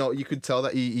you know, you could tell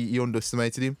that he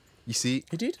underestimated him. You see,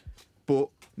 He did? but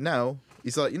now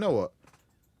he's like, you know what?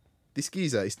 This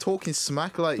geezer is talking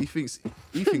smack. Like he thinks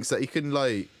that he can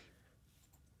like.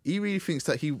 He really thinks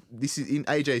that this is in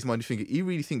AJ's mind. He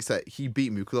really thinks that he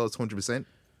beat me because I was 100%.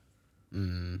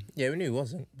 Yeah, we knew he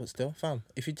wasn't, but still, fam.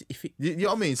 If he You know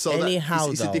what I mean? So anyhow,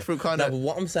 it's a different kind no, of. but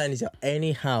what I'm saying is that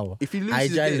anyhow, If he loses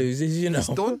AJ again, loses, you know, it's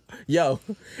done. Yo,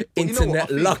 But you know internet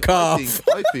what? lock off.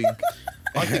 I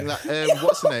think that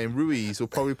what's the name? Ruiz will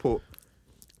probably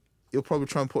he'll probably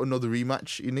try and put another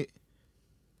rematch in it.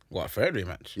 What, a third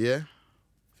rematch? Yeah.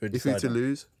 If he to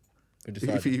lose.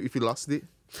 If he lost it.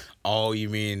 Oh, you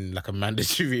mean like a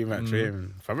mandatory rematch for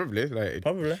him?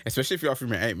 Probably. Especially if you offer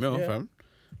him 8 mil, fam.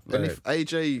 And if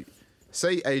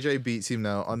AJ beats him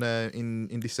now on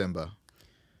in December,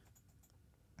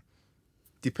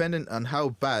 depending on how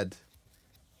bad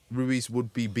Ruiz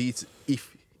would be beat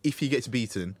if he gets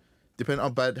beaten, depending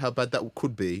on how bad that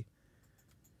could be,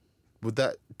 would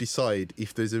that decide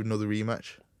if there's another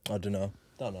rematch? I don't know.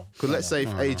 Because let's say if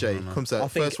AJ comes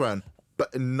out first round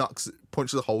but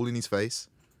punches a hole in his face.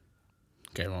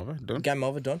 Game over, done.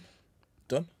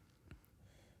 Done.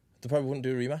 They probably wouldn't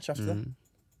do a rematch after that.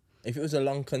 If it was a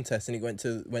long contest and it went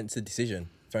to decision,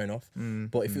 fair enough.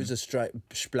 But if it was a straight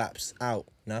splaps out,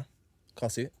 nah,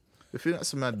 can't see it. I think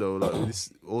that's mad though, like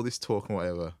all this talk and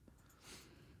whatever.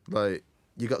 Like,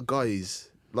 you got guys,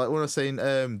 like when I was saying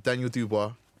Daniel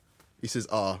Dubois, he says,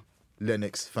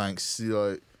 Lennox, thanks,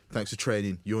 thanks for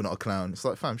training, you're not a clown. It's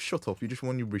like, fam, shut up, you just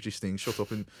won your British thing, shut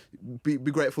up and be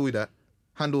grateful with that.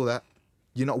 Handle that.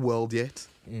 You're not world yet.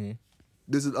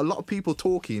 There's a lot of people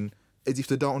talking as if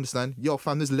they don't understand. Yo,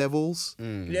 fam, there's levels.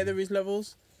 Yeah, there is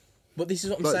levels. But this is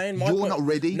what I'm saying. You're not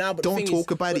ready. Don't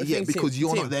talk about it yet because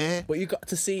you're not there. But you got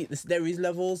to see there is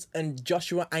levels, and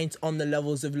Joshua ain't on the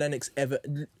levels of Lennox ever.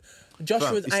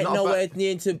 Joshua ain't nowhere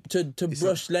near to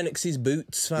brush Lennox's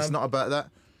boots, fam. It's not about that.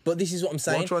 But this is what I'm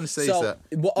saying. What I'm trying to say is that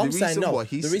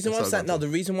the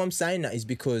reason why I'm saying that is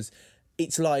because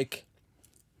it's like,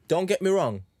 don't get me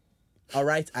wrong, all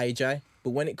right, AJ, but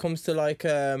when it comes to like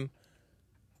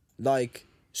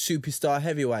superstar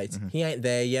heavyweights, he ain't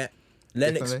there yet.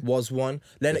 Lennox was one.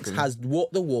 Lennox has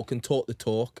walked the walk and talked the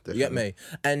talk. You get me?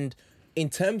 And in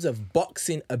terms of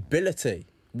boxing ability,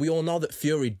 we all know that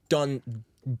Fury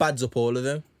bads up all of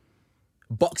them.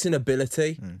 Boxing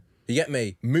ability, you get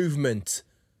me? Movement,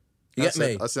 you get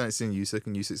me? I said it's in Usyk,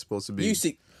 and Usyk's supposed to be.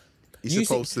 Usyk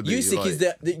Usyk's like, is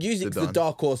the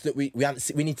dark horse that we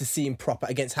haven't. We need to see him proper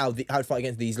against how to fight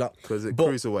against these lot. Because at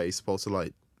cruiserweight, he's supposed to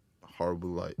like horrible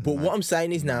like. But what I'm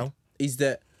saying is now is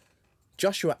that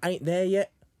Joshua ain't there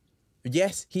yet.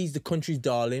 Yes, he's the country's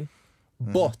darling,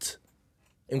 but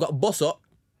he's got to bust up.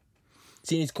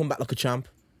 So he needs to come back like a champ.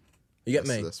 You get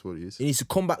me? That's what he is. He needs to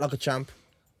come back like a champ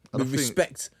with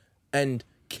respect and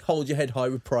hold your head high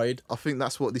with pride. I think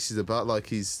that's what this is about.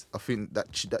 Like I think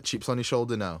that chip's on his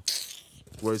shoulder now.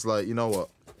 Whereas like, you know what?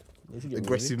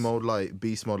 Aggressive mode, like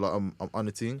beast mode, like I'm on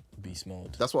a team. Beast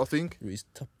mode. That's what I think. He's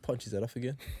punch his head off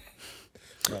again.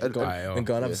 And go and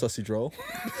have a sausage roll.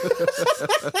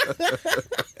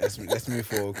 Let's move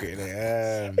forward quickly.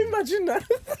 Imagine that.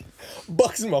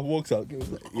 Bucks him up, walks out.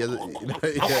 Yeah,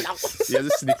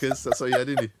 the Snickers. That's what he had,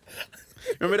 didn't he?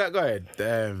 Remember that guy?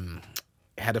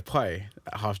 Had a pie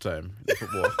at halftime in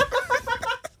football.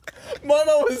 My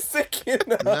man was sick, you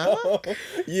know. Nah.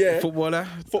 Yeah. Footballer,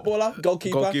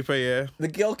 goalkeeper. Yeah. The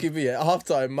goalkeeper, yeah. At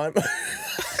halftime, man.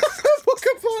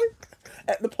 Fucking pie.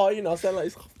 At the pie, you know. Sound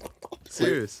like.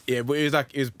 Serious? Yeah, but it was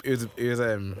like it was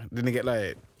didn't he get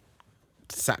like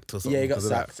sacked or something? Yeah, he got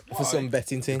sacked for some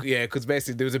betting thing. Yeah, because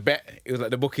basically there was a bet. It was like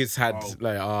the bookies had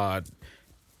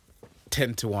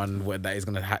 10-1 when that he's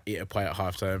gonna eat a pie at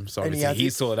halftime. So obviously he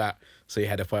saw that, so he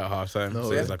had a pie at halftime. So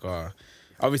he was like,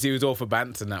 obviously he was all for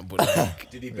bants and that, but like,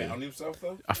 did he bet on himself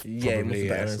though? Yeah, he must have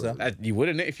bet on himself. You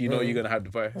wouldn't if you know you're gonna have the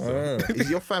pie. So. Is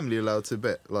your family allowed to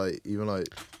bet? Like even like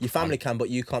your family can, but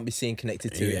you can't be seen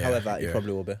connected to it. However, you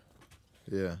probably will be.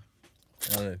 Yeah.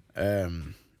 I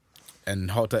know.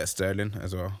 And hold tight Sterling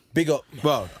as well. Big up.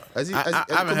 Well, I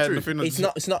haven't heard nothing.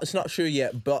 It's not true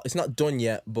yet, but it's not done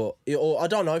yet. But I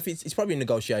don't know if it's probably in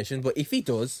negotiations. But if he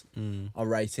does, I'll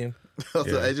rate him.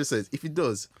 I just says if he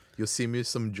does, you'll see me with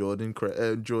some Jordan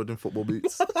football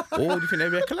boots. Oh, do you think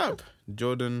they'll be a collab?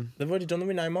 Jordan. They've already done them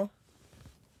with Neymar.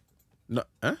 No,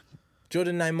 huh?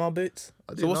 Jordan Neymar boots.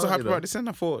 So what's the hype about this then?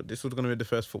 I thought this was going to be the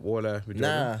first footballer with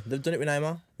Jordan. Nah, they've done it with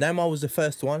Neymar. Neymar was the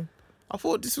first one. I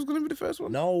thought this was going to be the first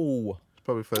one. No.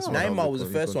 Probably first one. Neymar was the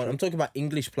first one. I'm talking about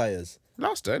English players.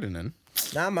 Last Sterling then.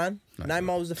 Nah, man.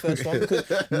 Neymar was the first one because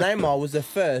Neymar was the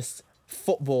first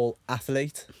football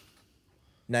athlete.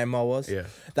 Neymar was. Yeah.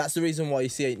 That's the reason why you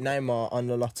see Neymar on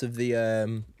a lot of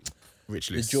the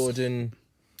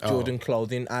Jordan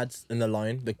clothing ads in the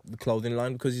line, the clothing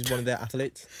line, because he's one of their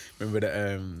athletes. Remember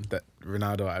that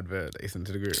Ronaldo advert that he sent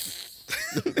to the group?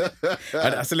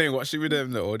 I still ain't watched it with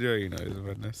them. The audio, you know, is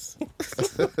madness.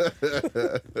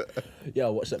 Yeah, I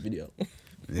watched that video.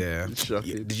 Yeah.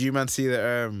 Shocking. Did you man see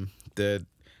the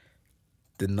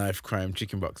knife crime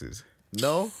chicken boxes?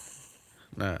 No.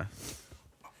 Nah.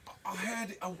 I heard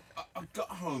it. I got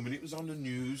home and it was on the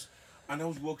news, and I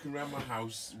was walking around my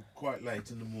house quite late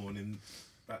in the morning,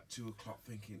 about 2 o'clock,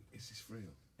 thinking, "Is this real?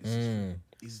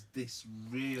 Is this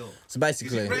real? So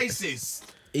basically, is it racist?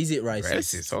 Is it racist?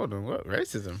 Racist? Hold on, what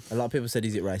racism? A lot of people said,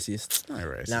 "Is it racist?" Not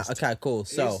racist. Now, okay, cool.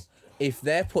 So, if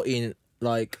they're putting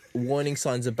like warning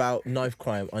signs about knife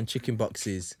crime on chicken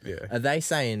boxes, are they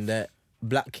saying that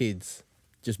black kids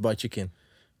just buy chicken?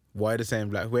 Why are they saying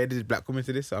black? Where did black come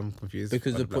into this? I'm confused.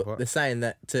 Because they're saying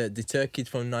that to deter kids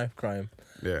from knife crime,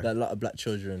 Yeah. that a lot of black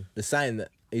children. They're saying that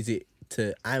is it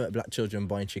to aim at black children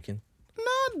buying chicken?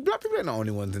 No, black people ain't the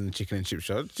only ones in the chicken and chip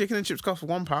shop. Chicken and chips cost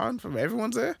 £1 from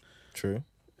everyone's there. True.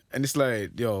 And it's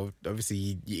like, yo, obviously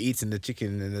you're eating the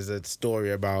chicken and there's a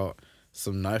story about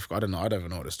some knife. I don't even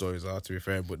know what the stories are, to be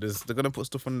fair, but they're going to put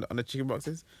stuff on the chicken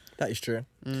boxes. That is true.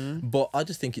 But I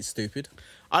just think it's stupid.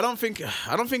 I don't think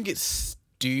it's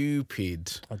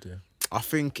stupid. I do. I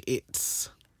think it's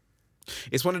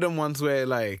one of them ones where,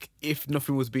 like, if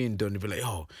nothing was being done, you'd be like,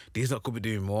 oh, these lot could be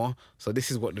doing more. So this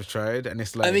is what they've tried, and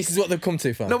it's like, And this is what they've come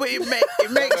to, fam. no, but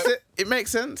it makes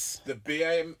sense. The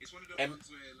BAME,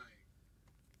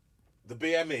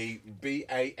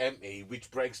 which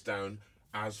breaks down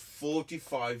as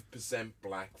 45%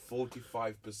 black,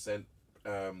 45%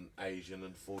 Asian,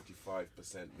 and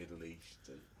 45% Middle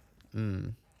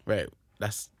Eastern. Wait,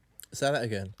 that's Say that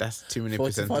again. That's too many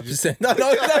percentages. 45%. No,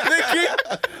 exactly.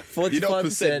 45%. You know,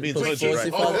 percent means plus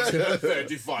 100, right?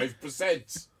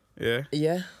 35%. Yeah.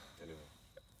 Yeah.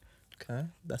 Okay,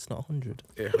 that's not 100.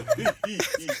 Yeah.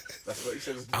 That's what he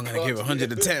says. I'm gonna give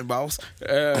 110, boss.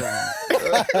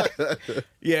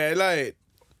 Yeah, like.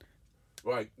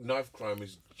 Right, knife crime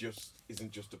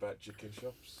isn't just about chicken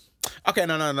shops. Okay,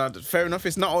 no. Fair enough.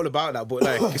 It's not all about that, but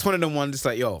like, it's one of them ones. It's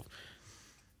like, yo,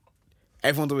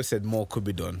 everyone's always said more could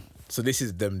be done, so this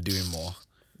is them doing more.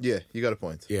 Yeah, you got a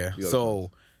point. Yeah. So,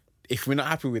 if we're not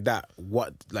happy with that,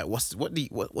 what's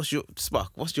your Spark?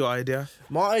 What's your idea?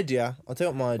 My idea, I'll tell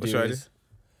you what my What's your idea idea? is.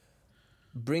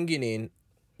 Bringing in,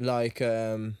 like,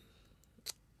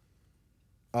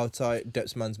 outside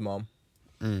Depp's mom.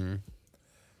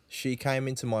 She came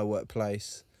into my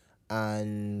workplace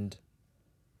and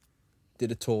did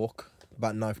a talk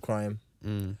about knife crime.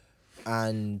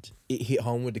 And it hit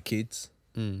home with the kids.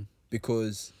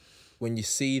 Because when you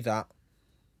see that,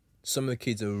 some of the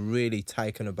kids are really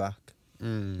taken aback.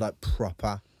 Like,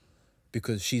 proper.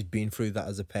 Because she's been through that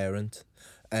as a parent.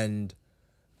 And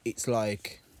it's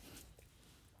like,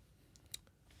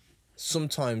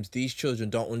 sometimes these children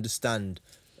don't understand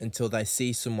until they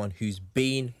see someone who's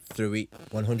been through it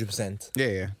 100%.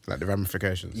 Yeah. Like the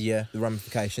ramifications. Yeah, the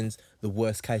ramifications, the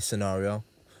worst case scenario.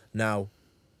 Now,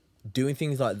 doing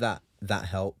things like that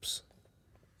helps.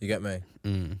 You get me?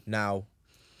 Now,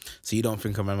 so you don't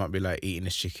think a man might be like eating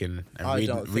his chicken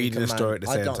and reading a a story at the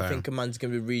same time? I don't think a man's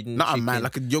going to be reading Not chicken. a man,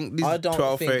 like a young, these 12,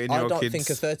 13-year-old kids. I don't think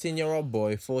a 13-year-old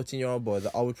boy, 14-year-old boy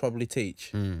that I would probably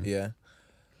teach,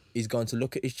 is going to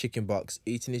look at his chicken box,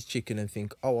 eating his chicken and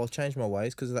think, oh, I'll change my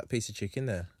ways because of that piece of chicken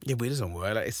there. Yeah, but it doesn't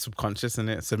work. Like, it's subconscious, isn't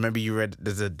it? So maybe you read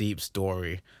there's a deep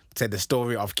story. Say the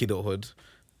story of kidulthood.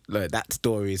 Like, that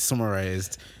story is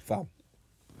summarised. Fam.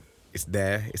 It's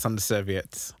there. It's on the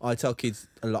serviettes. I tell kids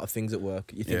a lot of things at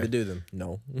work. You think Yeah. they do them?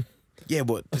 No. Yeah,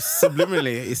 but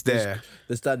subliminally, it's there.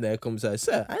 They stand there, come say,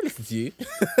 sir, I listen to you.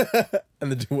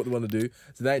 And they do what they want to do.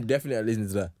 So they definitely listen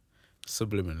to that.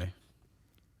 Subliminally.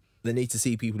 They need to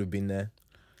see people who've been there,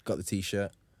 got the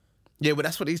T-shirt. Yeah, but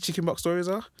that's what these chicken box stories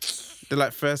are. They're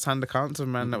like first-hand accounts of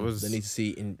man that was They need to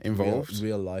see involved.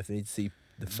 real life. They need to see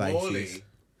the faces. Morley,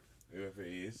 whoever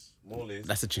he is, Morley.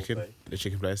 That's the chicken. The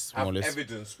chicken place. Have Morley's.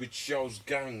 evidence which shows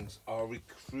gangs are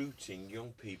recruiting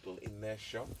young people in their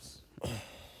shops.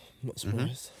 Not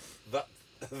surprised. That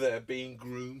they're being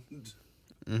groomed.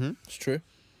 It's true.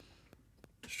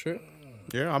 It's true.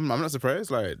 Yeah, I'm not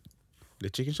surprised. Like, the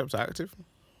chicken shops are active.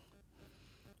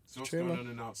 So what's True, going man.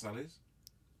 on in Art Sally's?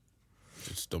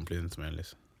 Just dumplings, mainly.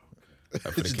 Like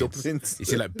for the Just kids. dumplings. You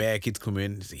see, like, bare kids come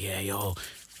in. Say, yeah, yo,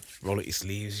 roll up your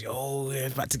sleeves. Yo, yeah,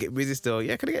 about to get busy still.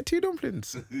 Yeah, can I get 2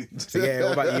 dumplings? So, yeah,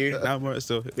 what about you? Nah, I'm alright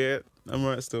still. Yeah, I'm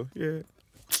alright still. Yeah.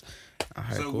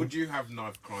 Alright, So cool. would you have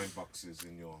knife crime boxes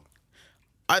in your...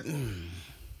 I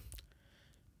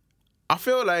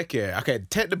feel like, yeah, okay,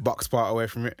 take the box part away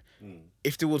from it.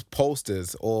 If there was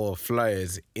posters or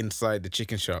flyers inside the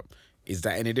chicken shop, is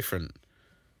that any different?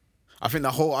 I think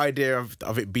the whole idea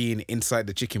of it being inside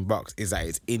the chicken box is that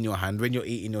it's in your hand when you're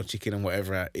eating your chicken and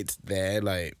whatever. It's there,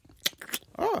 like,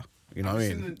 you know what I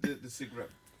mean? The cigarette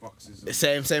boxes.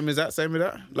 Same as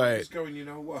that. Like, just going, you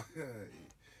know what?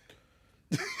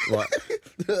 What?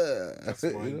 That's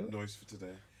my noise for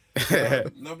today.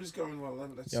 Nobody's going, well,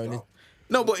 let's stop.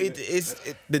 No, but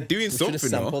they're doing something.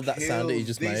 Should have sampled that sound that you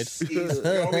just made. This is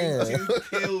going to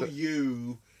kill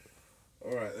you.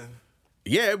 All right, then.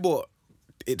 Yeah, but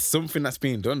it's something that's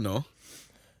being done, though.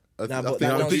 Nah, but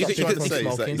that don't stop people from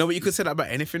smoking. No, but you could say that about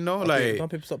anything, though. Like, don't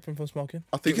people stop them from smoking?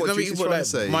 I think what Juicy's trying to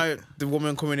say... the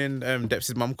woman coming in,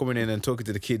 Depsy's mum coming in and talking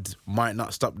to the kids might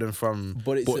not stop them from...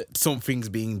 But something's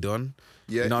being done.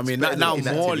 Yeah, you know what I mean? Now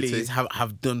Morley's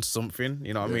have done something,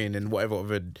 you know what I mean? And whatever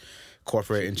other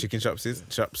cooperating chicken shops.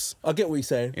 I get what you're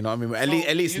saying. You know what I mean? But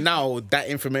at least now that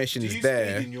information is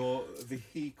there. Speed in your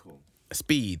vehicle?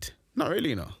 Speed? Not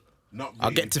really, you know. Not really,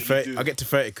 I'll get to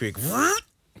 30 quick.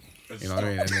 You know what I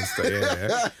mean? And then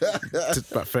to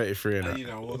about 33 and you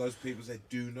know, all those people say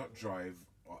do not drive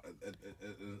at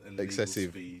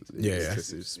excessive speed.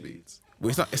 Excessive speeds.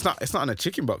 Well, it's not on a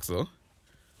chicken box though.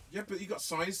 Yeah, but you got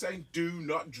signs saying do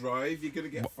not drive. You're gonna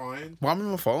get fined. Well, I'm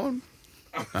on my phone.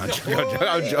 I'm joking.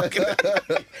 I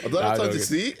don't have time to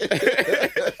see.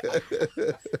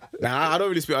 Nah, I don't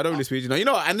really speed. You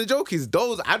know. And the joke is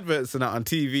those adverts and that on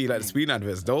TV, like the speed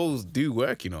adverts, those do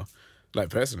work. You know. Like,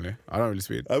 personally, I don't really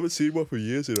speed. I haven't seen one for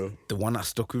years, you know. The one that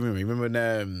stuck with me, remember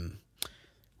when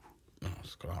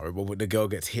it's quite horrible, but the girl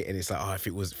gets hit and it's like, if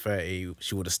it was 30,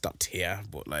 she would have stopped here.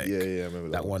 But like, yeah, I remember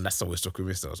that one. That's always stuck with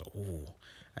me. So I was like, oh,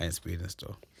 I ain't speeding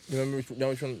stuff. Remember which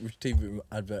TV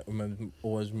advert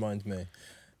always reminds me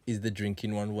is the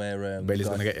drinking one where Bailey's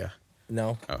gonna get you.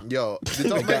 No. Oh. Yo, they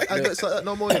don't make adverts like that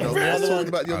no more, you know. I was talking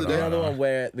about the other day. Another one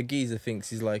where the geezer thinks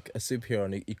he's like a superhero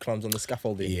and he climbs on the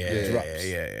scaffolding. Yeah.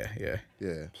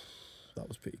 That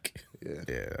was peak. Yeah,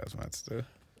 that's mad stuff. Do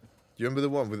you remember the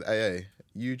one with AA?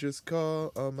 You just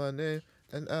call on my name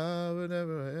and I will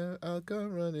never, I'll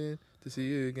come running to see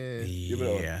you again.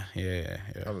 Yeah.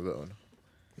 I'm a bit on.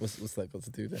 What's that got to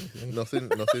do with anything? Nothing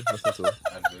at all.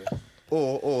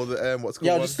 Or the what's called?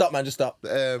 Yeah, just stop, man. Just stop.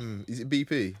 Is it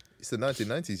BP? It's the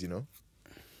 1990s, you know.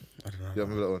 I don't know. You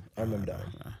remember that one? I remember that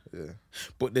one. Yeah.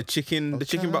 But the chicken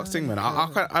box thing, man,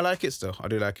 I like it still. I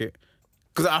do like it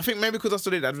because I think maybe because I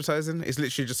studied advertising, it's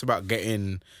literally just about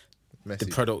getting the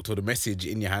product or the message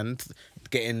in your hand,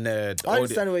 getting the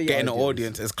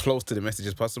audience as close to the message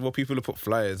as possible. People will put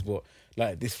flyers, but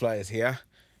like this flyer's here.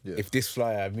 Yeah. If this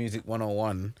flyer, Music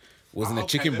 101, was in a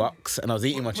chicken box and I was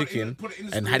eating my chicken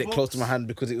and had it close to my hand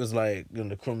because it was like, you know,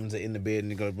 the crumbs are in the bin and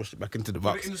you got to brush it back into the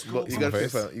box. You got to think that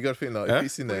if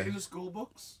it's in there. Put it in the school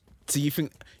books. So you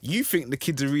think the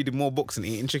kids are reading more books than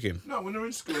eating chicken? No, when they're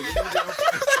in school.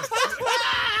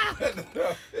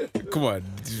 Come on.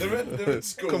 They're in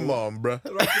school. Come on, bruh.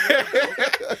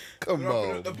 Come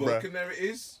on, the book and there it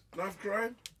is. Knife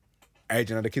crime.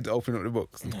 Adrian, are the kids opening up the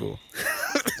books in school?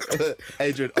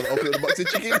 Adrian, I'm opening the box of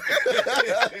chicken.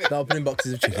 They're opening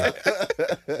boxes of chicken.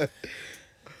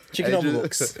 Chicken over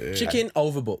books. Yeah. Chicken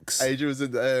over books. Adrian was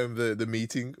in the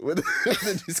meeting when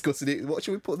they're discussing it. What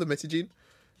should we put the message in?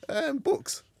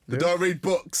 Books. They don't read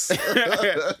books.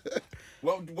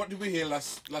 What did we hear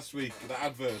last week? The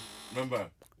advert. Remember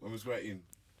when we was waiting?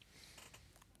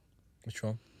 Which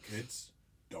one? Kids,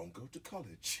 don't go to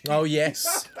college. Oh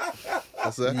yes.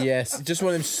 What's that? Yes, just one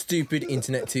of them stupid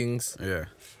internet things. Yeah.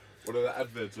 One of the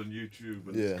adverts on YouTube,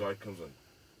 and this guy comes on.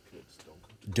 Kids,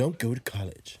 don't go to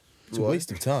college. It's a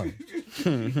waste of time.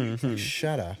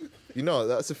 Shut up. You know,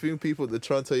 that's the thing. People that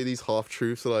try and tell you these half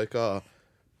truths are like,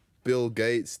 Bill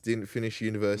Gates didn't finish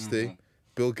university. Mm-hmm.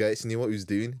 Bill Gates knew what he was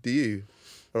doing. Do you?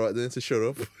 All right, then, so shut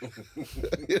up.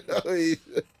 You know,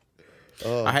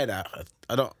 I hate that.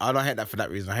 I don't hate that for that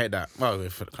reason. I hate that. Well,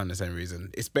 for kind of the same reason.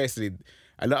 It's basically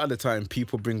a lot of the time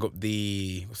people bring up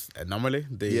the anomaly,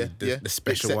 the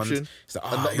special ones. It's like,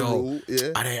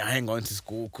 I ain't going to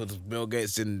school because Bill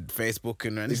Gates and Facebook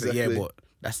and anything. Exactly. Yeah, but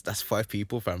that's 5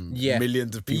 people, fam. Yeah.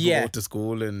 Millions of people go to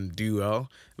school and do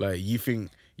well. Like you think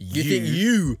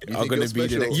you are going to be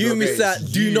the next you miss that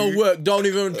do no work, don't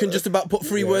even can just about put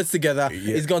 3 words together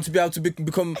is going to be able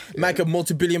to make a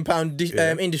multi-billion-pound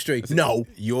industry. No,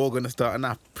 you're going to start an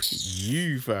app.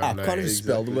 You fam. I can't even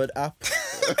spell the word app.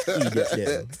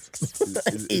 Idiot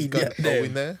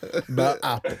in there. But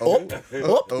app up.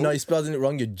 No, you're spelling it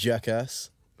wrong, you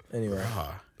jackass. Anyway,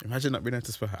 imagine not being able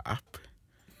to spell her app.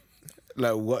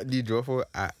 Like, what do you draw for?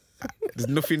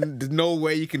 There's no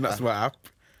way you can not spell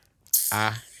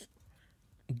app.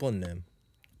 Bun them.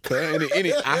 In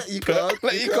it. You can't.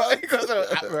 You can't spell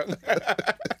app wrong.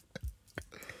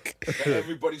 But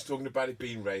everybody's talking about it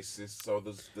being racist, so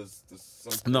there's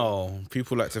some. No,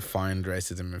 people like to find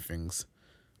racism in things.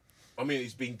 I mean,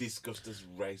 it's being discussed as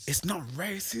racist. It's not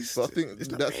racist. But I think it's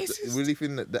not that's racist. we live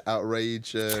in the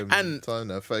outrage And- time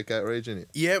now, fake outrage, innit?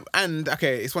 Yeah, and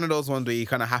okay, it's one of those ones where you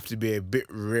kind of have to be a bit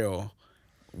real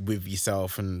with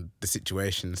yourself and the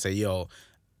situation. Say, yo,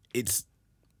 it's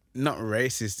not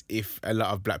racist if a lot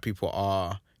of black people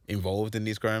are involved in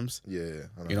these crimes. Yeah,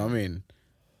 You know what I mean?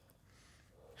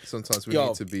 Sometimes we Yo,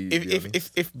 need to be.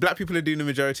 if black people are doing the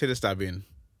majority of the stabbing,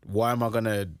 why am I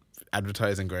gonna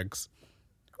advertise in Greg's?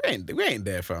 We ain't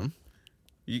there, fam.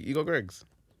 You got Greg's.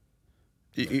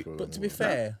 But to be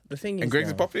fair, the thing is, And Greg's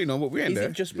is popular, but we ain't is there.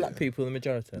 it just black people, the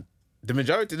majority? The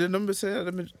majority, the numbers say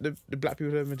the black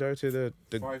people are the majority of the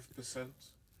 5%.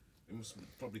 It must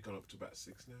have probably gone up to about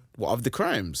 6 now. what of the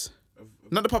crimes? Of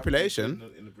Not the population.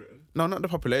 in Britain. No, not the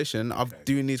population. Of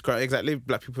doing these crimes. Exactly,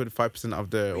 black people are 5% of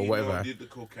the or You whatever. know, the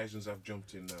Caucasians have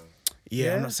jumped in now.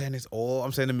 Yeah, I'm not saying it's all.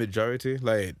 I'm saying the majority.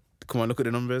 Like, come on, look at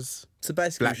the numbers. So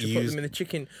basically, Black we should put youths- them in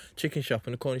the chicken shop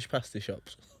and the Cornish pasty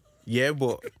shops. Yeah,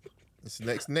 but It's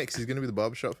next is gonna be the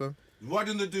barbershop, fam. Why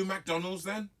don't they do McDonald's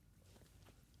then?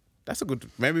 that's a good.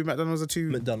 Maybe McDonald's are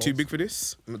too big for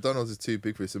this. McDonald's is too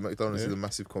big for this. So McDonald's is a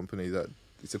massive company that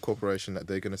it's a corporation that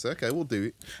they're gonna say, okay, we'll do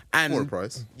it And for a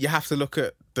price. you have to look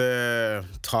at the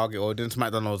target audience.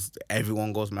 McDonald's,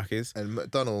 everyone goes Macca's. And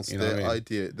McDonald's, You know their what I mean?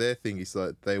 idea, their thing is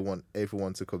like they want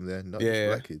everyone to come there, not Yeah, just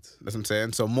black kids. that's what I'm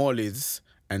saying. So Morley's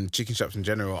and chicken shops in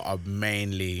general are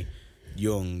mainly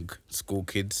young school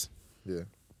kids. Yeah.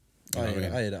 You know what I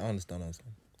mean? I understand.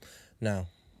 Now,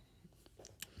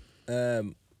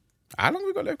 How long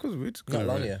we got left? Because we're just Not gonna-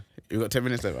 long, yeah. We got 10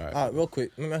 minutes left. Right? all right, real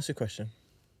quick, let me ask you a question.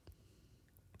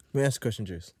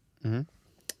 Juice.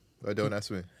 Oh, don't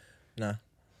ask me. Nah,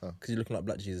 Oh. because you're looking like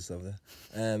Black Jesus over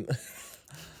there.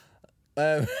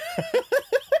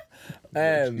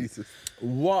 Jesus.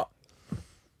 What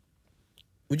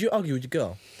would you argue with your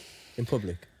girl in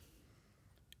public?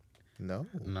 No.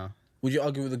 No. Would you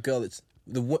argue with a girl that's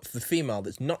the female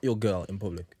that's not your girl in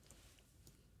public?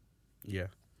 Yeah.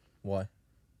 Why?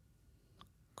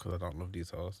 Because I don't love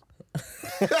these hoes.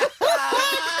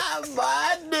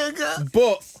 My nigga.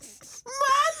 But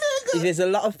if there's a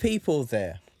lot of people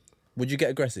there, would you get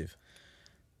aggressive?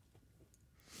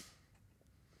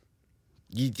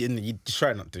 You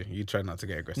try not to. You try not to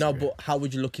get aggressive. No, yeah. but how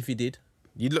would you look if you did?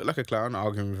 You look like a clown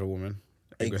arguing with a woman.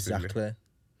 Aggressively. Exactly.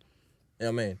 You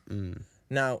know what I mean?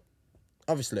 Now,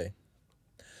 obviously,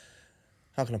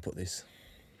 how can I put this?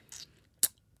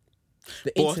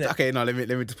 The But internet. okay, no, let me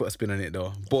just put a spin on it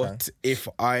though. But if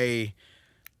I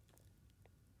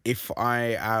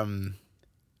am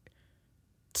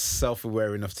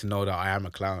self-aware enough to know that I am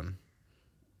a clown,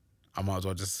 I might as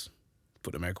well just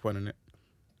put the makeup on in it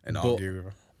and argue with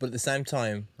her. But at the same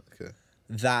time, Okay.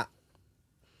 that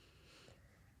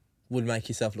would make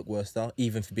yourself look worse, though,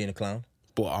 even for being a clown.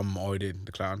 But I'm already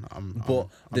the clown. But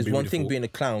there's one thing fool. being a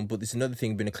clown, but there's another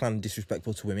thing being a clown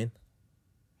disrespectful to women.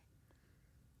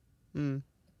 You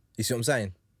see what I'm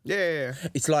saying? Yeah.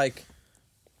 It's like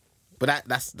But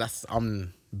that's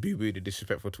boo-boo the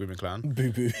disrespectful to women clown.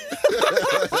 boo-boo.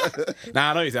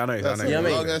 Nah, I know you. You know what I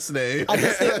mean? Long ass name. I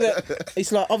just think that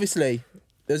it's like, obviously,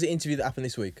 there was an interview that happened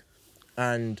this week,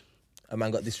 and a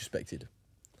man got disrespected.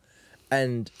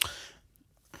 And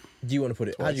do you want to put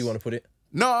it? How do you want to put it?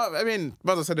 No, I mean,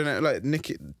 as I said, like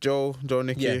Joe,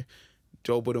 Nikki, Yeah.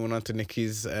 Joe Budden went on to Nicki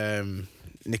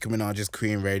Minaj's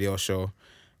Queen radio show,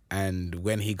 and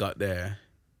when he got there,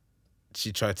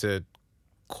 she tried to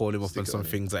call him up on some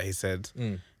things that he said,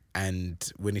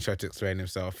 and when he tried to explain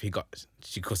himself,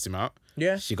 she cussed him out.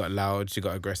 Yeah. She got loud, she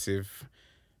got aggressive,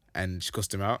 and she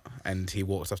cussed him out, and he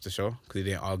walked off the show because he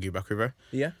didn't argue back with her,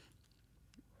 Yeah.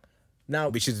 Now,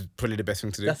 which is probably the best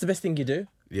thing to do. that's the best thing you do.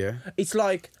 Yeah. It's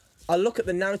like, I look at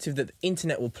the narrative that the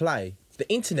internet will play. The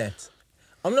internet.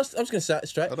 I'm just going to say it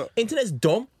straight. Internet's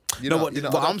dumb.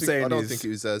 What I'm saying I don't is- think it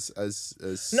was as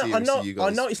serious No, I know. to you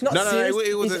guys. I know it's not No, serious.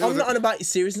 it wasn't- I'm not on about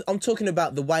seriousness. I'm talking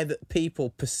about the way that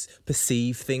people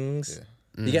perceive things.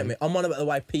 You get me? I'm on about the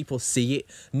way people see it,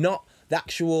 not the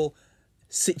actual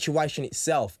situation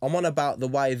itself. I'm on about the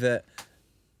way that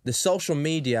the social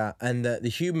media and the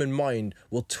human mind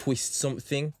will twist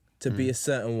something to be a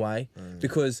certain way.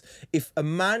 Because if a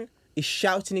man is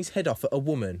shouting his head off at a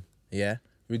woman, yeah,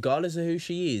 regardless of who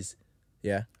she is,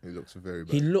 yeah, He looks very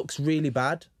bad. he looks really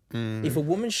bad. If a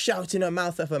woman's shouting her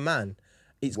mouth at a man,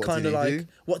 it's What kind did of he like,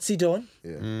 do? what's he done?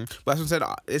 Yeah. But as I said,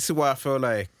 this is why I feel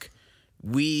like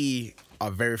we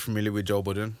are very familiar with Joe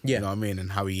Budden. Yeah. You know what I mean?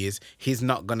 And how he is. He's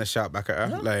not going to shout back at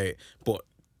her. But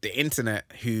the internet,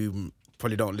 who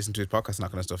probably don't listen to his podcast and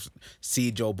that kind of stuff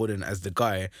see Joe Budden as the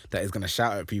guy that is gonna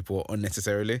shout at people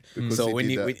unnecessarily. Because So he when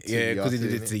did you that to because he Yachty,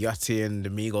 did it innit? to Yachty and the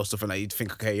Migos stuff, and like you'd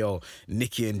think, okay, yo,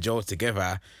 Nicki and Joe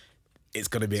together, it's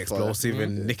gonna be explosive,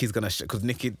 and Nicki's gonna because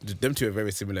Nicki, them two are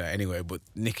very similar anyway. But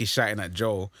Nicki's shouting at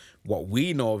Joe what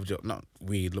we know of Joe, not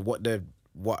we, what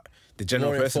the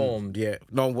general More person, informed.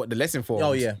 what the less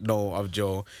informed know of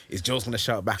Joe is Joe's gonna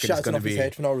shout back, and it's Shouting gonna off be his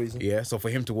head for no reason. Yeah, so for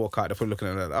him to walk out, they're probably looking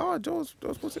at it like, oh, Joe's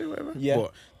pussy, whatever. Yeah.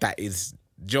 But that is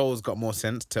Joe's got more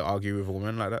sense to argue with a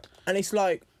woman like that. And it's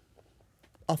like,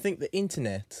 I think the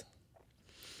internet,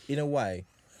 in a way,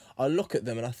 I look at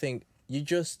them and I think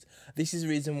this is the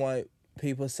reason why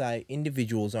people say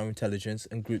individuals are intelligent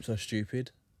and groups are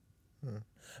stupid.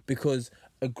 Because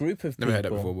a group of Never people... heard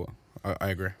that before, but I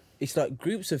agree. It's like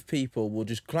groups of people will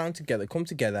just come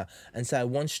together and say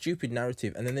one stupid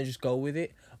narrative and then they just go with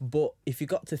it. But if you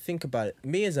got to think about it,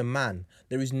 me as a man,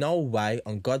 there is no way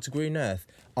on God's green earth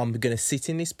I'm going to sit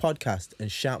in this podcast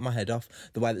and shout my head off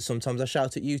the way that sometimes I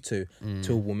shout at you two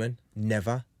to a woman.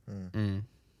 Never.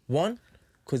 One,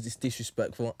 because it's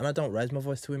disrespectful and I don't raise my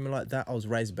voice to women like that. I was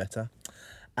raised better.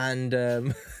 And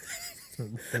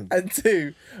and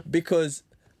two, because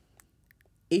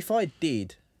if I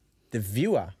did, the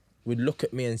viewer would look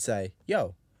at me and say,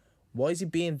 yo, why is he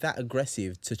being that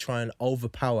aggressive to try and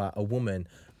overpower a woman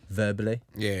verbally?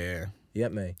 Yeah. You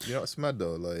get me? You know what's mad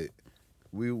though? Like,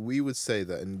 we would say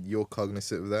that, and you're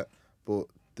cognizant of that, but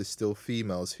there's still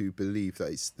females who believe that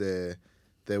it's their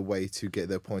way to get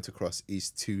their point across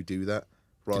is to do that,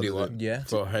 rather do what? than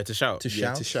For her to shout. To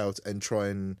shout. to shout and try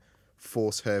and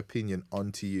force her opinion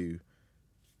onto you.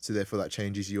 So therefore, that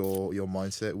changes your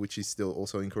mindset, which is still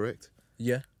also incorrect.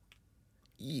 Yeah.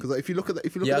 Because like, if you look at the,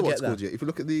 I what's get called, that. if you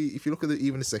look at the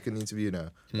even the second interview now,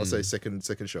 I'll say second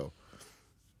show.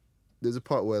 There's a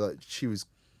part where like she was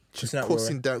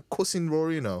cussing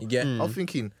Rory, you know. Yeah. I'm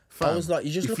thinking, fam, I was like,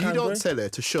 you just if look you angry. don't tell her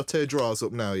to shut her drawers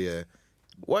up now, yeah.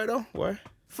 Why though? Why?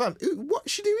 Fam,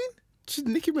 what's she doing? She's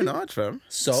Nicki Minaj, fam.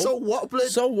 So what, blood?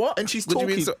 So what? And she's What do you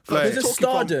talking. mean, so- fam, like- she's Because of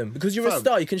talking from- stardom. Because you're a fam,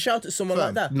 star. You can shout at someone like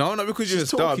fam. that. No, not because you're a She's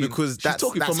star, talking- because she's that's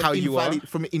talking from how an you are.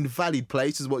 from an invalid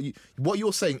place. Is what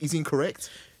you're saying is incorrect.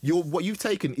 What you've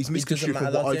taken is It doesn't misconstrued matter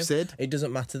from though, what I've Tim. said. It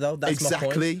doesn't matter though. That's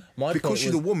Exactly. my point. My Because point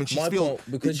she's a was- woman, she's my feel-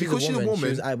 point- because she's because a she's a woman, she woman-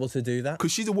 was able to do that.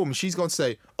 Because she's a woman, she's going to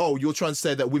say, "Oh, you're trying to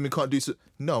say that women can't do so."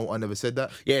 No, I never said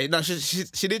that. Yeah, no,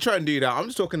 she did try and do that. I'm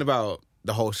just talking about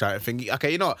the whole shouting thing.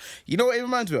 Okay, you know what it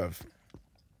reminds me of?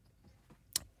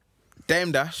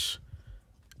 Dame Dash.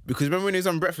 Because remember when he was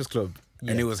on Breakfast Club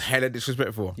and he was hella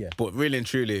disrespectful? Yeah. But really and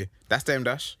truly, that's Dame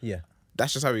Dash. Yeah.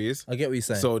 That's just how he is. I get what you're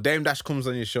saying. So Dame Dash comes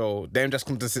on your show. Dame Dash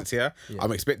comes and sits here.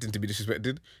 I'm expecting to be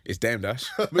disrespected. It's Dame Dash.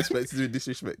 I'm expected to be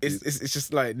disrespected. It's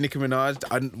just like Nicki Minaj,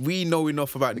 and we know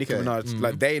enough about Nicki Okay. Minaj.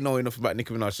 Like they know enough about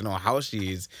Nicki Minaj to know how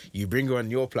she is. You bring her on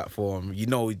your platform, you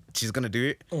know she's gonna do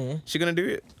it. She's gonna do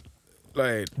it.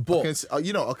 Like, But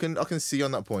I can see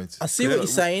on that point. I see what you're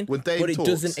saying, When but Dame it talks,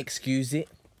 doesn't excuse it.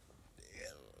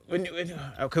 when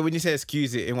you say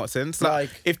excuse it, in what sense? Like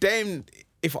if Dame.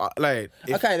 If Okay,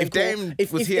 then if Dame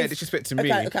was here disrespecting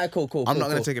me, okay, cool. I'm not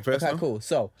gonna take it personal. Okay, cool.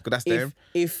 So, 'Cause that's Dame.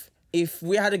 if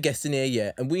we had a guest in here,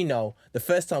 yeah, and we know the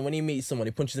first time when he meets someone,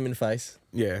 he punches them in the face.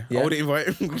 Yeah, Yeah. I would invite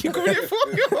him. You come here for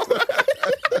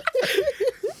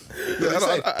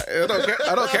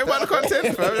I don't care about the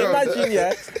content. fam. Imagine,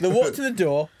 yeah, they walk to the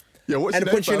door what's and your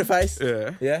they punch you in the name, face.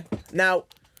 Yeah. Yeah. Now,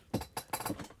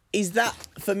 is that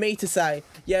for me to say?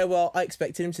 Yeah, well, I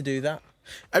expected him to do that.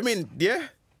 I mean, yeah.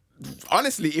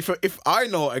 Honestly, if I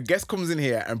know a guest comes in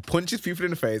here and punches people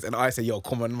in the face, and I say, "Yo,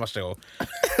 come on my show,"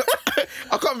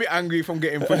 I can't be angry if I'm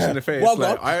getting punched in the face. Well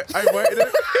like, done. I invited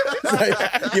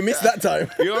it. You missed that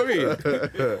time. You know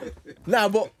what I mean? No,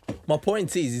 but my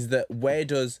point is that where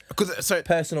does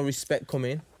personal respect come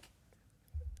in?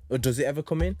 Or does it ever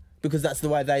come in? Because that's the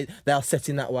way they are set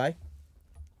in that way.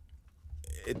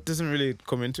 It doesn't really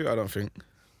come into it, I don't think.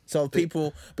 So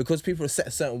because people are set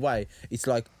a certain way, it's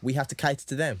like we have to cater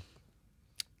to them.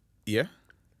 Yeah.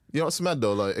 You know what's mad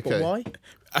though? Like, okay, But why?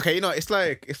 Okay, it's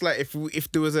like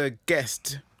if there was a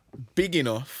guest big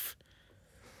enough,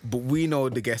 but we know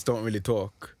the guests don't really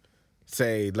talk.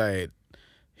 Say like,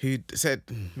 who said?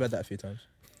 Read that a few times.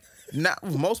 Nah,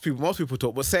 most people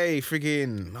talk, but say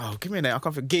friggin' give me a name. I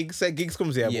can't think. Gigs. Say Gigs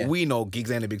comes here, Yeah. but we know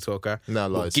Gigs ain't a big talker. Nah,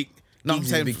 But lies. No, I'm Gigs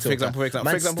is a saying big for example,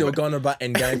 Man's still going about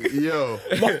Endgame. Yo,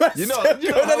 You know how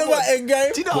about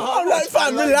Endgame? Do you know how I'm like, much I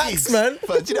fam, relax, Gigs? man.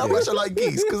 Fam, do you know how much I like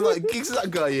Gigs? Because like Gigs is that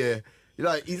guy, yeah.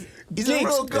 Like he's a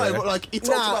real guy, but like he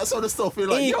talks about some of the stuff. You're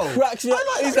like, he yo, cracks me up.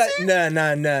 He's like,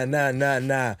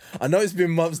 nah. I know it's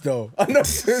been months though. I know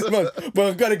it's been months, but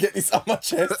I've got to get this on my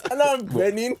chest. And I'm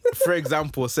winning. For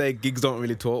example, say Giggs don't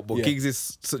really talk, but Yeah. Giggs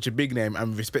is such a big name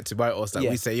and respected by us that Yeah.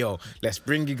 we say, yo, let's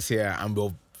bring Giggs here and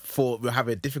we'll have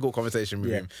a difficult conversation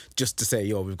with him just to say,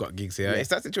 yo, we've got Giggs here. Yeah. It's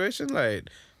that situation, like.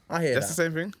 I hear that's that. the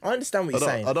same thing. I understand what you're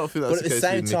saying. I don't think that's but at the the case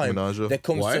same with time, Nicki Minaj. there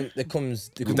comes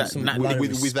Why? some line of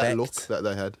with that look respect. that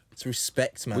they had. It's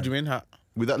respect, man. What do you mean?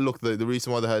 With that look, the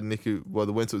reason why they had Nicki, well,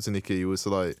 they went up to Nicki was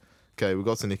like, okay, we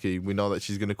got to Nicki, we know that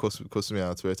she's going to cuss me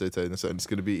out to RTT, and so it's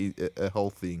going to be a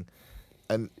whole thing.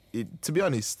 And to be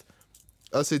honest,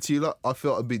 I said to you, like, I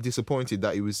felt a bit disappointed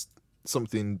that it was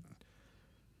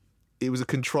a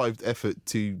contrived effort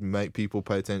to make people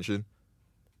pay attention.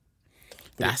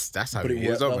 That's how but it it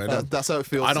is, worked man. well, That's how it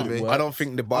feels to me. I don't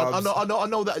think the barbs. I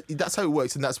know that that's how it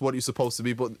works and that's what it's supposed to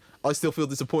be, but I still feel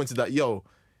disappointed that, yo,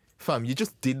 fam, you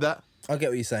just did that. I get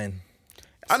what you're saying.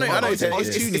 I know. It's like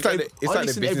the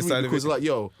listen business every side week of because, it. like,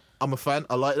 yo, I'm a fan.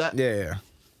 I like that. Yeah.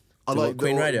 I like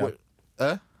Queen Radio?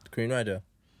 Eh? Queen Radio.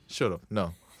 Shut up.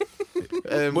 No.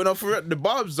 But no, for real, the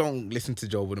Barbs don't listen to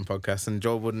Joe Budden podcast,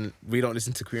 and we don't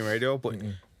listen to Queen Radio, but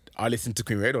I listened to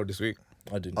Queen Radio this week.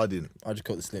 I didn't. I just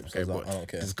caught the snips. Okay, I was like, I don't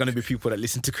care. There's gonna be people that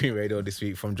listen to Queen Radio this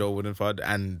week from Joe Budden pod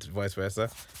and vice versa,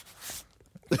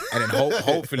 and then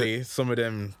hopefully some of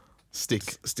them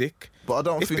stick. But I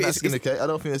don't think that's going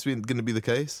to be the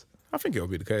case. I think it'll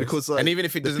be the case because, like, and even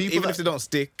if it doesn't, even if they don't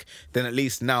stick, then at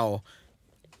least now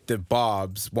the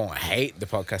Barbs won't hate the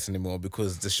podcast anymore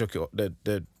because they shook it up, they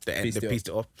pieced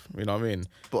it up. You know what I mean?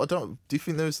 But do you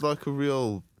think there's like a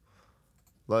real,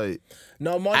 like,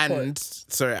 no,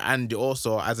 and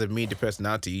also as a media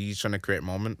personality, you're trying to create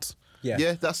moments.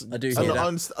 Yeah, that's I do hear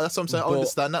that. that's what I'm saying. I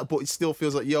understand that, but it still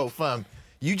feels like, yo, fam,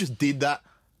 you just did that.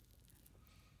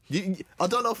 I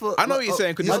don't know if I know what you're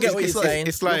saying. I get what you're saying.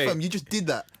 It's like, yo, fam, you just did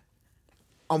that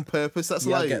on purpose. That's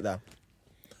Yeah, like,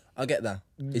 I get that.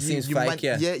 It seems fake.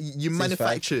 You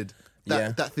manufactured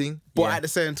that thing. But at the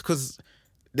same, because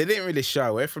they didn't really shy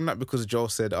away from that because Joe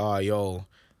said, "Oh, yo,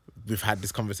 we've had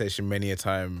this conversation many a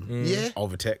time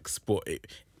over text." But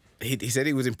he said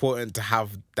it was important to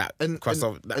have that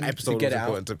crossover. That episode was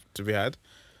important to be had.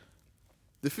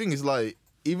 The thing is, like,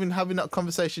 even having that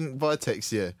conversation via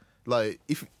text, like,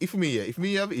 if me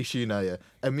you have an issue now,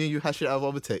 and me and you hash it out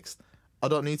over text, I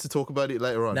don't need to talk about it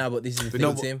later on. No, but this is the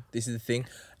thing, Tim. This is the thing.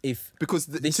 Because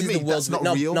this to is me, the world that's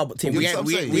not real. No, but Tim, You this know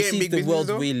what I'm saying? is the world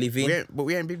we live in. But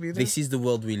we ain't big business. This is the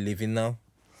world we live in now.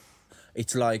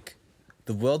 It's like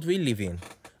the world we live in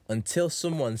until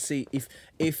someone see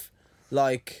if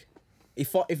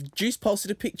Juice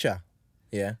posted a picture,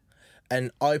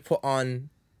 and I put on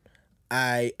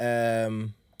a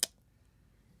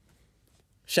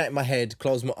shake my head,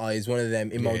 close my eyes, one of them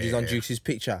emojis on Juice's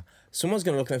picture. Someone's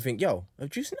gonna look and think, yo, have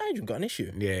Juice and Adrian got an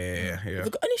issue? Yeah. They've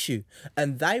got an issue.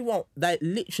 And they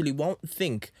literally won't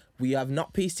think we have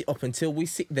not pieced it up until we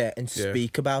sit there and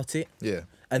speak about it. Yeah.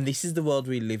 And this is the world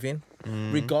we live in.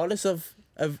 Regardless of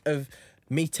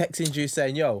me texting Juice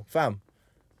saying, yo, fam,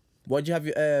 why'd you have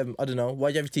your why'd you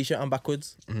have your t-shirt on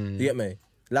backwards? You get me?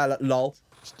 Lol.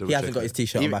 He hasn't got his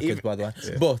t-shirt on backwards, by the way.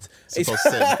 Yeah. But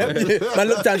man,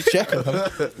 look down to check.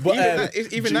 But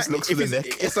even that looks for the neck.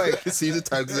 It's like see the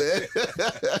tags there.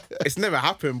 It's never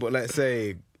happened, but let's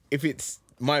say if it's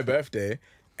my birthday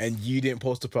and you didn't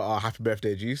post up our happy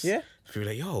birthday Juice, people are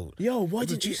like, yo, why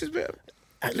did Juice's birthday?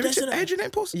 Adrian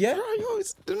didn't post. Yeah, bro, yo,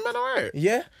 it doesn't matter, right?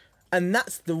 Yeah, and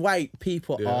that's the way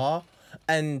people are,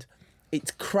 and it's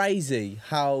crazy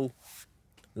how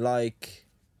like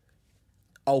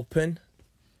open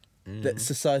that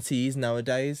society is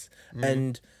nowadays,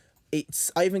 and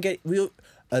I even get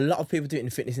a lot of people do it in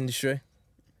the fitness industry.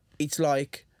 It's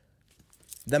like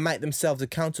they make themselves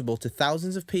accountable to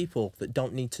thousands of people that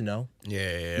don't need to know.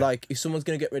 Yeah. Like if someone's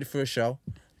gonna get ready for a show,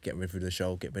 get ready for the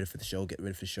show, get ready for the show, get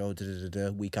ready for the show,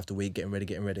 week after week, getting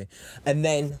ready, and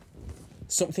then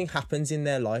something happens in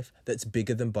their life that's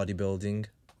bigger than bodybuilding.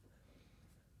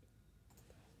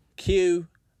 Cue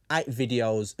 8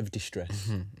 videos of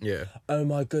distress. Yeah. Oh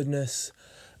my goodness.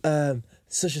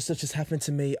 Such and such has happened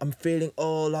to me. I'm feeling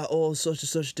such and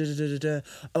such.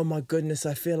 Oh my goodness,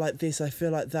 I feel like this, I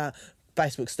feel like that.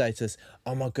 Facebook status.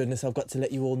 Oh my goodness, I've got to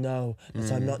let you all know that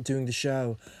I'm not doing the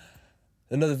show.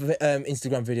 Another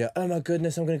Instagram video. Oh my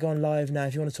goodness, I'm going to go on live now.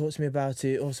 If you want to talk to me about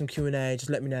it or some Q&A, just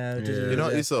let me know. You know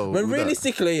what it's all. When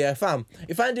realistically, fam,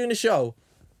 if I ain't doing the show,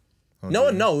 no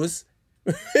one knows.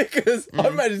 Because I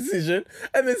made a decision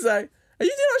and they say, are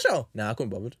you doing that show? Nah, I couldn't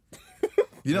bothered.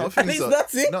 You know what I think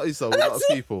that's it. Not so. A lot of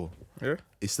people. Yeah.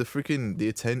 It's the freaking the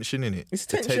attention in it. It's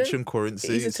attention. Attention currency.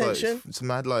 It is It's attention. like it's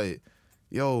mad. Like,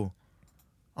 yo,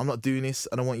 I'm not doing this.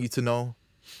 I don't want you to know.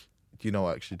 You know,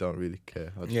 I actually don't really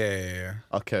care. Yeah.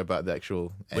 I care about the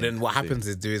actual. But then what thing. happens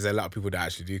is there's a lot of people that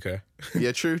actually do care.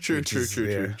 Yeah, true. Which is-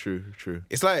 yeah. True.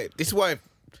 It's like, this is why,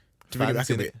 to bring it Fans back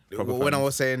a in bit, it, proper when I fans.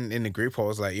 was saying in the group, I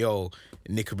was like, yo,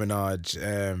 Nicki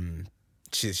Minaj,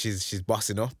 she's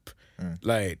bossing up.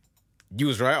 Like, you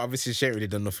was right, obviously she ain't really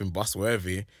done nothing boss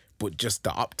worthy, but just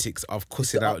the optics of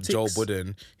cussing out Joe optics.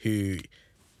 Budden, who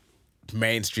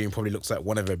mainstream probably looks like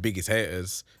one of her biggest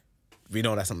haters. We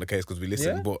know that's not the case because we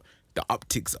listen, Yeah. but the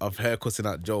optics of her cussing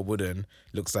out Joe Budden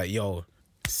looks like, yo,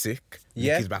 sick.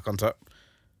 Yeah. Nicki's back on top.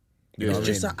 You know It's what I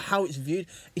just mean? like how it's viewed.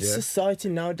 It's Yeah. society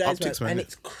nowadays, Optics, man, man. and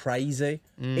it's crazy.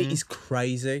 It is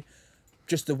crazy.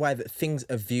 Just the way that things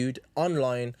are viewed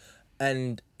online,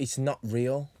 and it's not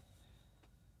real.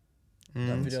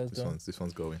 That video's done. This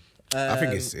one's going. I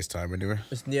think it's time anyway.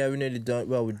 Yeah, we're nearly done.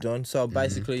 Well, we're done. So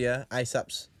basically, yeah,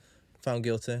 ASAP's found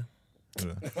guilty.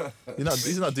 Yeah.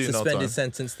 He's not doing no Suspended time.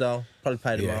 sentence though. Probably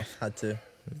paid him Yeah. off. Had to.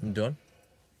 I'm done.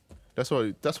 That's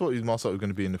what his most likely going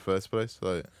to be in the first place.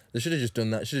 Like, They should have just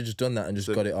done that. Should have just done that and just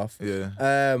got it off.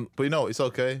 yeah. But you know, it's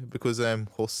okay because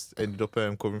Huss ended up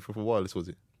covering for wireless, was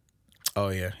it? Oh,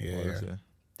 yeah. Wireless,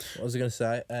 What was I gonna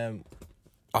say?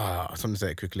 I just want to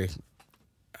say it quickly.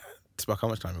 Spock, how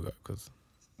much time we got? Because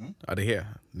are they here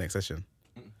next session?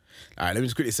 All right, let me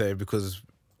just quickly say, because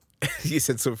you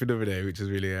said something the other day which is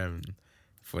really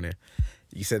funny.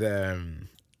 You said,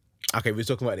 okay, we were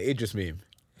talking about the Idris meme.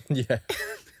 Yeah.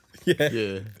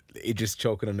 Yeah. Idris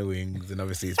choking on the wings, and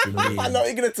obviously it's been memes. I know what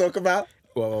you're gonna talk about.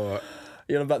 What?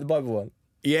 You know about the Bible one?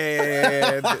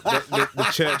 Yeah. The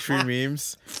church free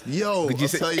memes. Yo, But I'll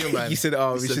tell you, man. You said,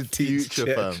 oh, it's we the should teach future,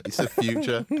 church. fam. It's the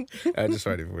future. I just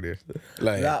tried it for you.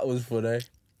 Like, That was funny.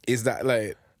 is that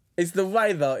like? It's the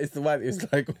way though. It's the way that it's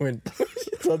like when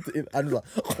I'm like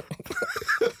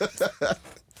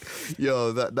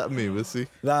Yo, that meme, we'll see.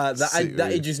 that Sick, that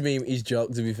really. Idris meme is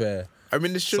joke. To be fair, I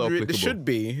mean, there So should applicable.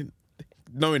 be.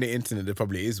 Knowing the internet, there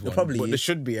probably is one. probably but there is.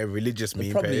 should be a religious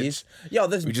meme probably page. is. Yo,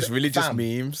 there's With just religious fam,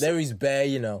 memes. There is bare,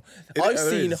 you know. It- I've there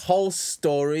seen is. whole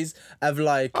stories of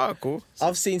like. Oh, cool.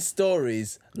 I've seen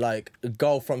stories like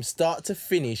go from start to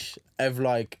finish of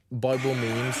like Bible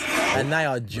memes, and they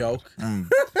are joke.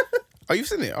 Oh, you've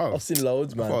seen it? Oh, I've seen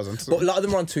loads, man. I was on But a lot of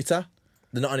them are on Twitter.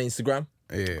 They're not on Instagram.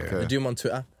 yeah. They do them on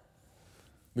Twitter.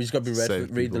 We just got to be read.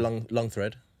 Save Read the people. long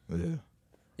thread. Yeah.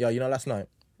 Yeah, you know, last night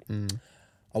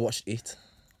I watched it.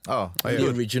 Oh, yeah. The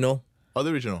original. Oh,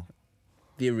 the original.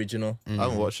 The original. I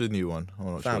haven't watched the new one. I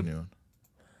haven't watched the Fam. new one.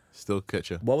 Still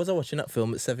catch you. Why was I watching that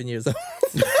film at 7 years old?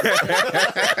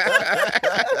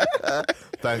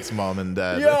 Thanks, mom and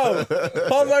dad. Yo,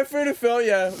 halfway through the film,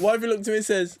 yeah, wifey looked at me and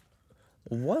says,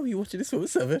 "Why were you watching this film at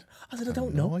 7?" I said, "I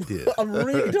don't know. no idea. I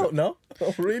really don't know.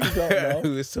 I really don't know." It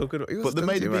was so good. It was But they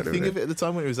made a big thing of it at the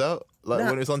time when it was out. Like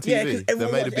when it was on TV. Yeah, because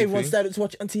they made a big everyone thing. stayed up to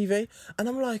watch it on TV. And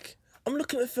I'm like, I'm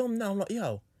looking at the film now, I'm like,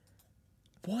 yo,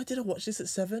 why did I watch this at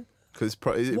 7? Because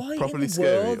is it Why properly in the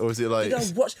scary? world Or is it like. did I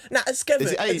watch? Nah, it's scary.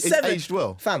 Is it At aged, 7, it's aged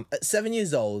well? Fam, at 7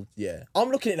 years old, yeah. I'm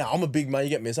looking at it now. I'm a big man, you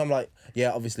get me? So I'm like,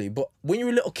 yeah, obviously. But when you're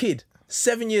a little kid,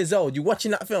 7 years old, you're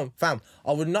watching that film, fam,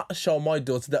 I would not show my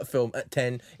daughter that film at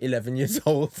 10, 11 years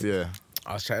old. Yeah.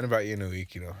 I was chatting about you in a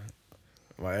week, you know.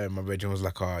 My bedroom was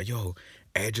like, oh, yo,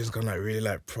 Adrian's gone like really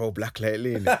like pro-black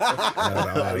lately. And I was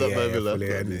like, oh, yeah,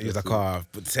 fully. And he was like, oh,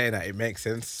 but saying that, it makes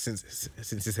sense since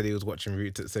he said he was watching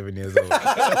Roots at 7 years old. Every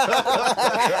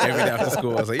day after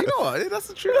school, I was like, you know what,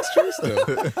 that's true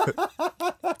still.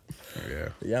 Yeah.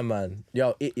 Yeah, man.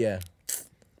 Yo, yeah.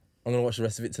 I'm gonna watch the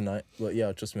rest of it tonight. But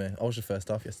yeah, trust me, I watched the first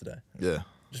half yesterday. Yeah.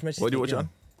 Just makes you What do you think, watch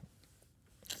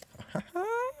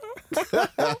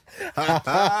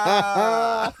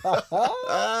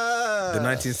The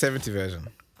 1970 version.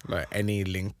 Like any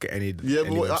link, any. Yeah,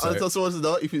 any but I website. also want to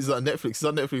know if it's on Netflix. It's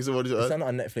on Netflix. So what is it? It's not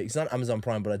on Netflix. It's on Amazon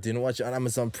Prime, but I didn't watch it on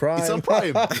Amazon Prime. It's on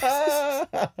Prime. Yeah,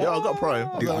 I got Prime.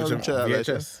 Did you watch it on check that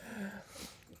later. VHS?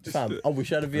 Fam, I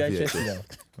wish I had a VHS. VHS. You know.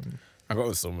 I got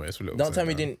it somewhere. It's a little Don't tell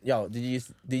me upside you didn't. Yo, did you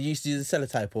used to use the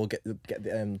sellotape or get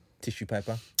the tissue paper?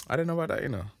 down. I didn't know about that, you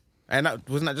know. And that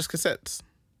wasn't that just cassettes,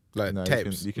 like No,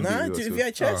 tapes, You can Nah, do do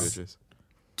it VHS.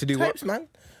 to do Tapes, what? man.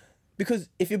 Because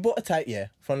if you bought a tape, yeah,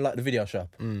 from like the video shop,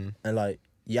 and like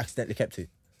you accidentally kept it,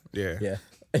 Yeah. yeah,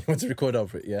 and you want to record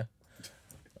over it, yeah.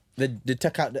 They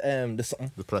take out the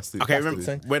something. The plastic. Okay, plastic.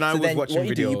 remember when I So was then watching what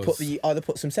you do, videos, you either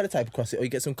put some sellotape across it or you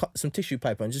get some tissue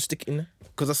paper and just stick it in there.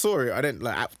 because I saw it, I didn't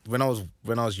like when I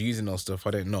was using those stuff.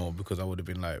 I didn't know because I would have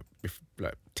been like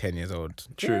 10 years old.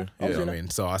 True. You know what I mean?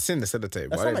 So I seen the sellotape. That's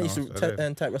but I how I didn't used know.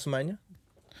 to take WrestleMania.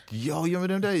 Yo, you remember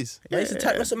them days? I used to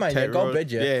take WrestleMania, Take go road. to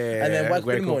bed, yeah, Yeah, and then wake up in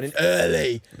wake the up. morning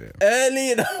early,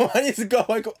 you know. I used to go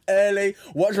wake up early,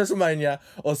 watch WrestleMania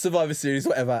or Survivor Series,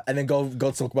 whatever, and then go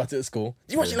talk about it at school.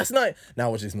 Did you watch it last night?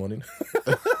 Now watch it this morning.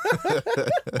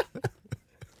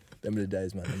 Them are the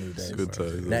days, man. Them are the days. Good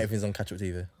times. Now everything's on catch-up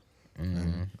TV.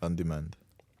 On demand.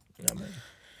 Yeah, man.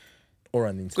 Or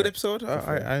on the internet. Good episode.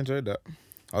 I enjoyed that.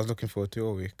 I was looking forward to it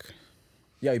all week.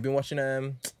 Yeah, you've been watching.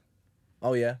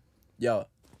 Oh yeah, yo,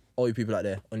 all you people out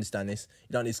there understand this.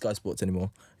 You don't need Sky Sports anymore.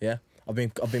 Yeah, I've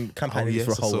been campaigning this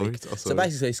for a whole week. So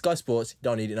basically, Sky Sports, you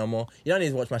don't need it no more. You don't need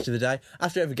to watch Match of the Day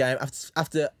after every game.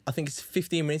 After I think it's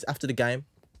 15 minutes after the game,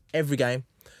 every game,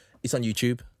 it's on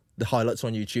YouTube. The highlights are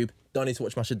on YouTube. Don't need to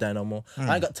watch Match of the Day no more.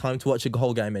 I ain't got time to watch a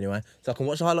whole game anyway, so I can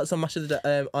watch the highlights on Match of the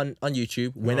Day on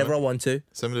YouTube whenever I want to.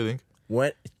 Send me the link.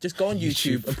 Just go on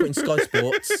YouTube and put in Sky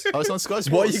Sports. Oh, it's on Sky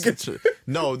Sports. Why you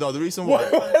No, the reason why.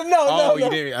 no. You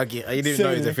didn't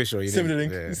know it's official. Similar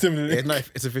link. No,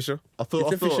 it's official. I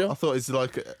thought it's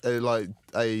like a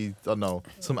I don't know,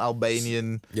 some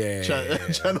Albanian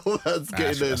channel that's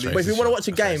getting the link. But if you want to watch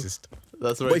a game, That's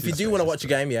but if you do want to watch a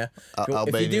game, yeah.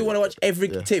 If you do want to watch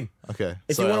Tim. Okay.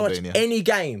 If you want to watch any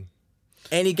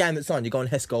game that's on, you go on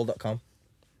hessgoal.com.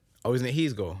 Oh, isn't it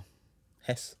his goal?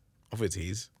 Hess. I thought it's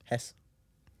his. Hess.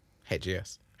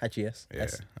 HGS. HGS. Yeah,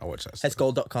 Hess. I watch that.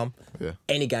 Hessgoal.com. Yeah.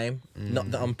 Any game.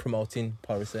 Not that I'm promoting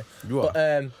piracy. You are.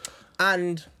 But,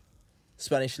 and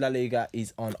Spanish La Liga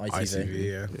is on ITV. ITV,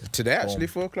 yeah. Today, actually,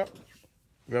 4 o'clock.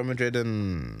 Real Madrid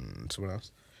and someone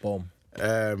else. Boom.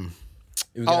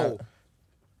 Oh.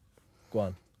 Go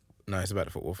on. No, it's about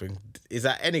the football thing. Is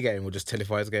that any game or just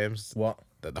televised games? What?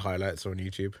 That the highlights are on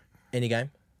YouTube? Any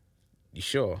game. You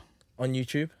sure? On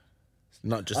YouTube.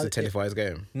 Not just a televised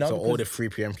game? No, so all the because- 3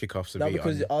 p.m. kickoffs would No, be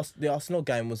because on... the Arsenal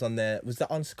game was on there. Was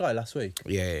that on Sky last week?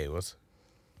 Yeah, it was.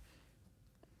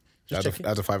 Just That check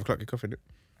was a 5 o'clock kickoff, isn't it?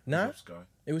 No, Sky.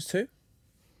 it was 2.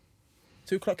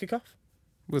 2 o'clock kickoff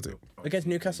Was it? against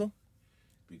Newcastle.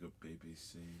 Big up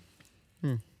BBC.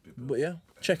 But yeah,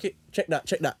 check it. Check that.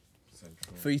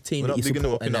 Central. For your team We're that not you bigging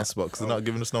them support. up in and that that. spot because they're not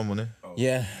giving us no money.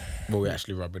 Yeah. Well, we're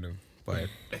actually robbing them. But...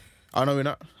 Oh, no, we're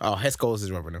not. Oh, Hess Goals is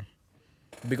robbing them.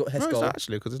 Big up No, it's Hessgoal. not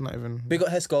actually, because it's not even... Big up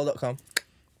Hessgoal.com.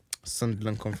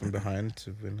 Sunderland come from behind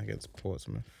to win against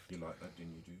Portsmouth. You like that,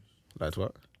 didn't you, Juice? Like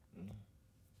what?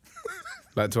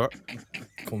 Like what?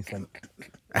 Come from.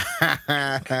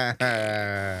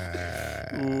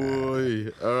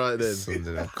 Oy. All right then.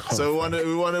 Sunderland come So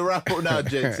we want to wrap up now,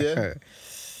 gents. Yeah.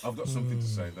 I've got something to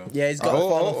say though. Yeah, he's got a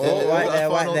final thought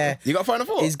right there. You got a final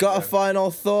thought? He's got a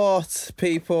final thought,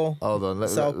 people. Hold on.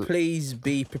 So please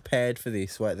be prepared for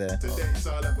this right there. Today it's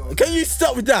all about Can you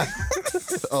stop with that?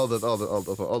 Hold the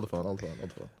phone.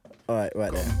 All right,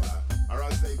 right there. or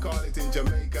as they call it in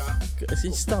Jamaica,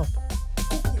 Just stop.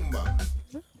 cucumber.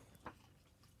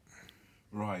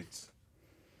 Right.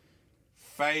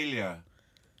 Failure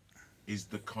is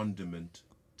the condiment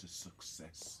to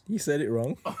success. You said it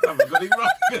wrong. Have I got it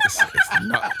right? It's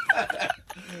not.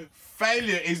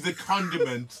 Failure is the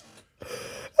condiment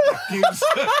that gives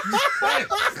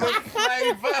the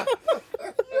flavour.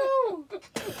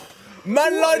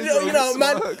 Man,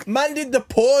 like, man did the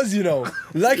pause,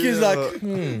 like he's like,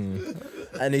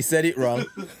 and he said it wrong.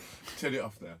 Turn it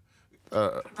off there.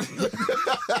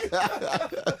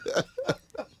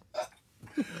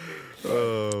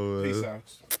 Peace out.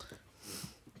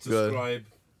 Subscribe.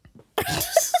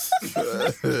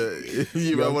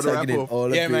 You might want to wrap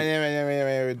up. Yeah,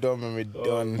 man, we're done, man, we're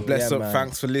done. Bless yeah, up, man.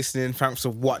 thanks for listening, thanks for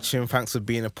watching, thanks for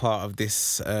being a part of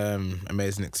this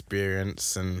amazing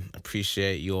experience, and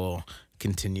appreciate your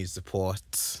continued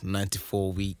support.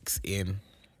 94 weeks in.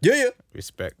 Yeah.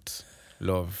 Respect,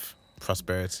 love,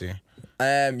 prosperity.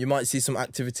 You might see some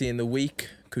activity in the week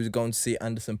because we're going to see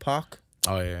Anderson Park.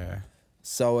 Oh, yeah.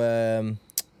 So,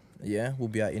 yeah, we'll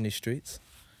be out in the streets.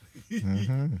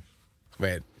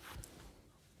 Wait.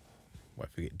 What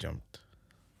if we get jumped?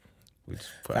 We just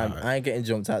put I ain't getting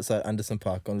jumped outside Anderson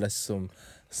Park unless some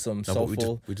No,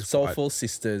 but we just soulful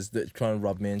sisters that try and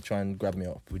rob me and try and grab me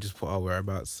up. We just put our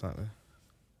whereabouts out there.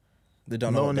 They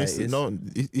don't know what that is. No,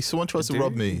 if someone tries to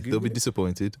rob me, they'll be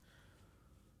disappointed.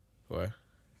 Why?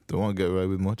 They won't get away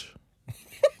with much.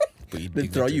 They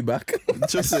throw you back.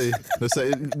 Just say,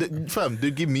 fam, they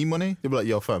give me money. They'll be like,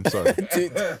 yo, fam, sorry.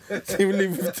 Team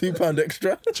leave with £2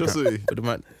 extra. Just say, But they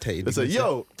might take you. they say,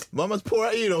 yo, mama's poor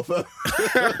at you, fam.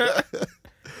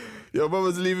 Yo,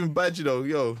 mama's leaving bad,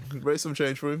 Yo, raise some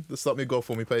change for him. They stop me go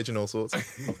for me page and all sorts.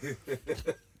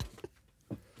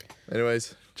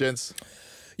 Anyways, gents.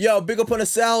 Yo, big up on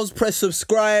ourselves. Press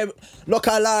subscribe. Look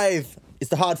our live. It's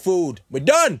the hard food. We're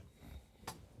done.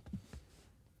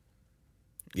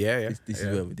 Yeah. This yeah.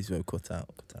 is where we cut out.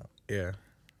 Yeah.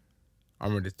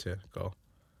 I'm ready to go.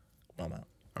 I'm out.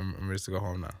 I'm ready to go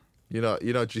home now.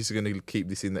 You're not just gonna keep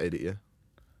this in the edit, yeah?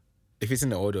 If it's in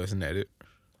the audio, it's in the edit.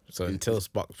 So until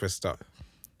Spock press stop.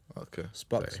 Okay.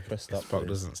 Spock, press stop. If Spock please.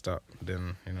 doesn't stop,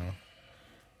 then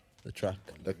The track.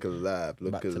 Look alive.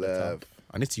 Back to the top.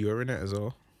 I need to urinate as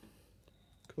well.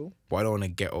 Cool. But I don't want to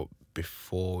get up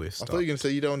before we I start. thought you were gonna say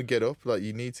you don't want to get up. Like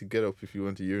you need to get up if you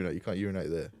want to urinate. You can't urinate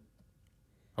there.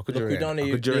 I could Look, we urinate. don't I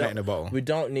need. could urinate in a bottle. We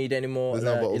don't need any more. There's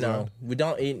no bottles around. We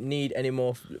don't need any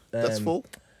more. That's full.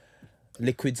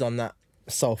 Liquids on that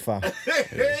sofa.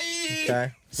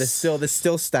 Okay. There's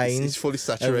still stains. It's fully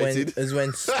saturated. As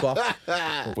when Spock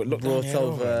But look brought down here,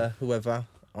 over whoever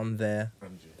on there.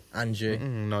 Angie.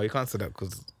 No, you can't say that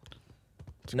because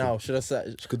No, should I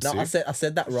say? could No, sue. I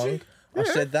said that wrong. I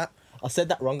said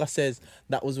that wrong. I says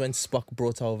that was when Spock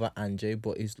brought over Angie,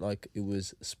 but it's like it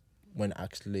was when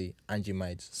actually Angie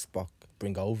made Spock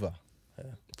bring over.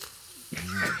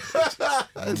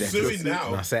 I'm suing now.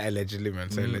 No, I say allegedly, man.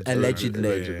 Say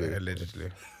Allegedly. Yeah,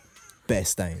 allegedly. Bare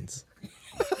stains.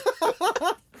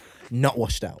 Not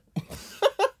washed out.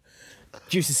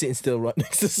 Juice is sitting still right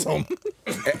next to some.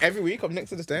 Every week I'm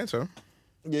next to the stand, so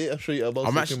Yeah, I'm sure your elbows.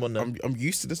 I'm looking actually one now. I'm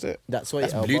used to this. That's why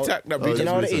That's your blue elbows. tack. That Do blue you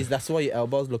know what tack. it is? That's why your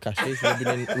elbows look ashy. It's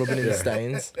rubbing in the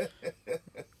stains.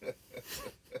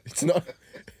 It's not.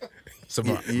 So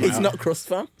It's not crust,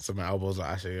 fam. So my elbows are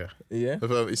actually Yeah.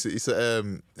 It's a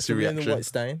Rubbing in the reaction. white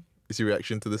stain. It's a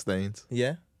reaction to the stains.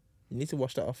 Yeah. You need to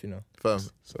wash that off, you know. Fam,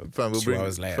 we'll 2 bring.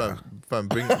 hours later. Fam,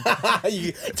 bring 2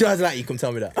 hours later, you come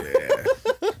tell me that.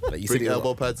 Like you Bring said it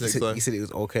elbow was, pads you next said, time. You said it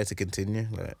was okay to continue.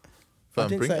 Like, I fam,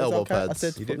 didn't bring say it was elbow okay. I pads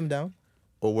said put them down.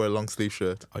 or wear a long sleeve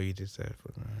shirt. oh, you did say it.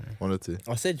 But, One or two.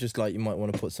 I said just like you might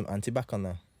want to put some anti back on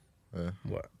there. Yeah.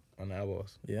 what on the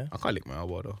elbows? Yeah. I can't lick my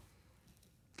elbow though.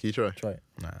 Can you try? Try it.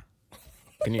 Nah.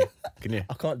 Can you?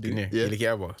 I can't do Can you? it. Can you lick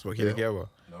your elbow? Can you lick your elbow?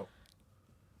 No.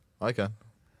 I can.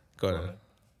 Go on. Then.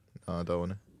 No, I don't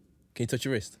want to. Can you touch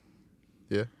your wrist?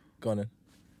 Yeah. Go on then.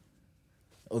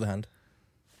 Other hand.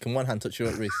 Can one hand touch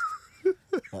your wrist?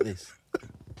 Like this.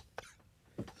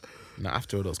 Nah,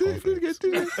 after all those cornflakes.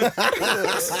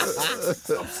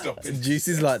 Stop it. Juice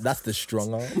is like, that's the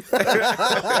strong arm.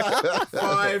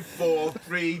 5, 4,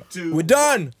 3, 2. We're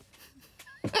done.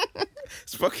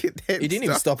 It's fucking dead. He didn't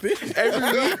even stop it.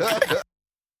 Every week.